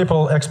 Some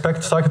people expect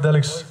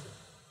psychedelics.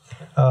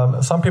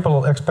 Some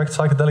people expect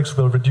psychedelics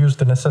will reduce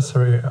the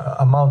necessary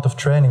amount of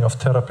training of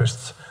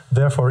therapists,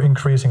 therefore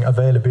increasing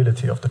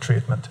availability of the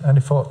treatment.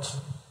 Any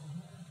thoughts?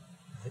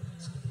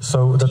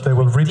 So that they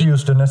will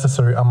reduce the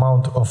necessary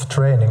amount of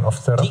training of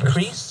therapists.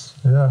 Decrease?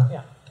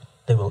 Yeah.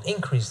 They will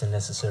increase the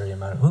necessary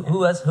amount.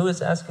 Who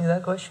is asking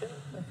that question?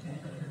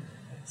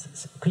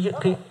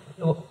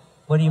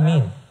 What do you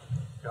mean?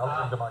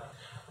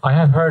 I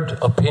have heard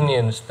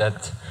opinions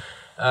that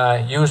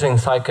using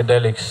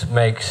psychedelics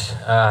makes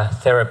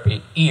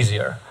therapy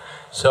easier.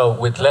 So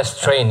with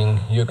less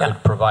training, you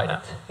could provide it.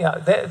 Yeah,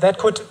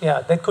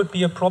 that could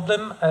be a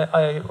problem.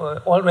 I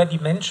already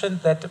mentioned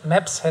that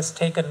MAPS has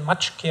taken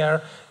much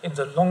care in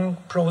the long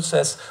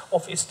process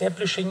of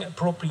establishing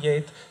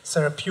appropriate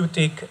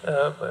therapeutic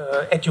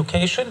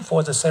education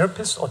for the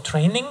therapist or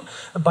training,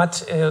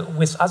 but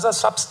with other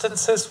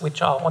substances which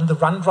are on the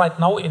run right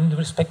now in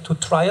respect to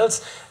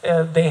trials,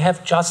 they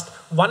have just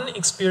one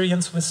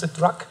experience with the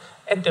drug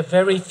and a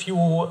very few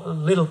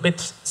little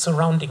bits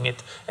surrounding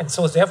it. And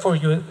so therefore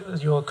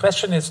your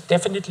question is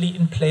definitely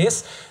in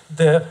place.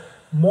 The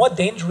more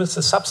dangerous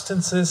the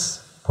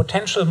substances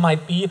potential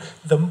might be,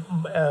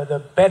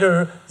 the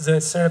better the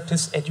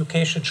therapist's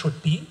education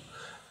should be.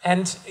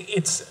 And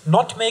it's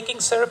not making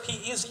therapy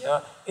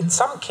easier. In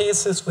some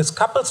cases with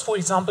couples, for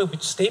example,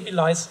 which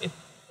stabilize it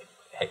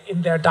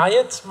in their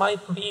diets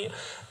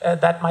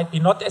that might be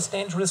not as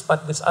dangerous,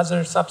 but with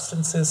other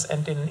substances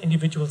and in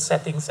individual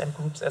settings and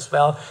groups as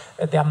well,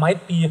 there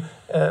might be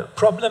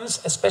problems,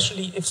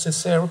 especially if the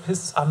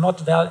therapists are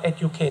not well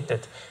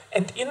educated.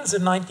 And in the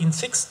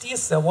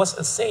 1960s, there was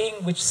a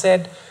saying which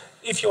said,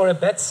 if you're a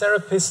bad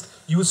therapist,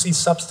 use these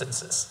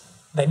substances,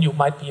 then you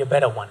might be a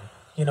better one.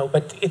 You know,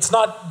 but it's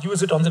not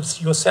use it on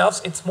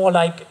yourselves. It's more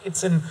like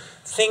it's a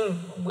thing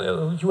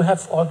where you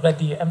have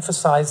already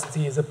emphasized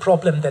the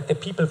problem that the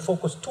people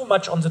focus too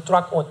much on the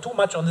drug or too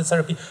much on the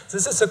therapy.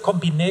 This is a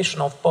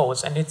combination of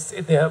both, and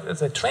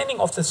the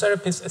training of the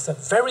therapist is a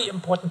very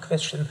important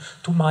question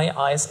to my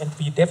eyes, and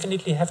we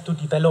definitely have to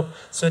develop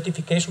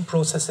certification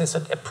processes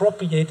and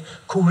appropriate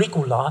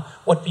curricula,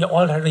 what we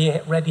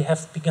already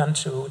have begun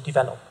to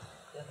develop.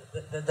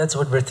 That's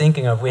what we're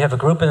thinking of. We have a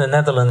group in the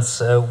Netherlands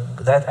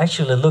that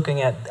actually looking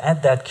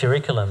at that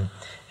curriculum.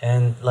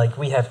 And like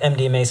we have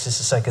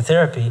MDMA-assisted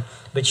psychotherapy,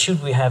 but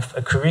should we have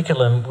a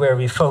curriculum where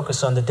we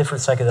focus on the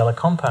different psychedelic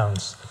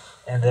compounds?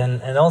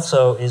 And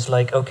also is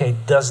like, okay,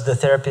 does the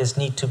therapist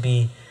need to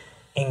be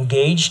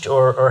engaged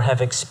or have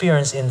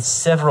experience in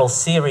several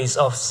series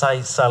of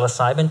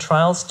psilocybin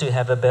trials to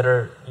have a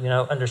better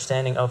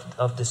understanding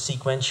of the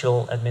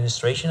sequential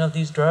administration of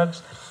these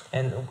drugs?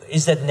 And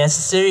is that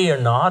necessary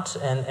or not?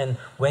 And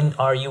when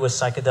are you a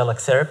psychedelic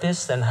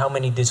therapist? And how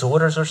many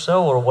disorders or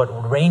so? Or what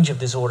range of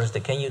disorders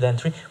that can you then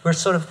treat? We're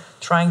sort of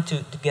trying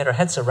to get our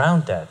heads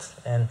around that.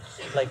 And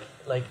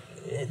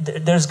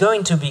there's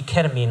going to be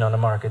ketamine on the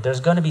market.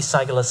 There's going to be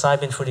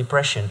psilocybin for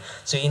depression.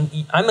 So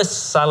I'm a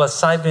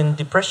psilocybin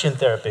depression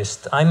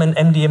therapist. I'm an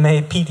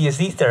MDMA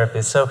PTSD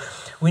therapist. So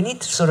we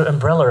need to sort of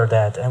umbrella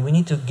that, and we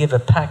need to give a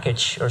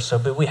package or so,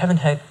 but we haven't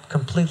had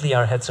completely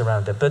our heads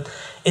around it. But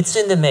it's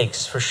in the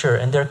makes, for sure,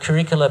 and there are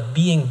curricula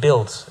being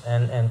built,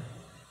 and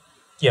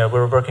yeah,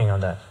 we're working on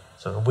that.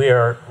 So we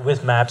are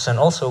with MAPS, and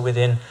also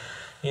within,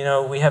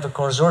 we have a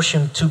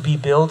consortium to be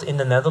built in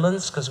the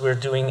Netherlands, because we're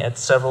doing at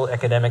several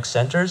academic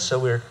centers, so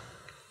we're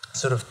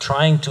sort of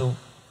trying to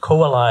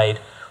collide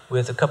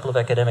with a couple of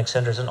academic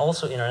centers and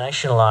also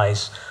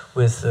internationalize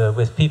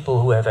with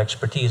people who have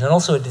expertise, and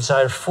also a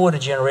desire for the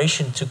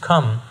generation to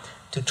come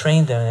to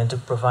train them and to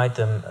provide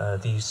them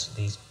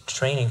these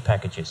training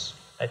packages.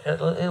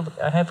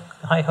 I have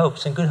high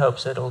hopes and good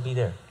hopes that it will be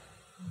there.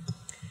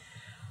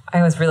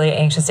 I was really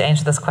anxious to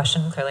answer this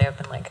question. Clearly, I've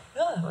been like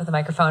with the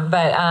microphone,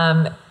 but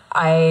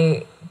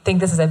I think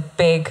this is a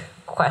big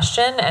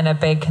question and a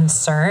big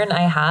concern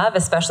I have,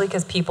 especially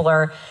because people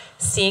are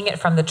seeing it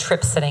from the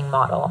trip sitting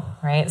model,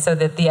 right? So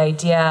that the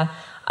idea,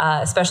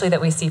 especially that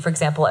we see, for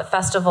example, at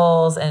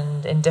festivals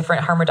and in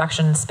different harm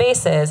reduction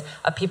spaces,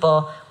 of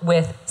people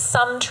with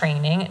some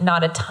training,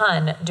 not a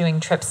ton, doing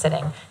trip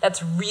sitting.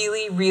 That's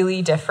really,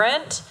 really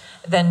different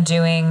than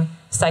doing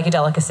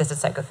psychedelic assisted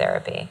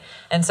psychotherapy.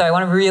 And so I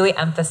want to really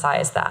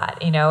emphasize that,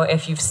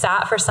 if you've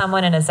sat for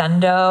someone in a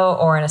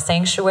Zendo or in a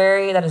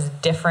sanctuary, that is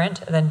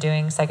different than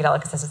doing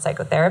psychedelic assisted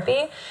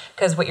psychotherapy,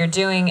 because what you're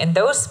doing in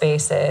those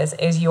spaces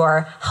is you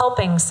are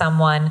helping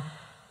someone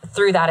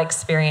through that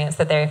experience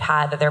that they've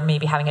had, that they're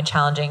maybe having a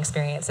challenging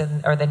experience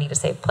or they need a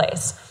safe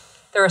place.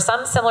 There are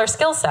some similar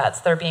skill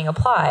sets that are being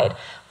applied,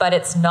 but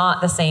it's not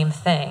the same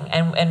thing.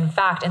 And in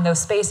fact, in those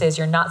spaces,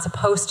 you're not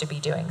supposed to be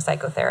doing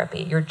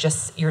psychotherapy. You're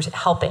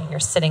helping, you're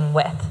sitting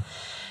with.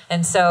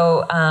 And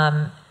so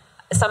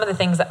some of the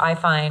things that I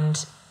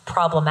find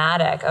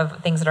problematic of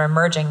things that are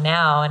emerging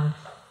now, and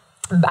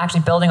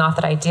actually building off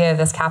that idea of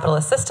this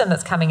capitalist system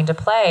that's coming into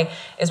play,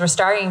 is we're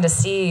starting to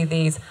see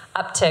these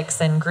upticks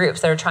in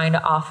groups that are trying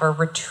to offer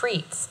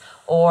retreats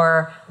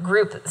or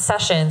group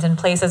sessions in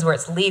places where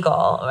it's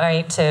legal,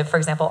 right? To, for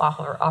example,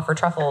 offer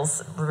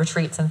truffles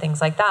retreats and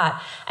things like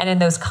that. And in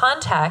those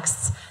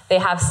contexts, they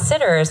have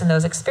sitters in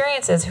those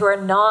experiences who are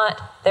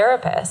not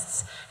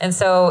therapists. And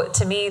so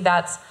to me,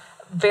 that's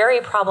very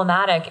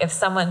problematic if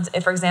someone,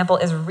 for example,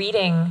 is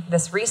reading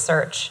this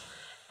research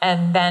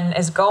and then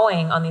is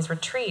going on these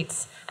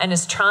retreats and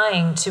is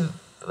trying to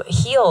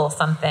heal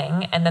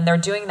something, and then they're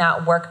doing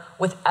that work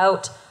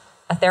without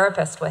a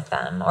therapist with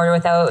them or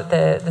without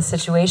the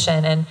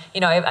situation. And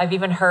I've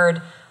even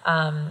heard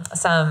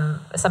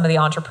some of the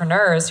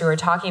entrepreneurs who are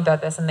talking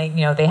about this, and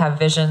they have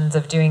visions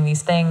of doing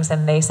these things,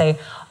 and they say,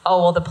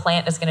 oh, well, the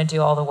plant is going to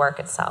do all the work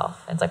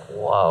itself. And it's like,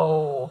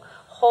 whoa,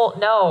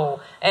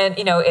 no. And,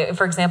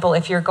 for example,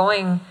 if you're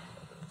going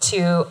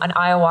to an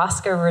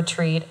ayahuasca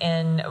retreat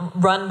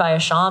run by a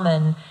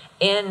shaman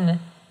in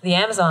the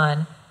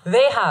Amazon,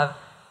 they have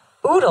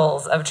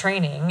oodles of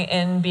training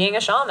in being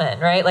a shaman,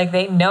 right? Like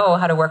they know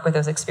how to work with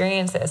those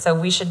experiences. So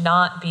we should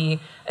not be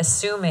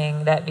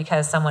assuming that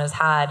because someone has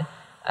had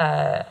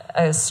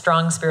a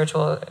strong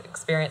spiritual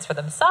experience for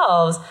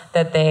themselves,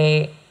 that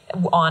they,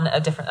 on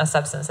a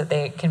substance, that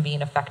they can be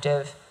an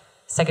effective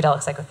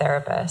psychedelic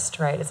psychotherapist,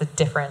 right? It's a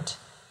different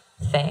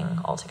thing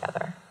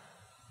altogether.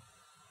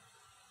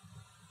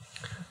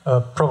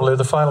 Probably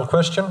the final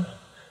question.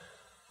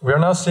 We are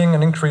now seeing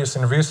an increase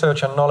in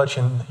research and knowledge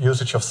in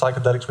usage of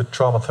psychedelics with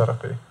trauma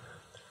therapy.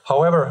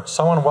 However,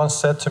 someone once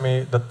said to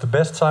me that the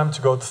best time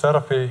to go to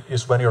therapy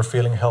is when you're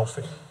feeling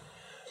healthy.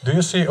 Do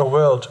you see a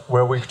world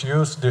where we could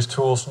use these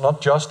tools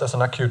not just as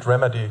an acute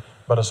remedy,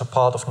 but as a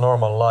part of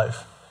normal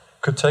life?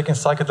 Could taking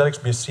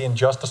psychedelics be seen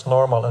just as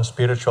normal and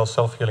spiritual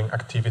self-healing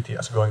activity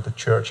as going to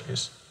church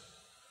is?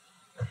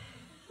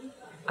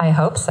 I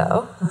hope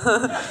so.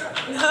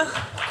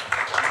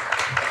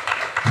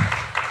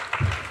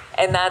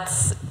 And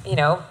that's,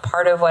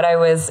 part of what I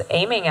was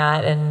aiming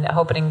at and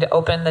hoping to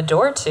open the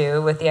door to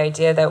with the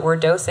idea that we're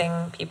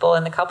dosing people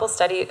in the couple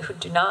study who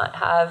do not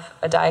have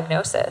a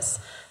diagnosis.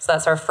 So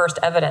that's our first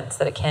evidence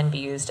that it can be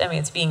used. I mean,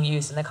 it's being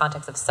used in the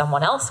context of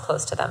someone else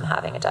close to them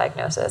having a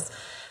diagnosis,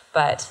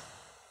 but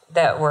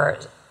that we're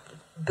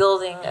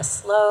building a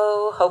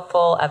slow,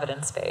 hopeful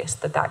evidence base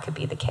that could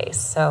be the case.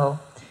 So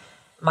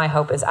my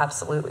hope is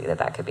absolutely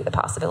that could be the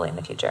possibility in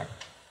the future.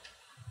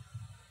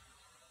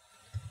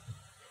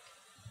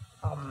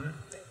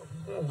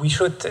 We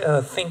should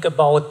think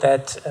about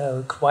that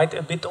quite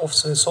a bit of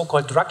the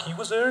so-called drug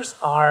users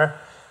are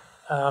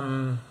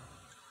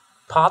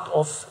part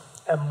of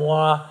a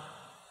more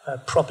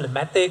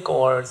problematic,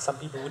 or some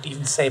people would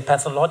even say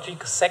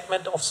pathologic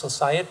segment of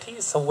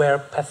society, so where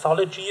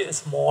pathology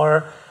is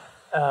more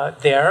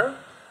there,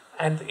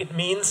 and it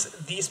means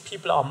these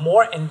people are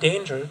more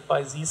endangered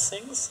by these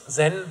things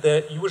than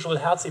the usual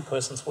healthy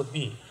persons would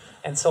be.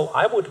 And so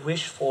I would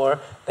wish for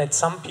that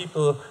some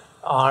people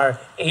are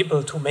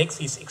able to make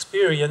these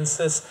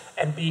experiences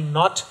and be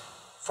not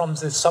from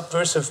the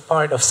subversive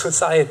part of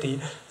society,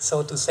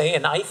 so to say.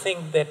 And I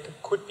think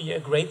that could be a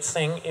great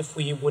thing if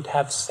we would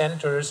have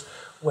centers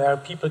where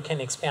people can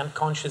expand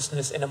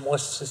consciousness in a more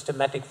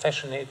systematic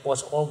fashion. It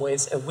was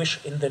always a wish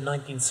in the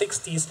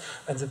 1960s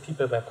when the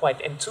people were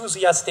quite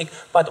enthusiastic,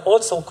 but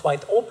also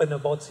quite open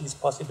about these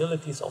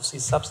possibilities of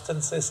these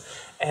substances.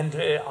 And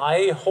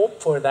I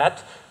hope for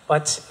that.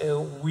 But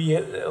we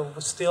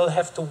still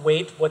have to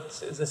wait what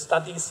the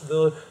studies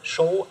will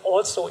show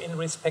also in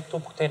respect to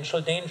potential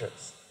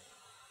dangers.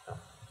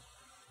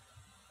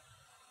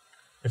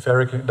 If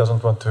Eric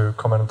doesn't want to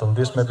comment on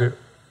this, maybe...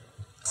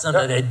 It's not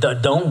that I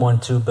don't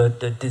want to,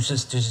 but this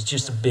is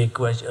just a big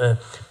question.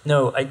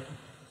 No,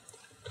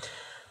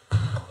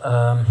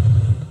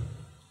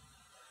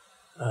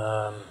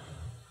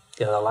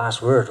 the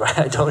last word, right?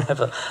 I don't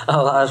have a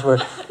last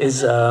word,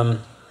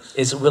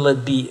 is will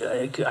it be,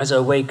 as I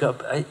wake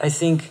up, I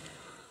think,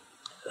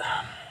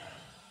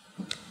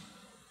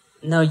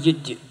 no,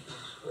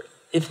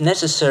 if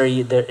necessary,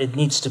 it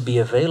needs to be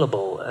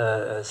available,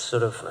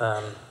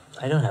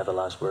 I don't have a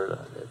last word.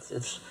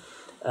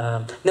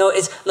 No,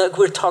 it's like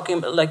we're talking,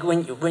 like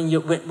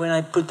when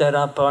I put that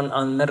up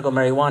on medical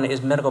marijuana,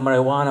 is medical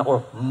marijuana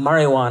or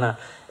marijuana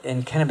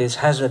and cannabis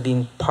has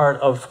been part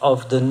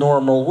of the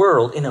normal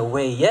world? In a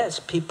way, yes.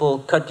 People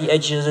cut the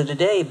edges of the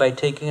day by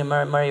taking a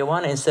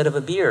marijuana instead of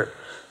a beer.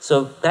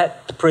 So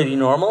that's pretty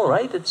normal,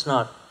 right? It's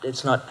not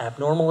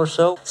abnormal or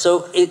so.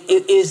 So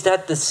is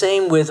that the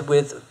same with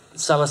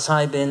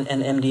psilocybin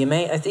and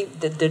MDMA? I think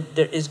that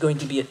there is going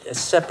to be a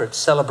separate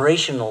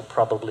celebrational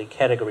probably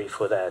category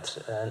for that,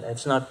 and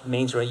it's not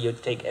mainstream. You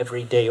take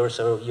every day or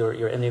so your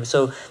MDMA.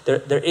 So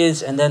there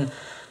is, and then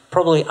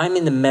probably I'm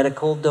in the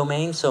medical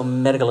domain, so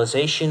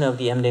medicalization of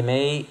the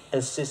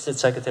MDMA-assisted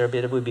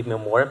psychotherapy, that would be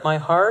more at my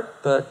heart.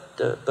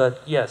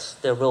 But yes,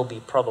 there will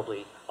be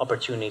probably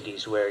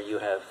opportunities where you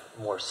have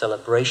more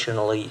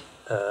celebrationally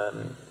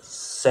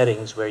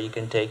settings where you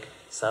can take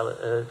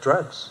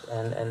drugs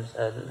and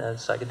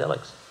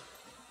psychedelics.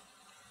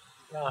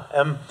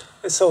 Yeah,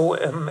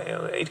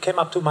 it came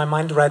up to my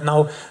mind right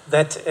now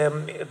that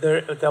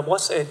there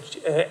was an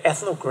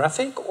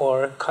ethnographic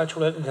or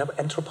cultural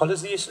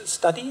anthropology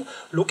study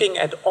looking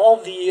at all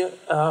the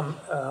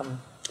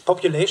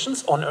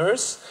populations on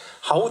Earth,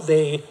 how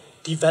they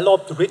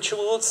developed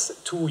rituals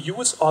to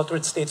use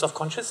altered states of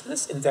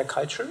consciousness in their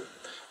culture.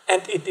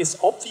 And it is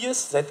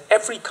obvious that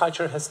every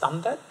culture has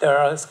done that. There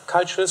are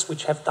cultures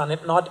which have done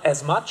it not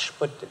as much,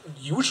 but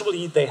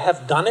usually they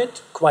have done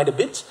it quite a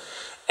bit.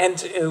 And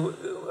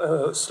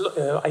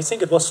I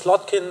think it was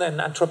Slotkin, an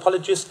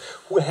anthropologist,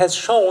 who has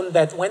shown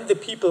that when the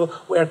people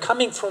were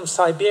coming from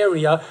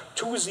Siberia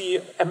to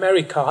the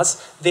Americas,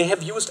 they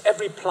have used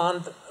every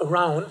plant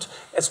around,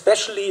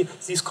 especially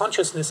these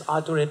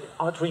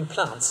consciousness-altering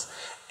plants.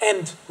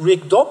 And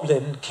Rick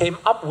Doblin came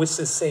up with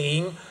the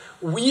saying,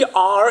 "We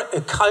are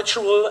a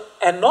cultural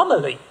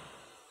anomaly."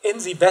 in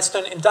the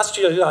Western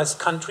industrialized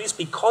countries,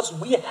 because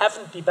we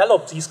haven't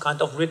developed these kind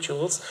of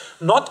rituals,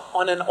 not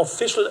on an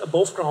official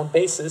above-ground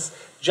basis,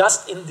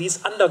 just in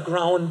these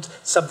underground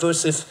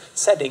subversive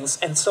settings.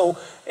 And so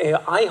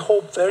I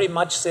hope very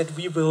much that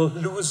we will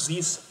lose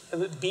these,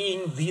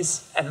 being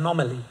this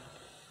anomaly.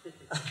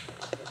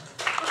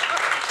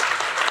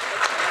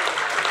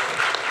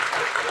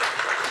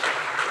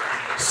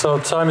 So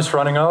time is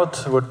running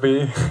out. It would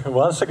be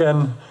once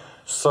again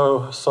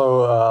so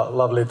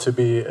lovely to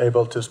be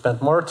able to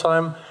spend more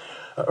time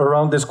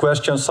around these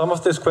questions. Some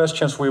of these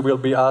questions we will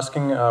be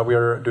asking. We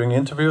are doing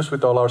interviews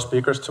with all our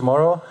speakers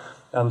tomorrow,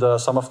 and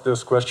some of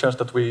those questions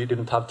that we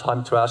didn't have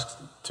time to ask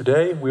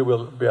today, we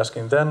will be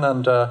asking then.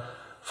 And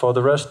for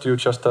the rest, you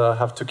just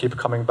have to keep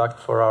coming back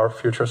for our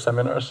future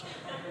seminars.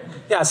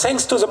 Yeah,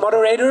 thanks to the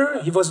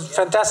moderator. He was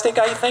fantastic,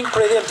 I think,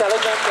 pretty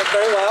intelligent and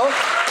very well.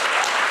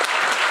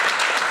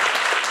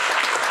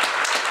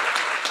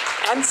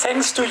 And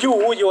thanks to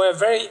you, you are a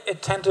very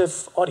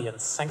attentive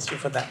audience. Thanks you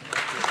for that.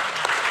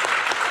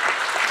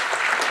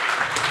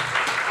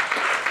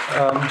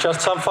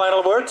 Just some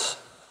final words.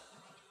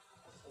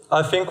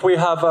 I think we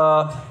have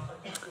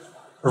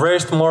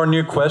raised more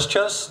new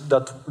questions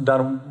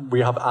than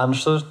we have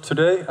answered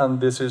today, and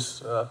this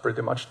is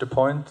pretty much the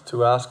point,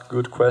 to ask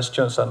good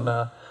questions and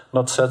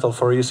not settle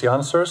for easy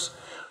answers.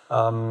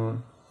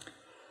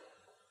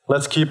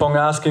 Let's keep on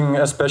asking,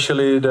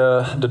 especially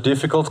the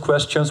difficult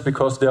questions,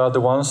 because they are the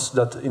ones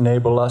that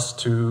enable us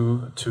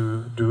to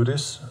do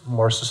this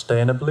more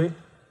sustainably.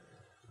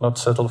 Not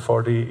settle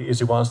for the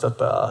easy ones that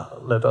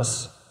let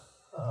us,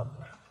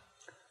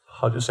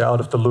 out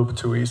of the loop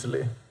too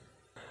easily.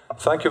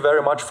 Thank you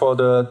very much for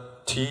the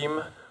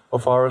team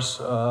of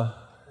ours.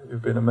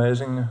 You've been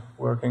amazing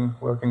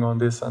working on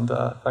this, and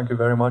thank you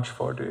very much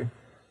for the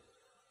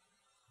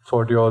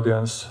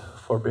audience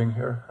for being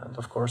here, and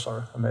of course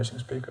our amazing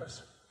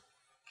speakers.